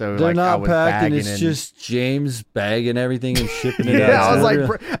packed, so they're like not I was packed, and bagging it's just James bagging everything and shipping it out.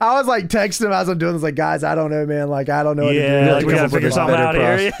 Yeah, I was like texting him as I'm doing this, like, guys, I don't know, man, like I don't know what to do. Like, we gotta figure something out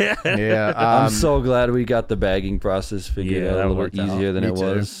here. Yeah, I'm so glad we got the bagging process figured out a little easier than it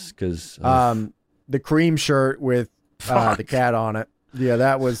was, because the cream shirt with the cat on it, yeah,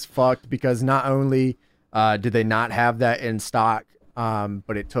 that was fucked, because not only did they not have that in stock,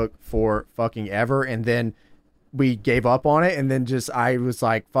 but it took for fucking ever, and then we gave up on it, and then I was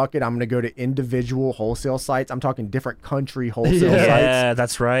like, fuck it, I'm gonna go to individual wholesale sites. I'm talking different country wholesale sites. Yeah,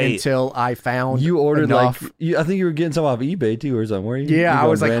 that's right. Until I found you ordered enough. I think you were getting some off eBay too, or something. Were you? Yeah, I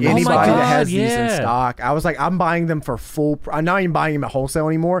was like, anybody that has these in yeah. stock, I was like, I'm buying them for I'm not even buying them at wholesale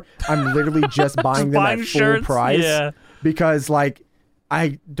anymore. I'm literally just buying them at full price, because like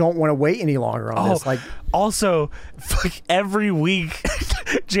I don't want to wait any longer on this. Like, also, every week,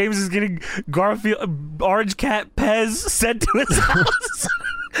 James is getting Garfield Orange Cat Pez sent to his house.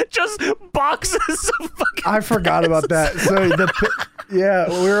 Just boxes of fucking I forgot about that. So yeah,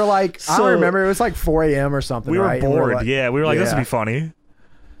 we were like, I don't remember. It was like 4 a.m. or something. We were right? bored. Like, we were like, this would be funny.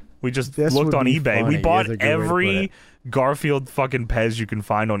 We just looked on eBay. We bought every Garfield fucking Pez you can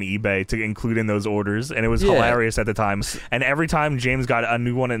find on eBay to include in those orders, and it was hilarious at the time. And every time James got a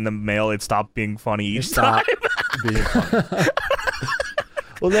new one in the mail, it stopped being funny each time. Being funny.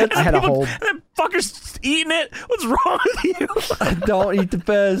 Well, I had a whole. That fucker's eating it. What's wrong with you? Don't eat the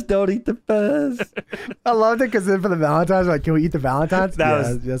Pez. Don't eat the Pez. I loved it, because then for the Valentine's, like, can we eat the Valentine's?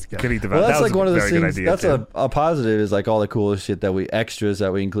 That's good. Could eat the Well, that's that like one of those things. Idea, that's a positive. Is like all the cool shit that extras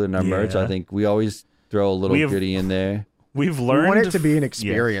that we include in our merch. I think we always throw a little goodie in there. We've learned. We want it to be an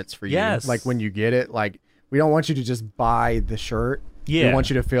experience for you. Yes. Like when you get it, like we don't want you to just buy the shirt. Yeah. We want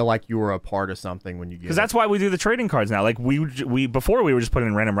you to feel like you were a part of something when you get it. Because that's why we do the trading cards now. Like we before we were just putting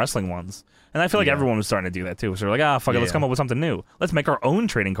in random wrestling ones, and I feel like everyone was starting to do that too. So we're like, fuck it, let's come up with something new. Let's make our own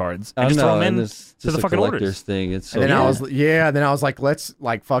trading cards and just throw them in to the fucking orders thing. It's so then I was like, let's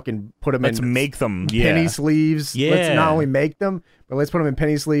like fucking put them. Let's make them penny sleeves. Yeah. Let's not only make them, but let's put them in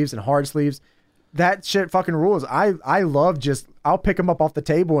penny sleeves and hard sleeves. That shit fucking rules. I love I'll pick them up off the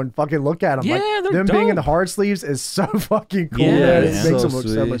table and fucking look at them. Yeah, like, they're them dope. being in the hard sleeves is so fucking cool. Yeah, man. It yeah. makes So them look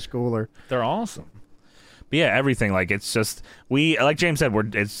so sweet. much cooler. They're awesome. But yeah, everything, like, it's just like James said,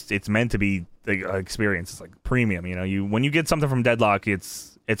 it's meant to be the experience. It's like premium. You know, when you get something from Deadlock,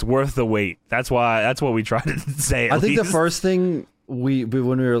 it's worth the wait. That's what we try to say. I think the first thing when we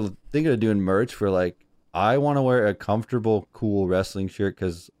were thinking of doing merch, we're like, I want to wear a comfortable, cool wrestling shirt,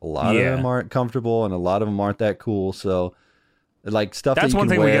 because a lot of them aren't comfortable and a lot of them aren't that cool. So, like, stuff that's that you one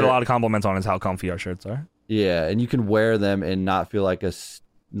can thing wear, we get a lot of compliments on is how comfy our shirts are. Yeah, and you can wear them and not feel like a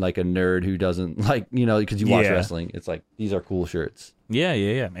nerd who doesn't like, because you watch wrestling. It's like, these are cool shirts. Yeah.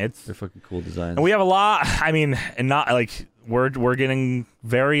 They're fucking cool designs. And we have a lot. I mean, and not like we're getting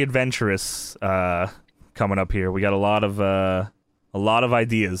very adventurous coming up here. We got a lot of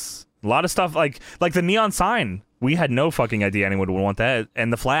ideas. A lot of stuff like the neon sign. We had no fucking idea anyone would want that.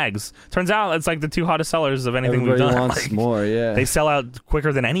 And the flags. Turns out it's like the 2 hottest sellers of anything Everybody we've done. wants like, more, yeah. They sell out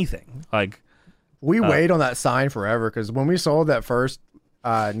quicker than anything. Like, we wait on that sign forever, because when we sold that first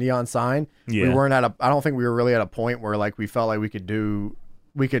neon sign, we weren't I don't think we were really at a point where like we felt like we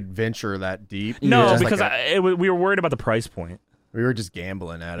could venture that deep. No, because we were worried about the price point. We were just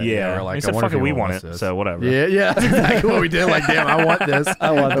gambling at it. Yeah, we were like, we said, fuck it, we want it, so whatever. Yeah, that's exactly what we did. Like, damn, I want this.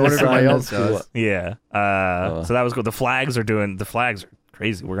 I want what everybody else does. Yeah. So that was good. The flags are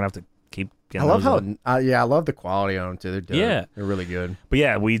crazy. We're gonna have to keep getting I love those how, I love the quality on them too. They're dope. Yeah. They're really good. But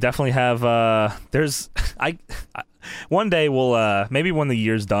yeah, we definitely have. One day we'll maybe when the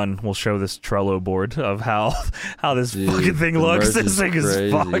year's done, we'll show this Trello board of how this fucking thing looks. This thing is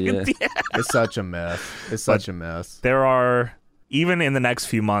crazy, fucking yeah. It's such a mess. It's such a mess. There are, even in the next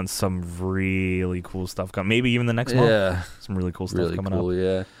few months, some really cool stuff coming. Maybe even the next month. Yeah. Some really cool stuff Really coming cool, up.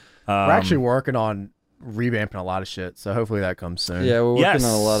 yeah. We're actually working on revamping a lot of shit, so hopefully that comes soon. Yeah, we're working Yes.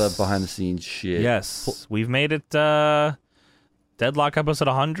 on a lot of behind the scenes shit. Yes. We've made it Deadlock episode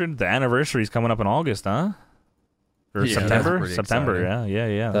 100. The anniversary is coming up in August, huh? Or Yeah, that's September? pretty September, exciting.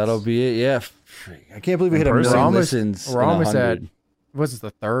 yeah. That'll be it. Yeah. I can't believe we hit a person. million We're almost- listens. we're in almost 100. What's this,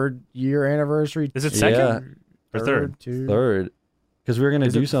 the 3rd year anniversary? Is it second Yeah. or third? Two? Third. Because we're gonna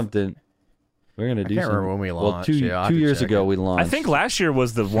Is do it- something. We're gonna do can't something. remember when we Well, launched. two Yeah, I'll have to years check ago it. we launched. I think last year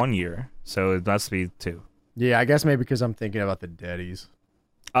was the 1 year, so it must be 2. Yeah, I guess maybe because I'm thinking about the Deadies.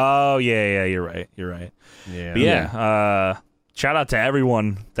 Oh, yeah, you're right. Yeah. But yeah, shout out to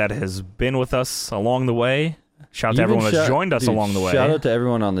everyone that has been with us along the way. Shout out to Even everyone that's joined us dude, along the way. Shout out to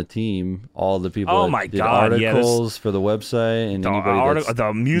everyone on the team, all the people Oh that my did God, yeah, articles for the website and anybody that's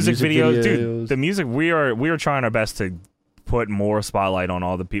the music videos, dude. videos. The music, we are trying our best to put more spotlight on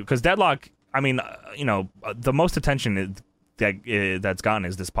all the people, because Deadlock. I mean, the most attention that's gotten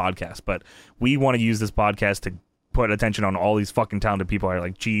is this podcast, but we want to use this podcast to put attention on all these fucking talented people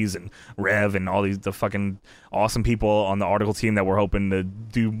like Cheese and Rev and all the fucking awesome people on the article team that we're hoping to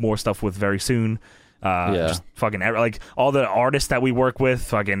do more stuff with very soon. Just fucking like all the artists that we work with,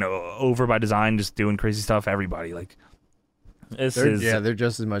 fucking Over by Design, just doing crazy stuff. Everybody, like, they're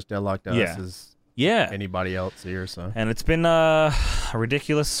just as much Deadlock to us as anybody else here. So, and it's been a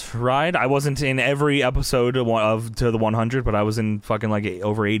ridiculous ride. I wasn't in every episode of To the 100, but I was in fucking like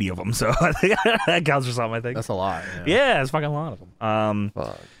over 80 of them. So I think that counts for something. I think that's a lot. Yeah, it's fucking a lot of them.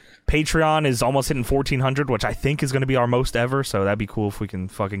 Fuck. Patreon is almost hitting 1,400, which I think is going to be our most ever, so that'd be cool if we can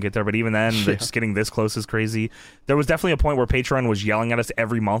fucking get there. But even then, just getting this close is crazy. There was definitely a point where Patreon was yelling at us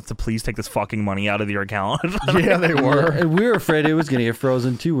every month to please take this fucking money out of your account. Yeah, they were. And we were afraid it was going to get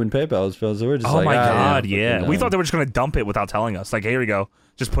frozen too when PayPal was frozen. So we're just Oh like, my God, yeah. yeah. We thought they were just going to dump it without telling us. Like, here we go.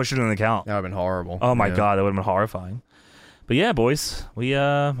 Just push it in the account. That would have been horrible. Oh my God, that would have been horrifying. But yeah, boys, we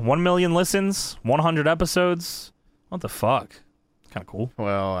 1 million listens, 100 episodes. What the fuck? Kind of cool.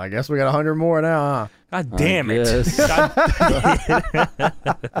 Well, I guess we got 100 more now, huh? God damn it! guess.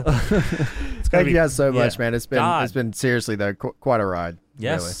 Thank you guys so much, yeah. man. It's been seriously though quite a ride.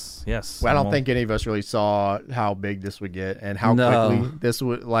 Yes, yes. Well, I don't think any of us really saw how big this would get and how No. quickly this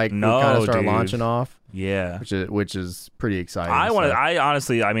would kind No, of start dude. launching off. Yeah. Which is pretty exciting. I so.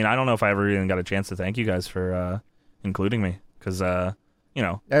 honestly, I mean, I don't know if I ever even got a chance to thank you guys for including me, because It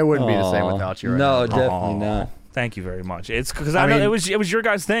wouldn't be the same Aw. without you. Right No, now. definitely not. Thank you very much. It's because I I know mean- it was your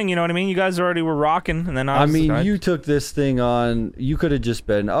guys' thing. You know what I mean? You guys already were rocking, and then I mean, I you took this thing on. You could have just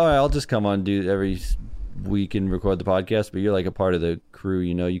been, oh, I'll just come on, do every week and record the podcast. But you're like a part of the crew.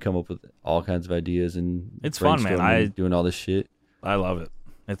 You know, you come up with all kinds of ideas and It's fun, man. brainstorming, doing all this shit. I love it.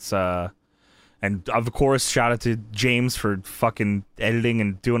 It's and of course, shout out to James for fucking editing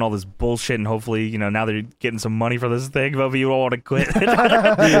and doing all this bullshit. And hopefully, now they're getting some money for this thing. But you don't want to quit.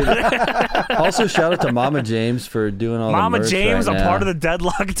 Also, shout out to Mama James for doing all Mama the merch James, right a now. part of the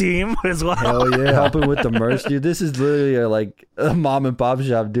Deadlock team as well. Hell yeah. helping with the merch, dude. This is literally a mom and pop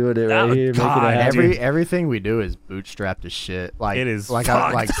shop doing it right Oh, here, God, making it happen. dude. Everything we do is bootstrapped as shit. Like It is like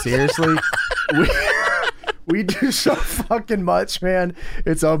fucked. seriously. We do so fucking much, man.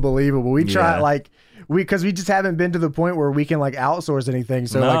 It's unbelievable. We try Yeah. because we just haven't been to the point where we can outsource anything.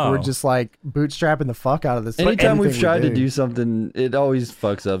 So No. we're just bootstrapping the fuck out of this. Anytime we've anything tried we to do something, it always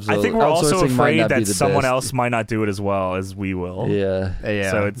fucks up. So I think we're also outsourcing might afraid not be that the someone best. else might not do it as well as we will. Yeah.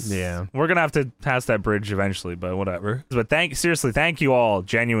 Yeah. So it's we're gonna have to pass that bridge eventually, but whatever. But thank you all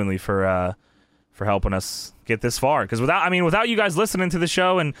genuinely for helping us get this far. Because without you guys listening to the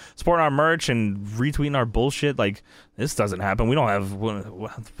show and supporting our merch and retweeting our bullshit, this doesn't happen. We don't have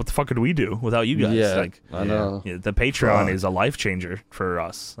what the fuck could we do without you guys? Yeah, I know. Yeah, the Patreon is a life changer for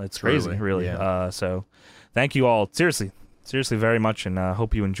us. It's crazy, Truly, really. yeah. So thank you all, seriously very much, and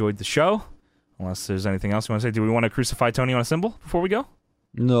hope you enjoyed the show. Unless there's anything else you want to say, do we want to crucify Tony on a symbol before we go?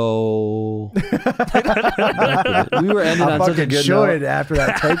 No. We were ending I on such a fucking good should note. after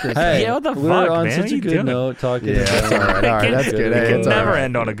that Taker. Hey, Yeah, what the we fuck, were on man? such What a you good doing? note talking Yeah, about that's all right. All right, that's good. We Hey, can it's all never right.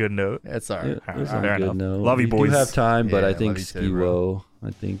 end on a good note. It's all right. It was Fair on a good enough. note. Love you, We boys. do have time, but Yeah, I think love you ski too, bro. woe. I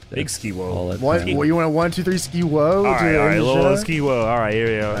think Big that's ski woe. all that What? time. Well, you want a 1, 2, 3 ski woe? All right, to end the little show? ski woe. All right, here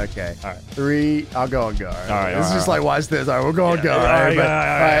we go. Okay. All right. 3. I'll go and go. All right, It's all just right. like, watch this. All right, we're going Yeah. go. All right, all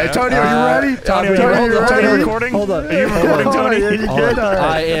right. Tony, are you ready? Tony, are you Tony, recording? recording? Hold on. Are you recording, Hold on, Tony? yeah, you good? All I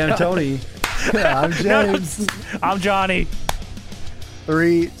right. am Tony. I'm James. I'm Johnny.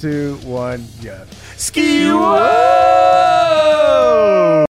 3, 2, 1, go. Ski-Whoa!